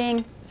know,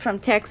 being from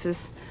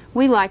Texas,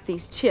 we like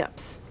these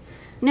chips.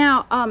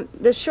 Now,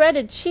 the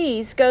shredded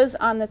cheese goes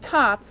on the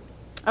top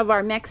of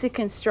our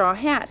Mexican straw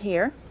hat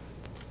here.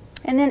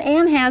 And then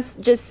Ann has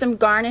just some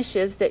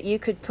garnishes that you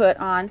could put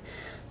on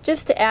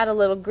just to add a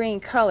little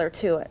green color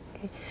to it.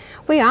 Okay.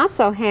 We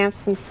also have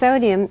some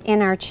sodium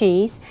in our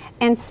cheese,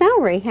 and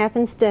celery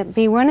happens to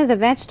be one of the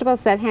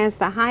vegetables that has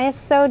the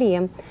highest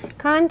sodium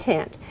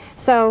content.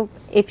 So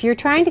if you're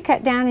trying to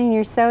cut down on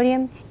your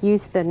sodium,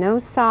 use the no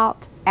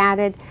salt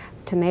added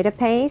tomato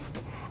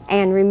paste.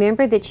 And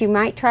remember that you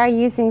might try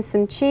using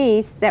some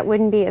cheese that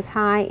wouldn't be as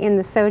high in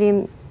the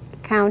sodium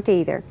count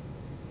either.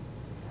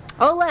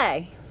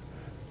 Olé!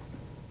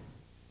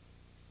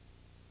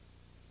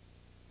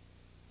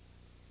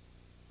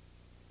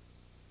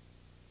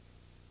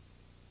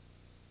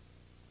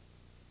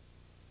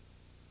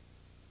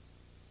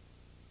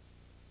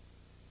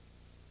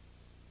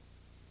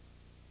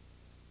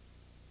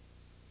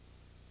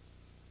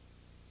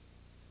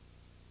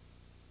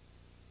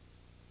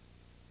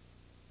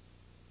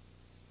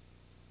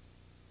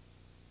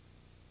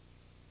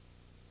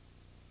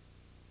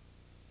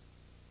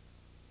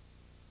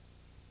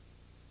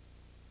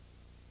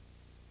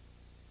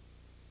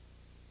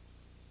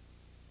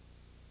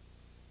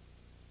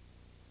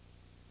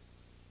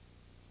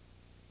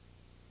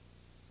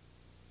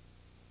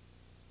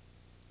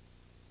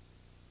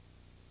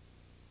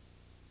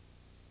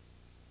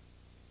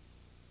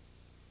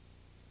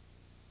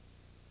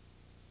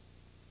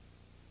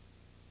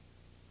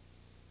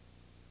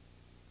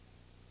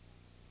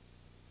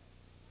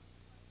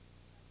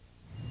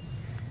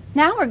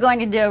 Now we're going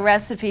to do a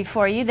recipe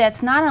for you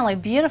that's not only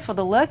beautiful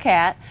to look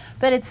at,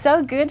 but it's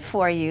so good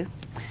for you.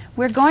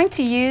 We're going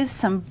to use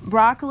some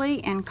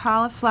broccoli and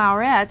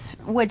cauliflowerettes,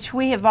 which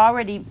we have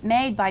already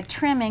made by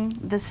trimming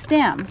the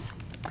stems.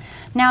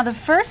 Now the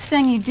first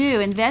thing you do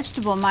in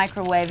vegetable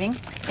microwaving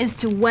is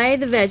to weigh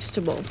the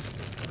vegetables.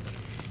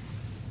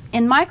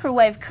 In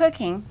microwave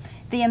cooking,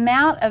 the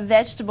amount of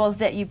vegetables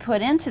that you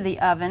put into the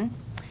oven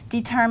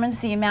determines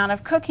the amount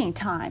of cooking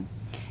time.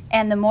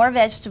 And the more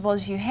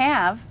vegetables you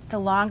have, the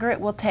longer it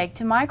will take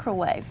to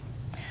microwave.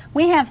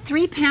 We have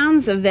 3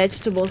 pounds of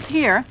vegetables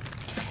here,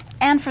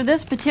 and for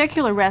this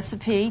particular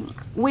recipe,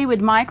 we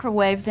would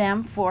microwave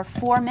them for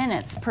 4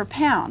 minutes per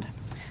pound.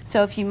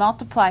 So if you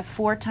multiply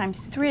 4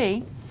 times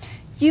 3,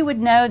 you would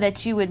know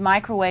that you would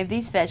microwave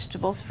these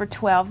vegetables for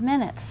 12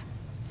 minutes.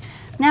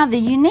 Now the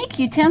unique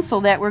utensil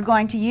that we're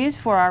going to use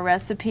for our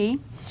recipe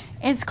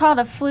is called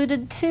a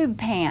fluted tube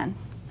pan.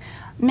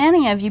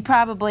 Many of you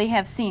probably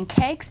have seen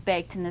cakes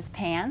baked in this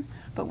pan,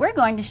 but we're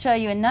going to show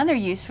you another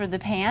use for the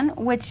pan,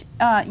 which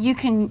you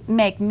can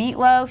make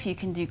meatloaf, you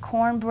can do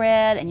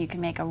cornbread, and you can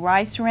make a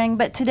rice ring,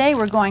 but today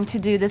we're going to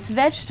do this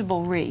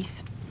vegetable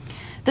wreath.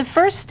 The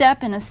first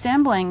step in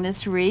assembling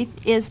this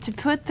wreath is to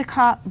put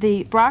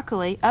the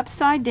broccoli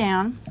upside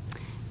down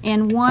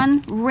in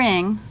one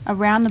ring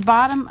around the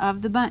bottom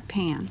of the bundt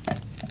pan.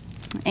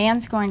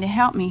 Anne's going to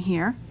help me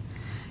here.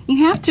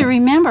 You have to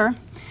remember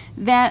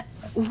that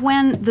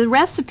when the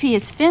recipe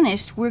is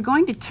finished, we're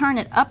going to turn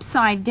it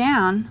upside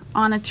down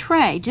on a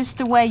tray, just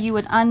the way you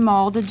would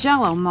unmold a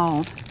Jell-O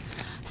mold.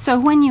 So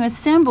when you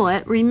assemble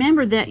it,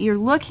 remember that you're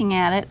looking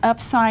at it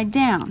upside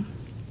down.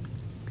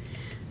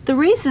 The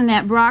reason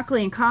that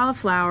broccoli and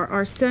cauliflower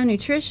are so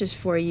nutritious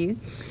for you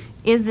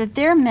is that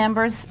they're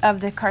members of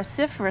the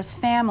cruciferous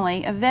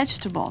family of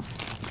vegetables.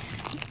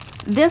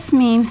 This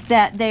means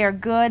that they are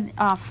good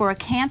for a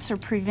cancer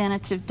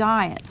preventative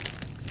diet.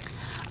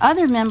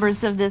 Other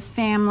members of this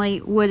family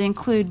would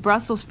include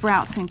Brussels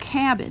sprouts and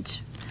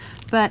cabbage,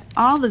 but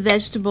all the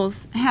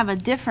vegetables have a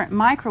different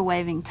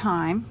microwaving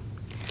time.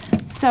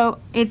 So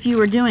if you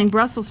were doing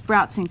Brussels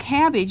sprouts and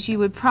cabbage, you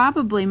would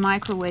probably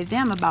microwave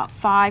them about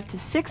 5 to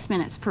 6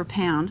 minutes per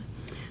pound,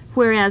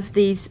 whereas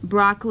these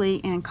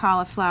broccoli and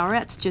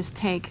cauliflowerettes just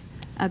take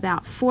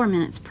about 4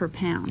 minutes per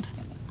pound.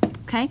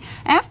 Okay?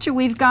 After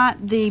we've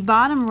got the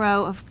bottom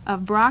row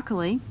of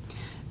broccoli,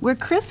 we're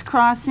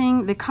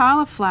crisscrossing the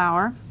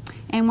cauliflower,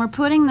 and we're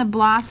putting the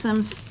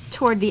blossoms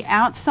toward the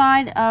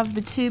outside of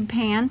the tube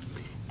pan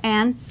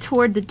and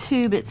toward the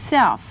tube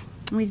itself.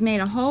 We've made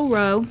a whole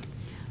row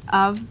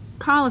of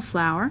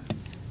cauliflower.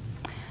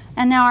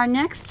 And now our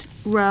next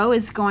row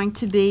is going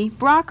to be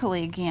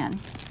broccoli again.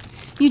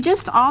 You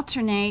just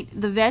alternate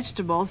the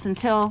vegetables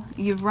until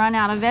you've run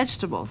out of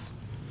vegetables.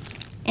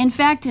 In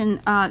fact,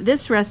 in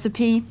this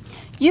recipe,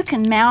 you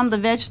can mound the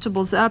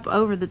vegetables up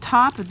over the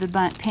top of the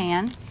bundt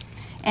pan,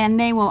 and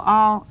they will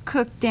all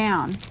cook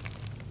down.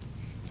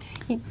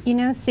 You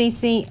know,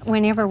 Cece,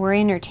 whenever we're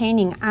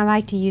entertaining, I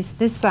like to use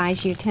this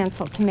size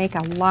utensil to make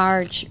a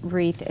large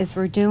wreath as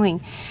we're doing.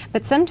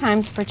 But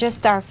sometimes for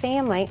just our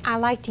family, I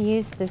like to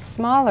use this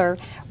smaller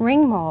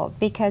ring mold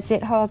because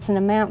it holds an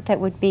amount that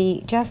would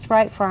be just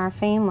right for our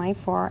family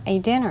for a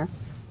dinner.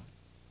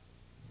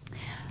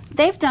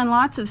 They've done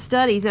lots of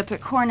studies up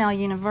at Cornell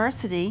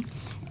University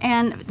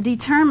and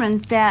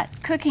determined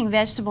that cooking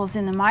vegetables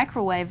in the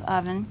microwave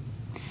oven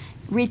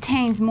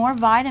retains more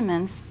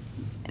vitamins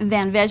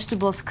than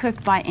vegetables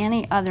cooked by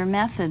any other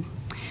method.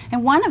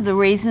 And one of the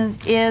reasons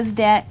is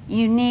that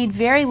you need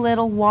very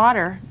little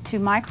water to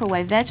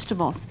microwave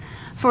vegetables.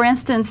 For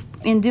instance,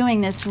 in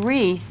doing this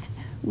wreath,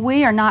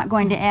 we are not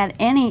going to add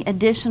any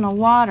additional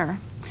water.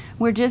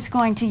 We're just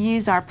going to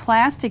use our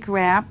plastic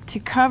wrap to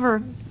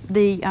cover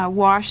the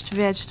washed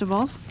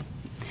vegetables,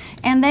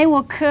 and they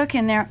will cook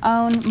in their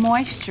own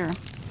moisture.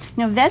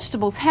 You know,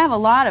 vegetables have a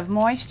lot of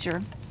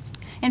moisture.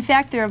 In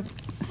fact, there are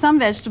some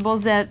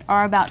vegetables that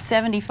are about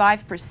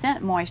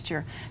 75%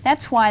 moisture.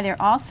 That's why they're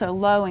also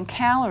low in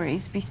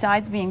calories,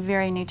 besides being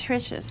very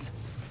nutritious.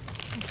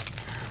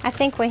 I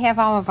think we have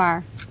all of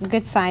our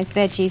good-sized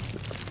veggies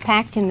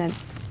packed in the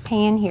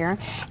pan here,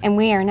 and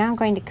we are now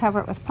going to cover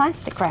it with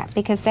plastic wrap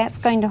because that's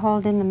going to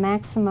hold in the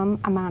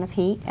maximum amount of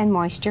heat and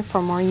moisture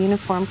for more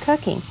uniform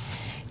cooking.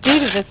 Due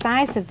to the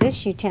size of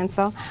this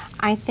utensil,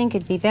 I think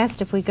it'd be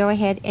best if we go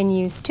ahead and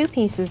use 2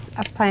 pieces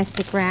of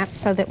plastic wrap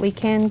so that we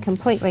can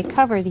completely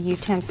cover the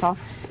utensil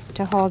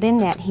to hold in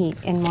that heat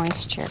and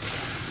moisture.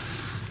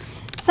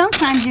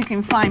 Sometimes you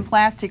can find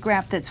plastic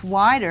wrap that's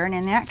wider, and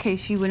in that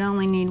case you would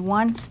only need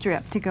 1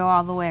 strip to go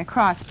all the way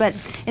across. But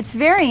it's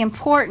very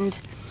important,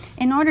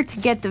 in order to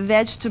get the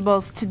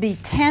vegetables to be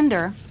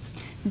tender,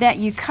 that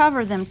you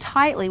cover them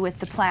tightly with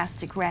the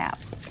plastic wrap,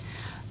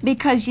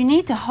 because you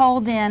need to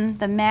hold in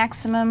the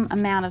maximum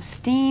amount of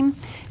steam,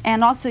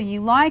 and also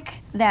you like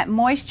that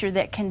moisture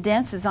that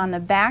condenses on the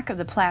back of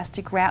the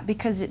plastic wrap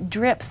because it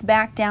drips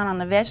back down on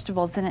the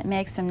vegetables and it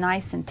makes them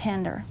nice and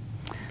tender.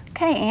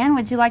 Okay, Anne,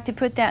 would you like to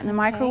put that in the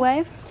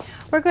microwave?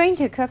 We're going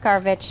to cook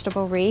our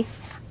vegetable wreath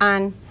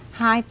on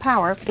high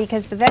power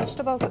because the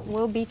vegetables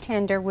will be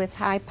tender with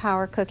high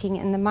power cooking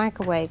in the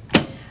microwave.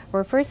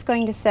 We're first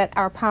going to set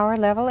our power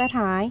level at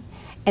high,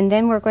 and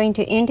then we're going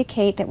to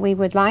indicate that we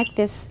would like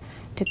this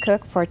to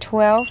cook for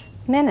 12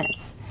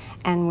 minutes.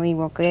 And we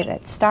will get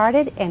it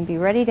started and be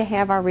ready to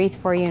have our wreath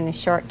for you in a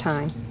short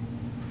time.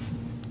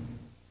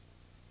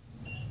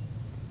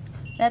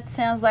 That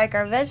sounds like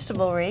our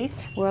vegetable wreath.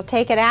 We'll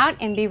take it out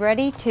and be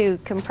ready to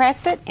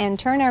compress it and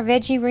turn our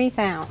veggie wreath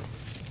out.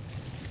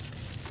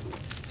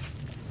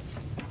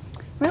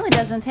 Really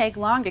doesn't take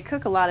long to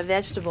cook a lot of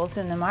vegetables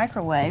in the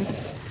microwave.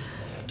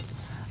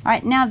 All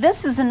right, now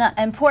this is an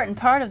important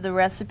part of the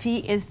recipe,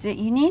 is that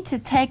you need to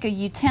take a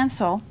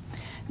utensil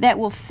that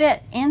will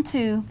fit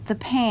into the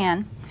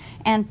pan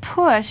and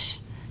push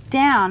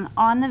down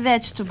on the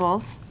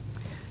vegetables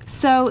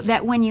so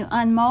that when you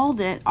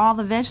unmold it, all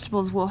the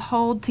vegetables will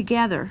hold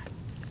together.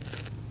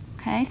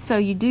 Okay, so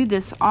you do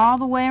this all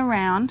the way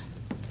around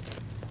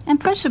and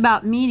push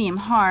about medium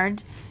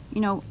hard. You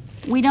know,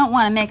 we don't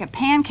want to make a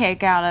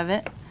pancake out of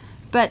it,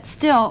 but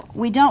still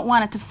we don't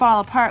want it to fall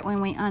apart when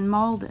we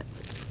unmold it.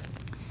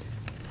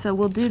 So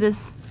we'll do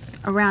this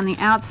around the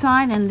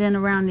outside and then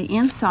around the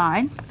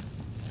inside.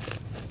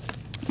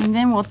 And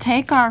then we'll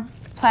take our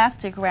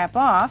plastic wrap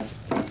off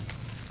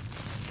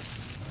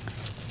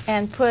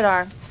and put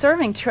our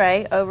serving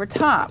tray over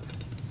top.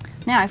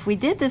 Now, if we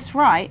did this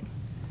right,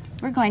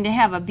 we're going to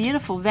have a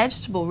beautiful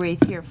vegetable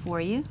wreath here for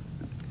you.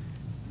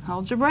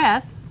 Hold your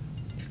breath.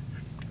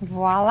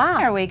 Voila!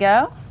 There we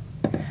go.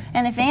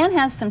 And if Ann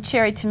has some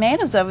cherry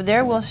tomatoes over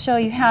there, we'll show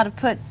you how to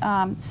put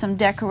some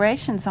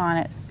decorations on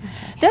it.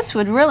 Okay. This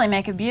would really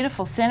make a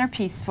beautiful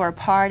centerpiece for a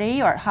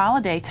party or at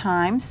holiday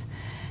times.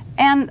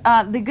 And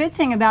the good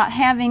thing about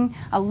having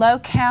a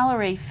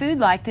low-calorie food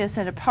like this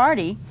at a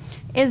party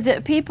is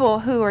that people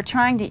who are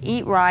trying to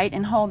eat right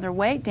and hold their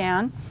weight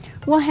down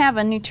will have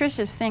a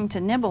nutritious thing to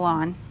nibble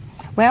on.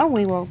 Well,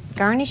 we will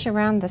garnish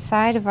around the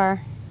side of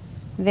our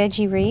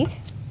veggie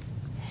wreath.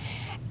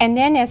 And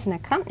then as an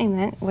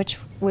accompaniment, which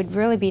would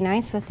really be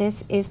nice with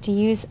this, is to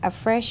use a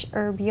fresh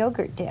herb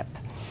yogurt dip.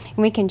 And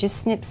we can just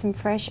snip some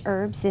fresh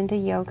herbs into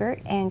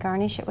yogurt and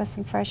garnish it with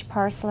some fresh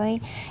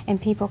parsley,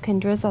 and people can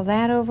drizzle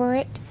that over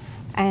it,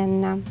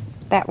 and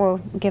that will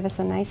give us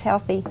a nice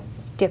healthy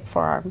dip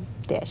for our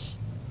dish.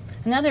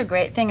 Another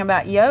great thing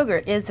about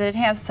yogurt is that it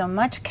has so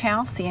much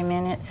calcium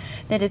in it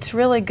that it's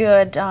really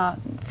good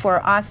for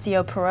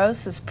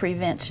osteoporosis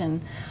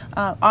prevention.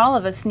 All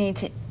of us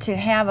need to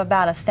have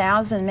about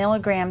 1,000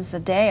 milligrams a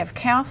day of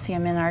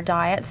calcium in our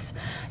diets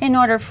in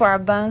order for our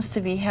bones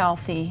to be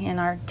healthy, and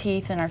our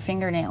teeth and our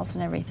fingernails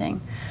and everything.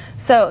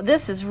 So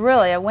this is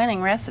really a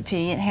winning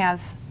recipe. It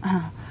has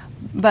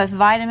both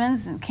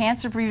vitamins and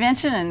cancer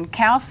prevention and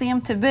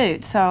calcium to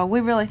boot. So we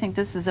really think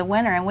this is a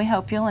winner, and we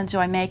hope you'll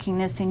enjoy making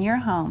this in your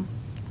home.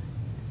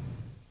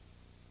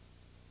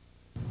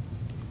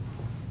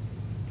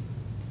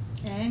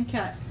 And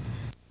cut.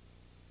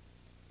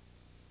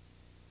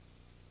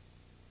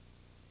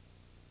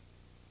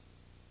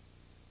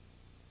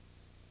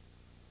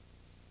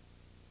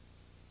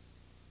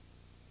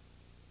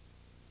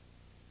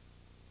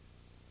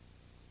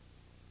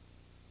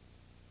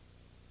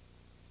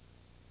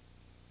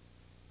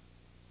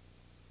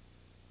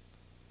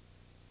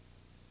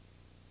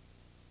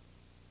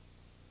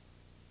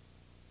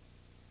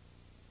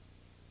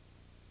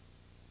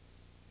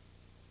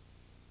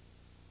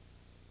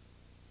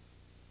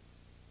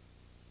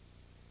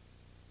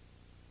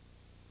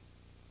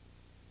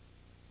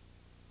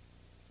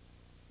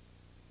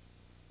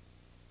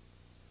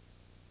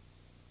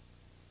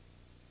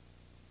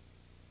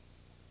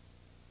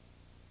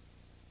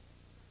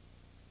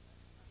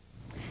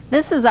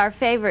 This is our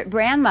favorite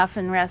bran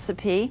muffin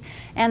recipe,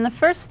 and the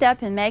first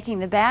step in making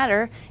the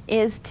batter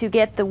is to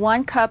get the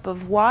 1 cup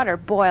of water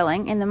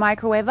boiling in the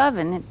microwave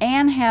oven. And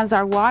Ann has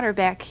our water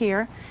back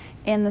here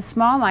in the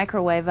small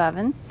microwave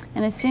oven,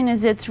 and as soon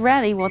as it's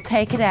ready we'll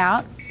take it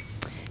out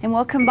and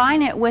we'll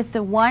combine it with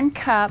the 1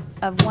 cup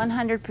of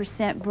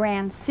 100%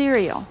 bran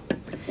cereal.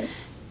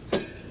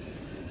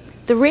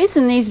 The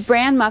reason these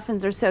bran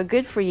muffins are so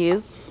good for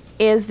you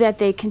is that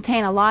they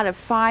contain a lot of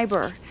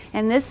fiber,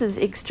 and this is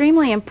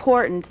extremely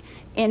important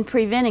in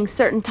preventing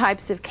certain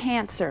types of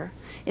cancer.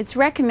 It's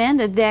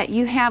recommended that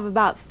you have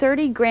about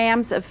 30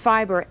 grams of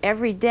fiber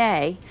every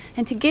day,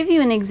 and to give you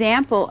an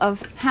example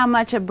of how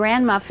much a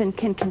bran muffin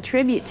can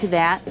contribute to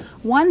that,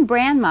 1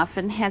 bran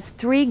muffin has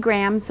 3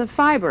 grams of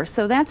fiber,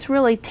 so that's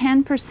really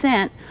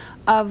 10%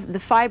 of the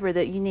fiber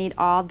that you need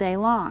all day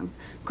long.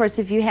 Of course,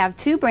 if you have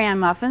 2 bran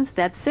muffins,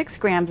 that's 6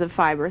 grams of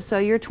fiber, so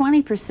you're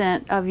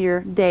 20% of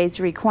your day's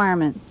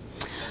requirement.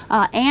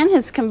 Ann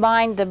has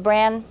combined the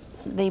bran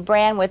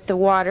with the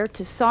water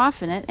to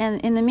soften it, and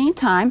in the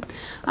meantime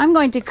I'm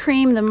going to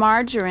cream the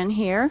margarine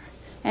here,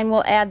 and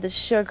we'll add the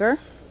sugar,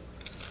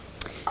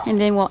 and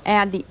then we'll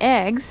add the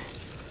eggs.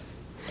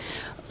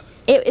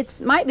 It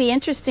might be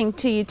interesting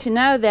to you to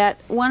know that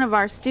one of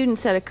our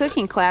students at a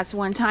cooking class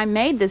one time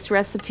made this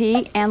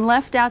recipe and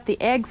left out the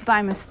eggs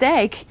by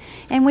mistake,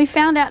 and we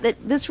found out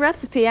that this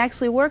recipe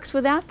actually works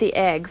without the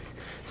eggs.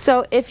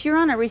 So if you're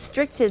on a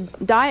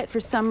restricted diet for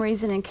some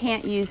reason and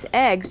can't use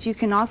eggs, you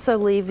can also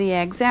leave the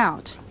eggs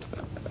out.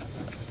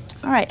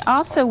 All right,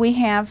 also we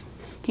have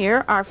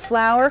here our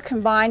flour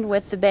combined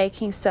with the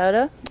baking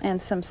soda and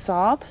some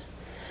salt.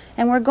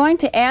 And we're going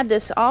to add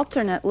this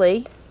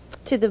alternately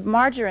to the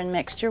margarine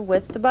mixture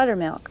with the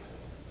buttermilk.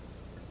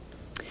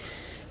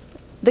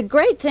 The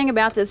great thing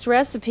about this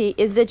recipe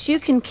is that you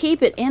can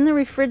keep it in the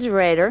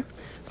refrigerator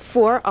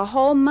for a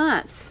whole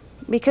month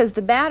because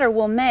the batter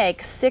will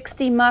make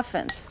 60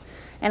 muffins.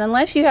 And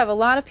unless you have a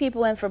lot of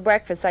people in for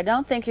breakfast, I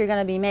don't think you're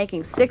going to be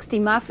making 60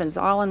 muffins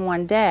all in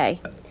one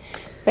day.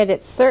 But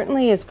it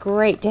certainly is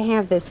great to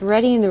have this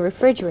ready in the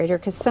refrigerator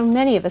because so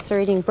many of us are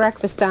eating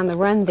breakfast on the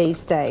run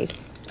these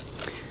days.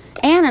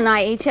 Ann and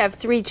I each have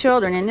 3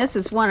 children, and this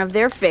is one of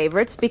their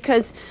favorites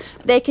because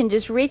they can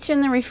just reach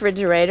in the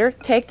refrigerator,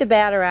 take the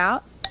batter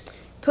out,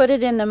 put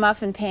it in the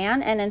muffin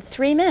pan, and in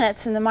 3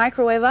 minutes in the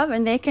microwave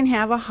oven they can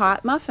have a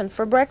hot muffin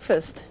for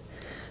breakfast.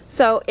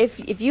 So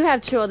if you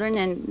have children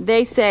and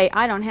they say,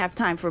 I don't have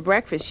time for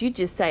breakfast, you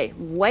just say,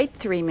 wait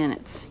 3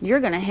 minutes. You're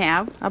going to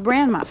have a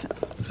bran muffin.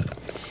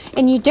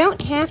 And you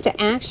don't have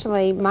to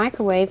actually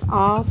microwave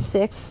all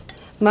 6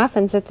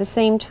 muffins at the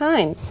same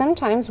time.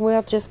 Sometimes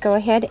we'll just go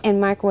ahead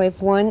and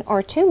microwave 1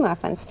 or 2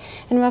 muffins.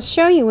 And we'll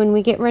show you when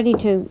we get ready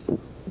to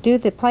do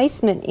the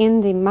placement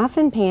in the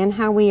muffin pan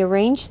how we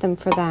arrange them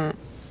for that.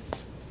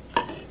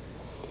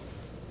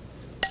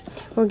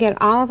 We'll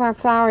get all of our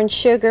flour and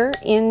sugar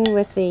in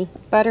with the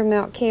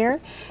buttermilk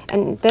here,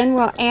 and then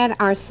we'll add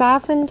our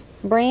softened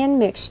bran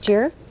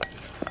mixture,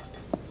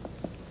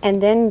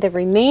 and then the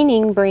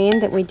remaining bran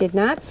that we did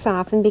not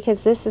soften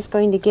because this is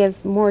going to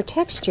give more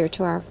texture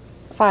to our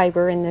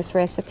fiber in this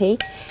recipe.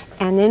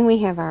 And then we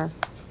have our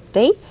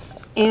dates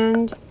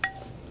and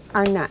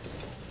our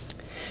nuts.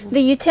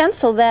 The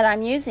utensil that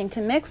I'm using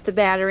to mix the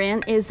batter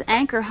in is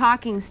Anchor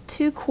Hawking's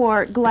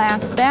 2-quart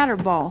glass batter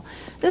bowl.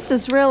 This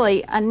is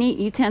really a neat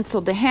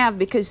utensil to have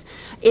because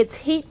it's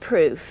heat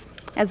proof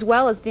as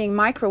well as being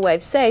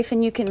microwave safe,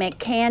 and you can make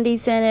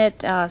candies in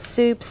it,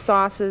 soups,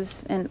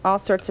 sauces, and all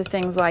sorts of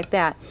things like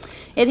that.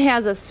 It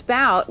has a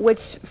spout,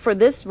 which for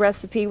this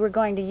recipe we're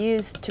going to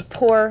use to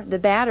pour the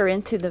batter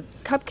into the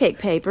cupcake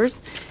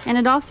papers, and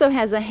it also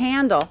has a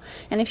handle.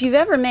 And if you've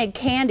ever made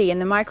candy in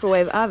the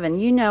microwave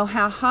oven, you know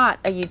how hot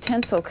a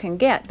utensil can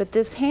get, but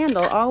this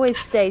handle always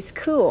stays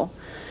cool.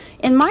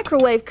 In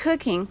microwave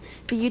cooking,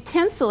 the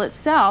utensil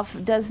itself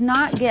does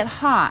not get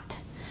hot.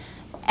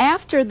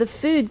 After the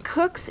food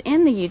cooks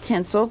in the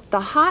utensil,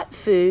 the hot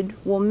food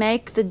will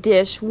make the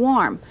dish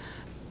warm.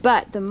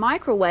 But the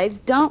microwaves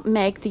don't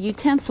make the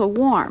utensil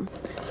warm.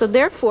 So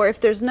therefore, if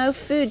there's no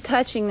food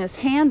touching this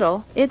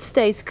handle, it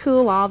stays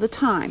cool all the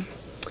time.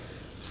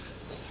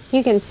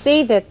 You can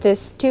see that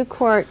this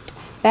 2-quart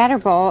batter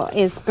bowl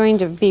is going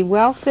to be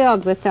well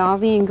filled with all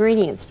the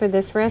ingredients for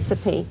this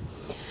recipe.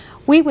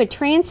 We would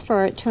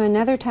transfer it to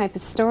another type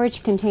of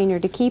storage container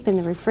to keep in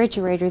the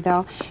refrigerator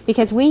though,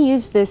 because we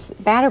use this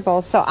batter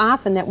bowl so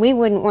often that we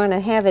wouldn't want to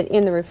have it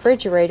in the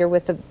refrigerator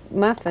with the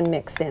muffin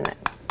mix in it.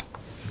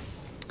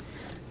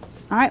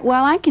 All right,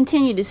 while I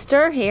continue to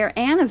stir here,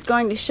 Ann is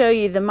going to show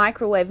you the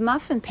microwave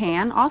muffin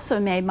pan, also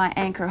made by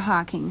Anchor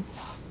Hawking.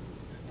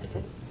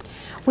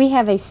 We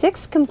have a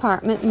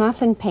 6-compartment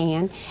muffin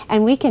pan,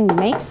 and we can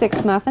make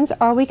 6 muffins,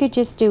 or we could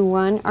just do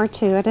 1 or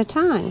 2 at a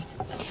time.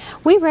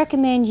 We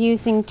recommend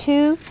using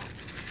 2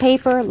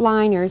 paper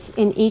liners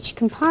in each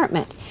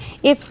compartment.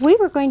 If we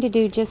were going to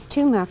do just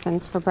 2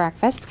 muffins for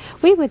breakfast,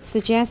 we would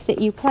suggest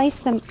that you place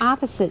them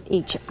opposite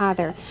each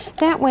other.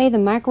 That way the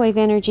microwave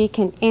energy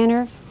can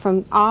enter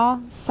from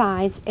all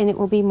sides and it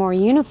will be more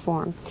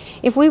uniform.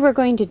 If we were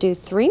going to do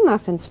 3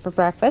 muffins for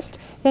breakfast,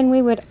 then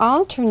we would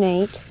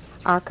alternate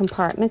our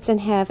compartments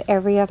and have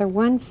every other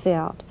one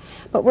filled.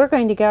 But we're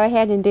going to go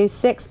ahead and do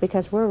 6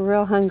 because we're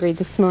real hungry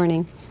this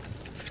morning.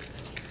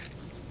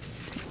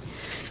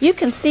 You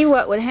can see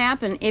what would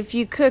happen if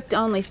you cooked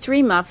only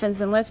 3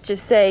 muffins, and let's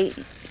just say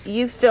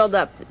you filled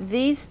up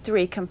these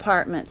 3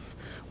 compartments.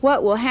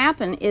 What will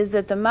happen is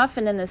that the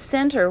muffin in the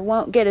center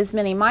won't get as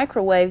many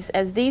microwaves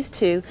as these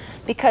 2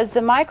 because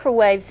the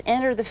microwaves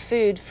enter the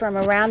food from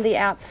around the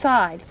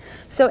outside.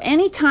 So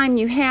anytime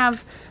you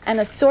have an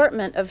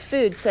assortment of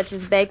foods such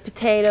as baked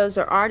potatoes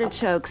or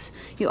artichokes,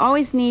 you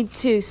always need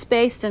to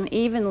space them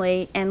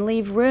evenly and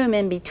leave room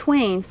in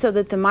between so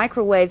that the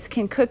microwaves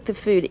can cook the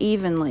food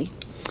evenly.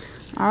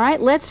 All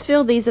right, let's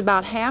fill these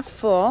about half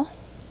full.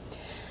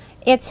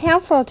 It's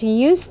helpful to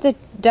use the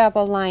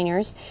double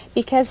liners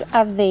because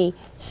of the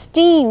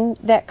steam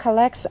that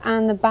collects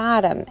on the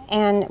bottom,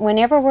 and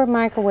whenever we're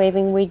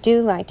microwaving we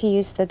do like to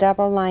use the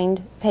double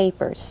lined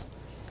papers.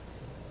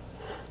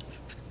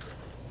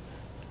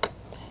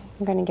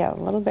 I'm going to get a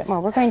little bit more.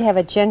 We're going to have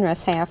a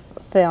generous half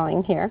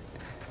filling here.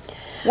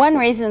 One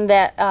reason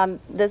that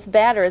this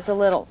batter is a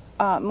little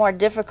more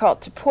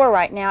difficult to pour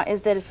right now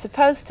is that it's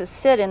supposed to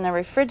sit in the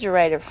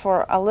refrigerator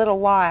for a little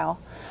while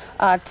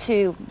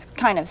to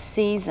kind of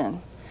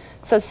season.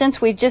 So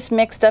since we've just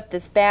mixed up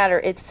this batter,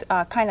 it's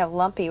kind of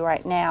lumpy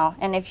right now.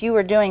 And if you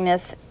were doing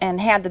this and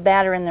had the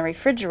batter in the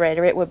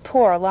refrigerator, it would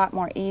pour a lot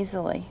more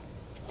easily.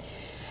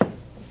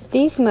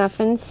 These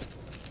muffins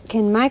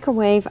can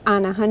microwave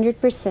on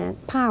 100%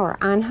 power,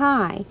 on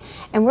high.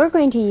 And we're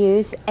going to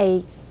use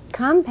a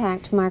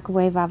compact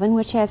microwave oven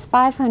which has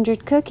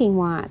 500 cooking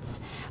watts.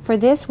 For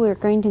this we're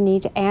going to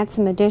need to add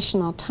some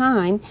additional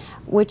time,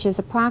 which is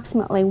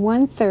approximately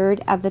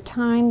 1/3 of the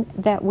time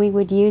that we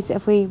would use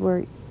if we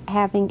were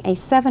having a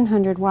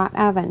 700-watt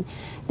oven.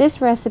 This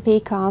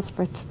recipe calls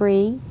for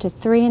 3 to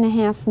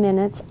 3.5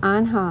 minutes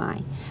on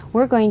high.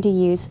 We're going to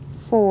use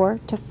 4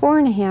 to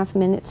 4.5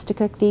 minutes to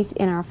cook these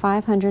in our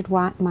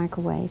 500-watt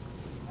microwave.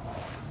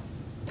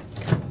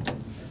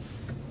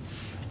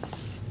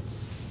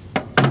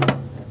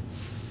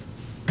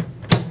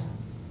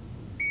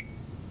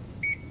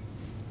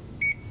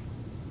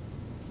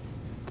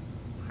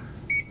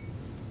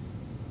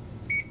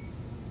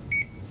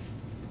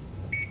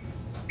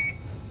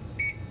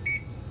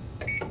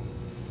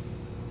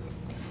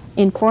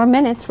 In 4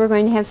 minutes, we're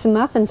going to have some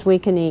muffins we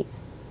can eat.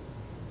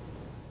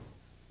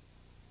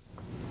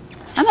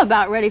 I'm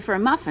about ready for a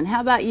muffin.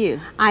 How about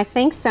you? I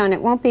think so, and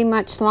it won't be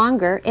much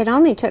longer. It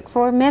only took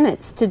 4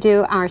 minutes to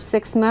do our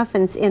 6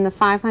 muffins in the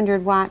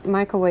 500-watt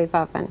microwave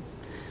oven.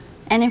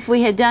 And if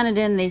we had done it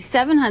in the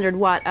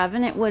 700-watt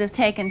oven, it would have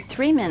taken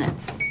 3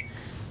 minutes.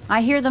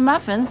 I hear the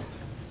muffins.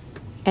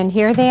 And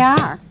here they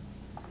are.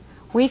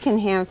 We can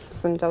have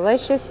some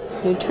delicious,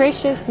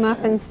 nutritious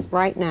muffins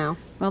right now.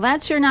 Well,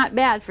 that's sure not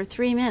bad for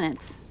 3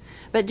 minutes.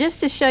 But just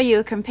to show you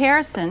a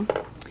comparison,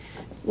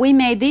 we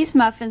made these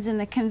muffins in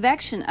the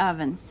convection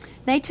oven.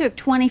 They took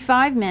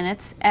 25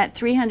 minutes at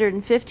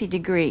 350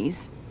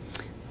 degrees.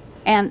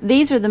 And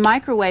these are the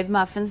microwave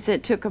muffins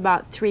that took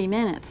about 3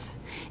 minutes.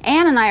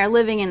 Ann and I are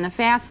living in the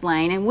fast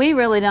lane, and we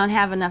really don't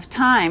have enough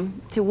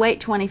time to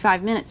wait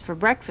 25 minutes for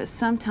breakfast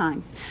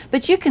sometimes.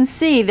 But you can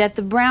see that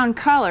the brown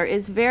color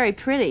is very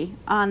pretty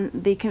on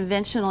the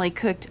conventionally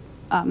cooked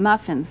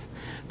muffins.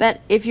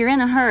 But if you're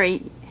in a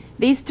hurry,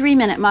 these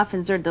 3-minute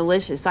muffins are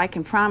delicious. I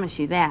can promise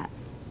you that.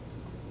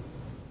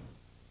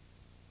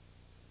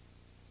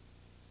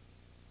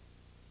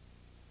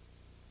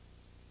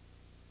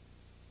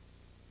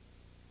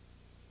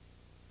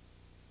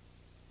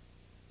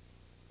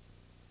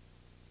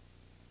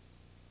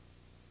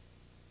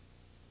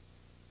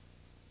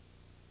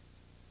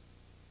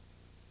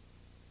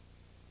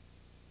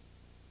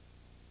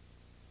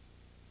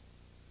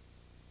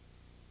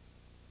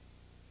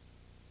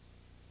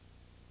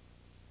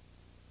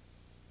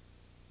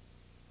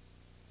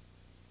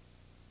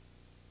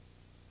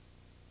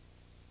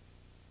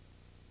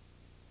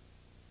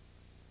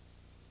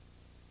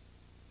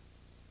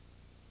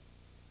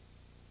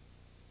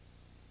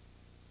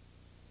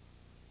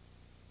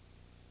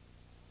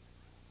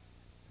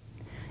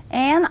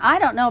 And I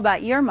don't know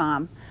about your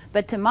mom,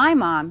 but to my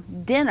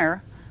mom,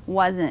 dinner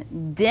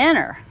wasn't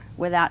dinner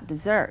without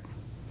dessert.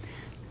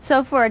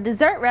 So for a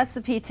dessert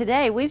recipe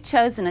today, we've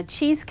chosen a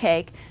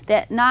cheesecake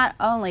that not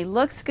only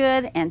looks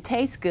good and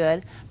tastes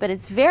good, but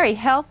it's very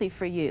healthy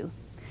for you.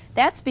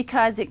 That's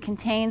because it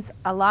contains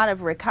a lot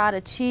of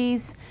ricotta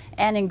cheese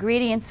and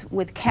ingredients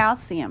with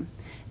calcium.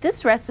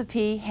 This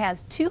recipe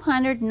has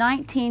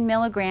 219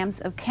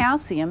 milligrams of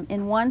calcium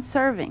in one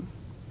serving.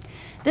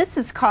 This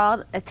is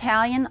called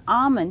Italian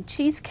almond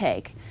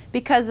cheesecake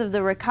because of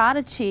the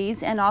ricotta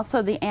cheese and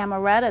also the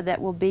amaretto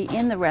that will be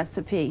in the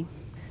recipe.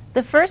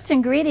 The first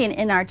ingredient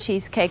in our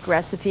cheesecake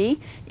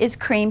recipe is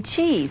cream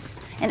cheese,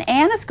 and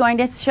Ann is going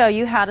to show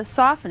you how to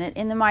soften it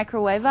in the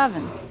microwave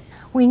oven.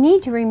 We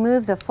need to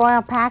remove the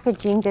foil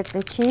packaging that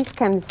the cheese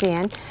comes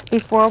in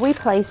before we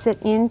place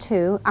it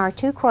into our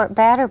 2-quart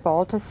batter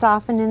bowl to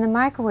soften in the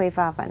microwave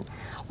oven.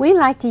 We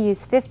like to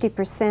use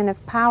 50%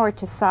 of power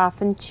to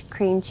soften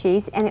cream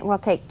cheese, and it will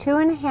take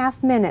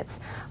 2.5 minutes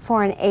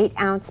for an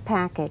 8-ounce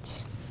package.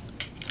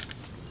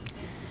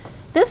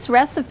 This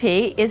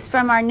recipe is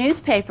from our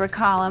newspaper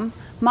column,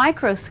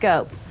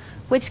 Microscope,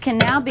 which can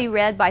now be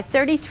read by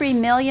 33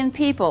 million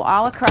people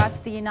all across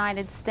the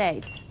United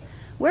States.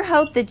 We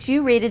hope that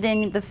you read it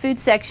in the food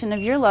section of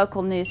your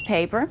local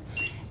newspaper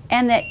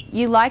and that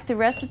you like the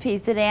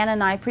recipes that Ann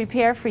and I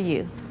prepare for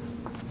you.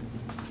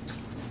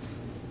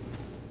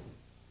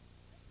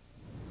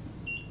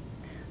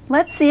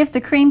 Let's see if the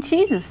cream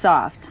cheese is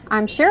soft.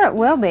 I'm sure it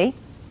will be.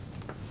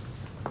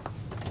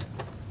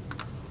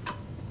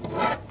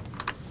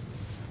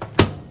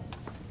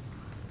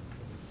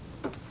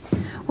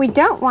 We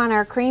don't want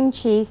our cream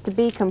cheese to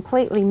be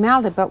completely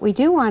melted, but we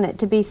do want it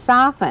to be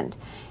softened.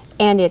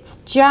 And it's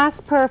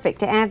just perfect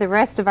to add the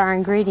rest of our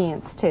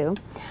ingredients to.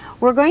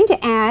 We're going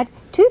to add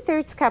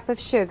 2/3 cup of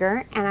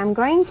sugar, and I'm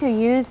going to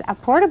use a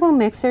portable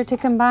mixer to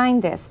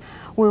combine this.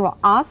 We will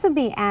also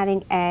be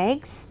adding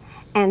eggs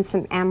and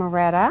some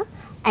amaretto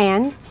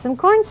and some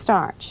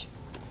cornstarch.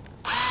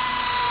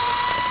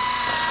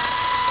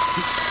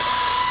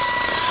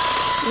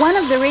 One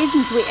of the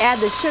reasons we add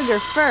the sugar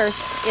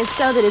first is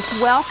so that it's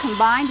well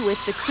combined with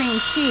the cream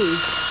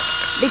cheese,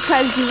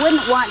 because you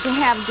wouldn't want to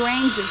have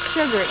grains of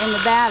sugar in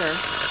the batter.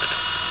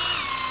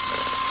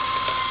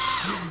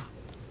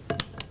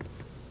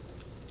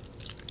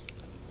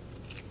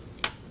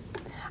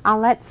 I'll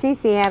let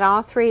Cece add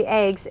all 3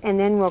 eggs and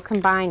then we'll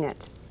combine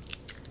it.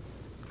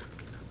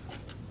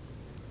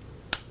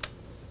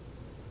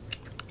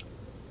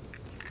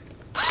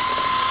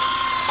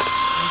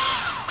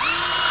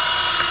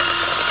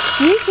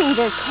 Using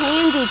this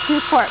handy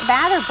 2-quart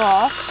batter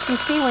bowl, you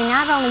see we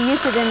not only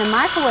use it in the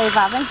microwave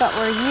oven, but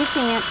we're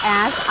using it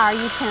as our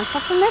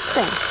utensil for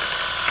mixing.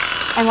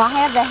 And we'll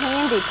have the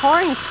handy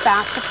pouring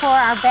spout to pour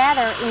our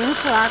batter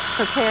into our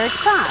prepared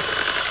crust.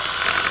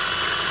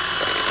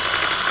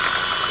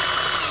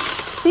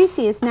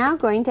 Cece is now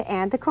going to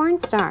add the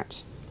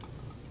cornstarch.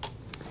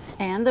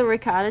 And the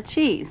ricotta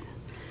cheese.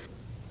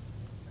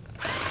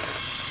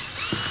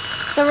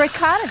 The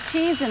ricotta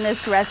cheese in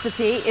this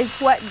recipe is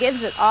what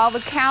gives it all the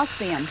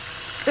calcium.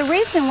 The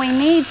reason we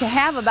need to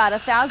have about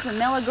 1,000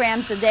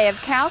 milligrams a day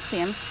of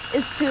calcium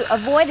is to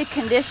avoid a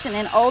condition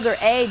in older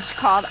age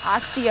called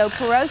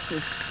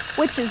osteoporosis,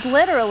 which is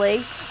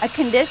literally a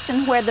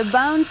condition where the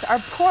bones are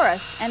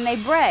porous and they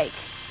break.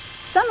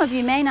 Some of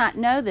you may not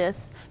know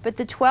this, but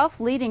the 12th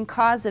leading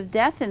cause of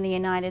death in the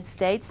United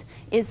States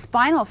is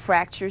spinal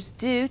fractures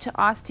due to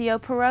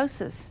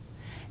osteoporosis.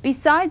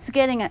 Besides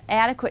getting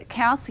adequate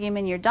calcium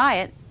in your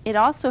diet, it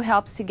also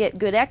helps to get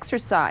good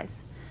exercise.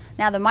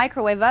 Now, the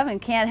microwave oven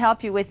can't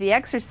help you with the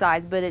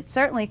exercise, but it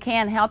certainly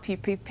can help you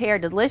prepare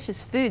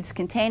delicious foods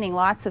containing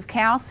lots of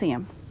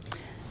calcium.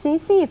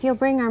 Cece, if you'll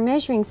bring our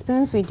measuring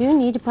spoons, we do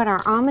need to put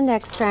our almond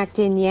extract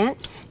in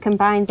yet.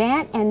 Combine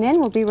that, and then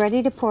we'll be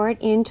ready to pour it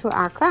into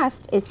our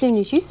crust as soon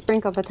as you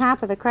sprinkle the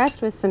top of the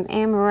crust with some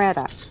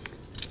amaretto.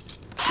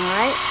 All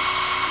right,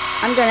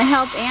 I'm going to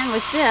help Ann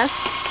with this.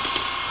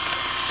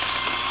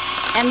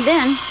 And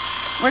then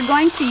we're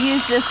going to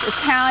use this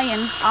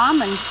Italian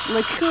almond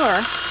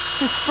liqueur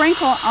to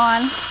sprinkle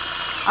on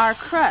our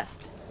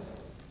crust.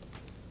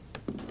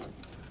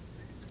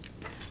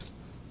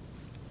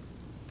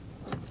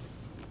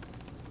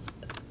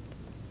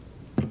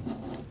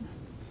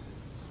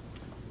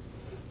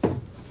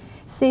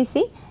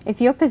 Cece, if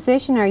you'll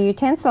position our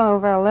utensil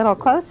over a little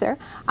closer,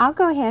 I'll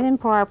go ahead and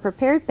pour our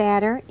prepared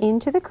batter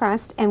into the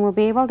crust and we'll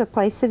be able to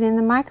place it in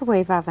the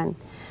microwave oven.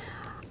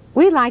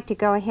 We like to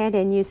go ahead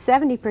and use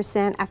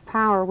 70% of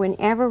power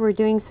whenever we're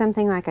doing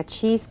something like a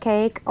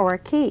cheesecake or a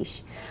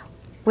quiche.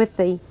 With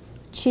the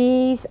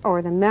cheese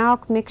or the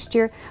milk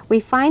mixture, we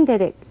find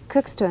that it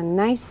cooks to a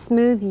nice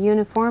smooth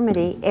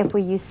uniformity if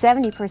we use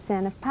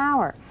 70% of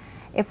power.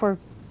 If we're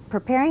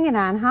preparing it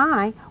on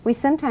high, we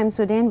sometimes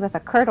would end with a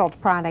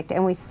curdled product,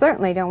 and we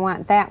certainly don't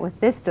want that with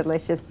this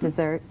delicious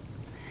dessert.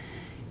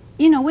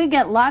 You know, we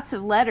get lots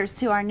of letters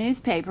to our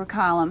newspaper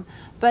column,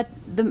 but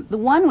the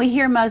one we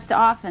hear most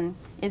often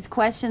is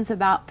questions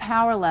about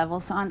power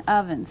levels on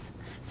ovens.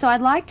 So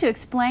I'd like to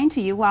explain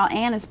to you, while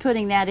Ann is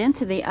putting that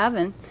into the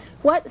oven,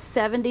 what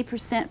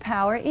 70%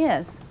 power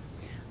is.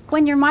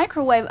 When your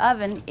microwave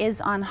oven is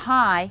on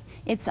high,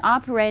 it's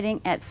operating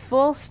at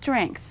full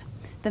strength.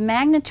 The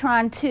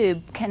magnetron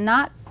tube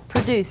cannot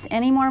produce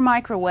any more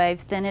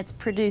microwaves than it's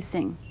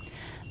producing.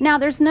 Now,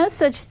 there's no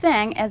such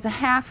thing as a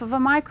half of a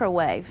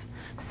microwave.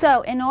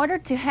 So in order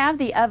to have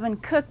the oven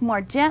cook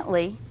more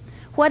gently,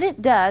 what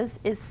it does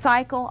is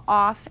cycle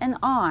off and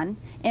on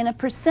in a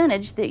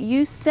percentage that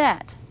you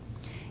set.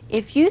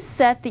 If you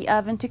set the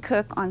oven to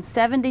cook on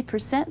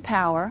 70%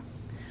 power,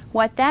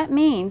 what that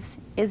means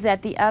is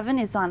that the oven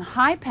is on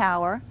high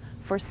power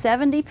for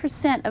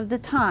 70% of the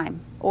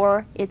time,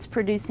 or it's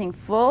producing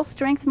full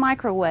strength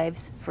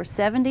microwaves for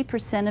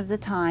 70% of the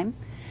time,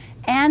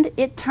 and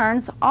it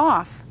turns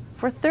off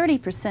for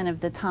 30% of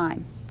the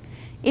time.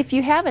 If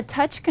you have a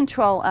touch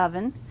control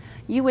oven,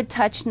 you would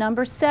touch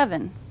number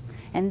 7,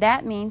 and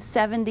that means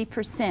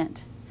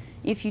 70%.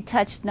 If you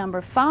touched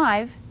number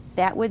 5,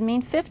 that would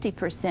mean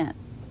 50%.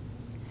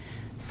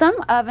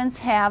 Some ovens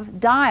have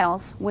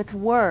dials with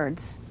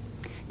words,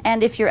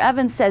 and if your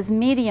oven says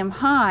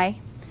medium-high,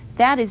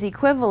 that is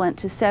equivalent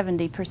to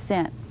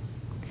 70%.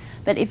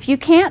 But if you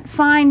can't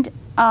find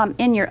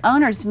in your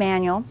owner's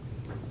manual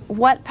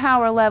what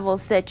power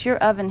levels that your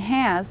oven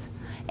has,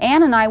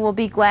 Ann and I will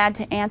be glad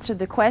to answer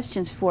the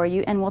questions for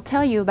you, and we'll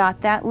tell you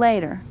about that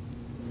later.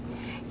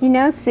 You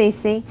know,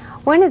 Cece,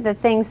 one of the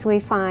things we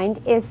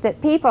find is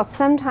that people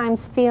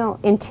sometimes feel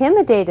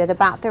intimidated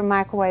about their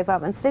microwave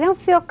ovens. They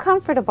don't feel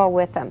comfortable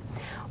with them.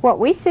 What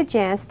we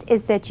suggest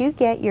is that you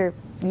get your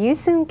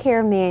use and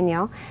care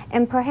manual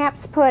and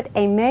perhaps put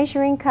a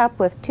measuring cup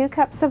with 2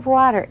 cups of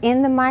water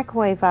in the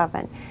microwave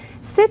oven.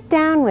 Sit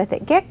down with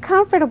it. Get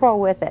comfortable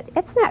with it.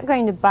 It's not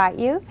going to bite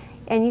you,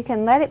 and you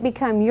can let it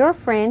become your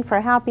friend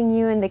for helping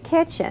you in the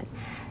kitchen.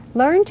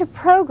 Learn to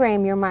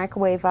program your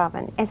microwave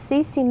oven. As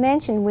Cece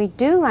mentioned, we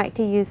do like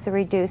to use the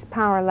reduced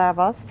power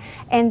levels,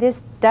 and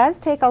this does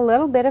take a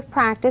little bit of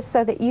practice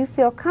so that you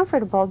feel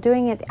comfortable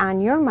doing it on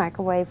your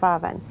microwave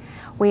oven.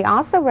 We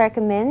also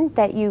recommend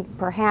that you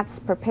perhaps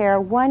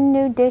prepare 1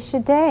 new dish a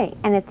day,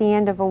 and at the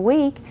end of a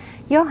week,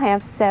 you'll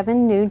have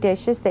 7 new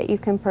dishes that you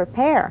can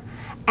prepare.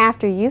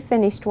 After you've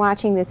finished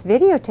watching this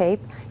videotape,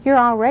 you're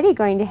already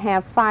going to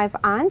have 5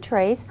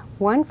 entrees,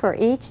 1 for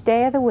each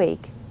day of the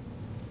week.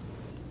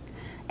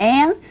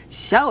 And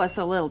show us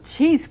a little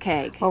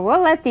cheesecake. Well,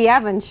 we'll let the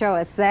oven show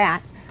us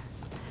that.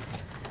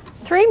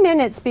 3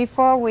 minutes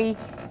before we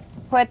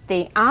put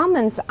the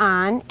almonds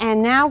on,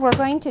 and now we're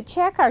going to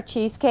check our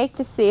cheesecake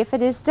to see if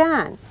it is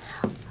done.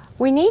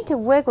 We need to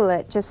wiggle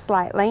it just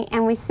slightly,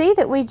 and we see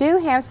that we do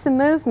have some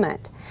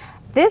movement.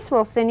 This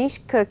will finish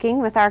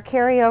cooking with our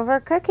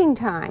carryover cooking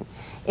time.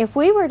 If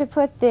we were to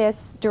put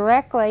this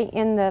directly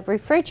in the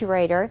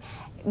refrigerator,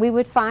 we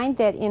would find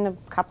that in a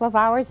couple of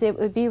hours it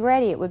would be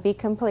ready. It would be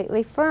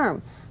completely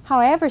firm.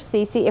 However,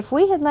 Cece, if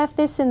we had left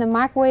this in the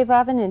microwave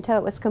oven until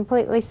it was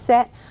completely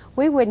set,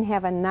 we wouldn't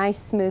have a nice,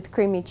 smooth,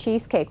 creamy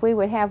cheesecake. We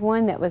would have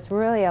one that was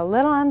really a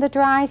little on the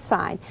dry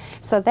side.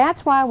 So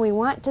that's why we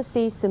want to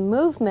see some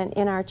movement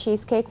in our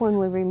cheesecake when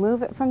we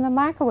remove it from the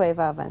microwave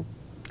oven.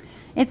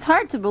 It's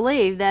hard to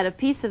believe that a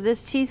piece of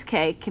this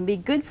cheesecake can be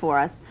good for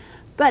us,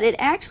 but it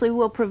actually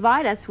will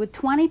provide us with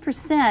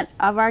 20%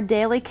 of our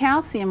daily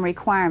calcium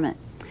requirement.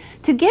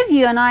 To give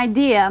you an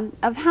idea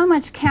of how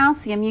much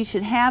calcium you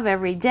should have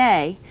every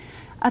day,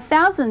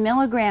 1,000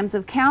 milligrams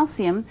of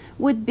calcium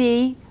would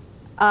be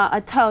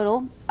a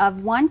total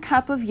of 1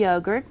 cup of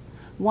yogurt,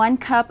 1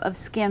 cup of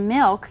skim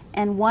milk,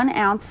 and 1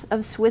 ounce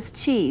of Swiss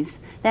cheese.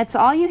 That's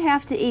all you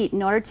have to eat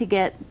in order to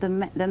get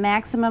the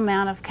maximum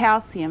amount of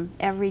calcium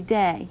every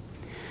day.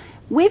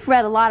 We've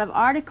read a lot of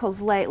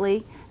articles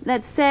lately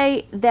that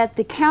say that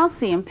the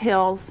calcium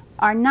pills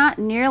are not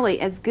nearly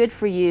as good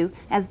for you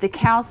as the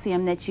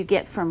calcium that you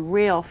get from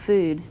real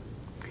food.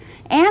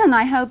 Ann and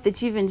I hope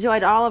that you've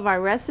enjoyed all of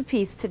our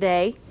recipes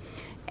today,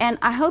 and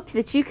I hope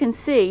that you can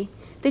see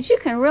that you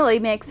can really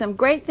make some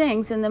great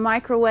things in the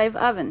microwave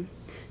oven.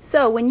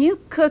 So when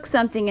you cook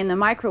something in the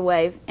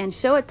microwave and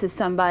show it to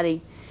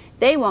somebody,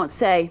 they won't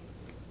say,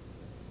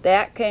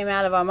 "That came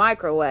out of a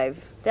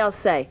microwave." They'll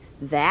say,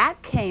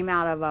 "That came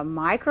out of a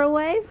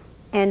microwave?"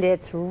 And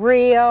it's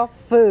real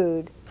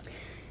food.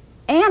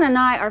 Ann and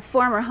I are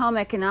former home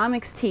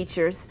economics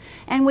teachers,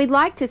 and we'd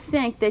like to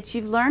think that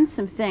you've learned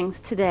some things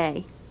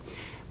today.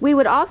 We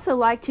would also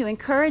like to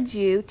encourage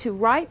you to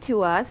write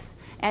to us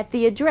at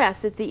the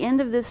address at the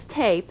end of this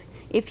tape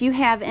if you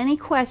have any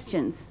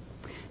questions.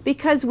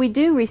 Because we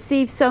do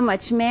receive so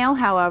much mail,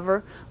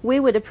 however, we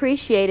would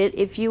appreciate it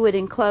if you would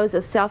enclose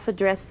a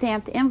self-addressed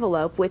stamped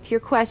envelope with your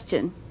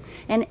question,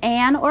 and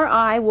Ann or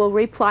I will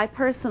reply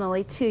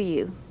personally to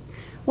you.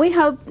 We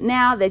hope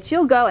now that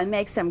you'll go and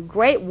make some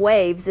great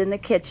waves in the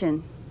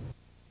kitchen.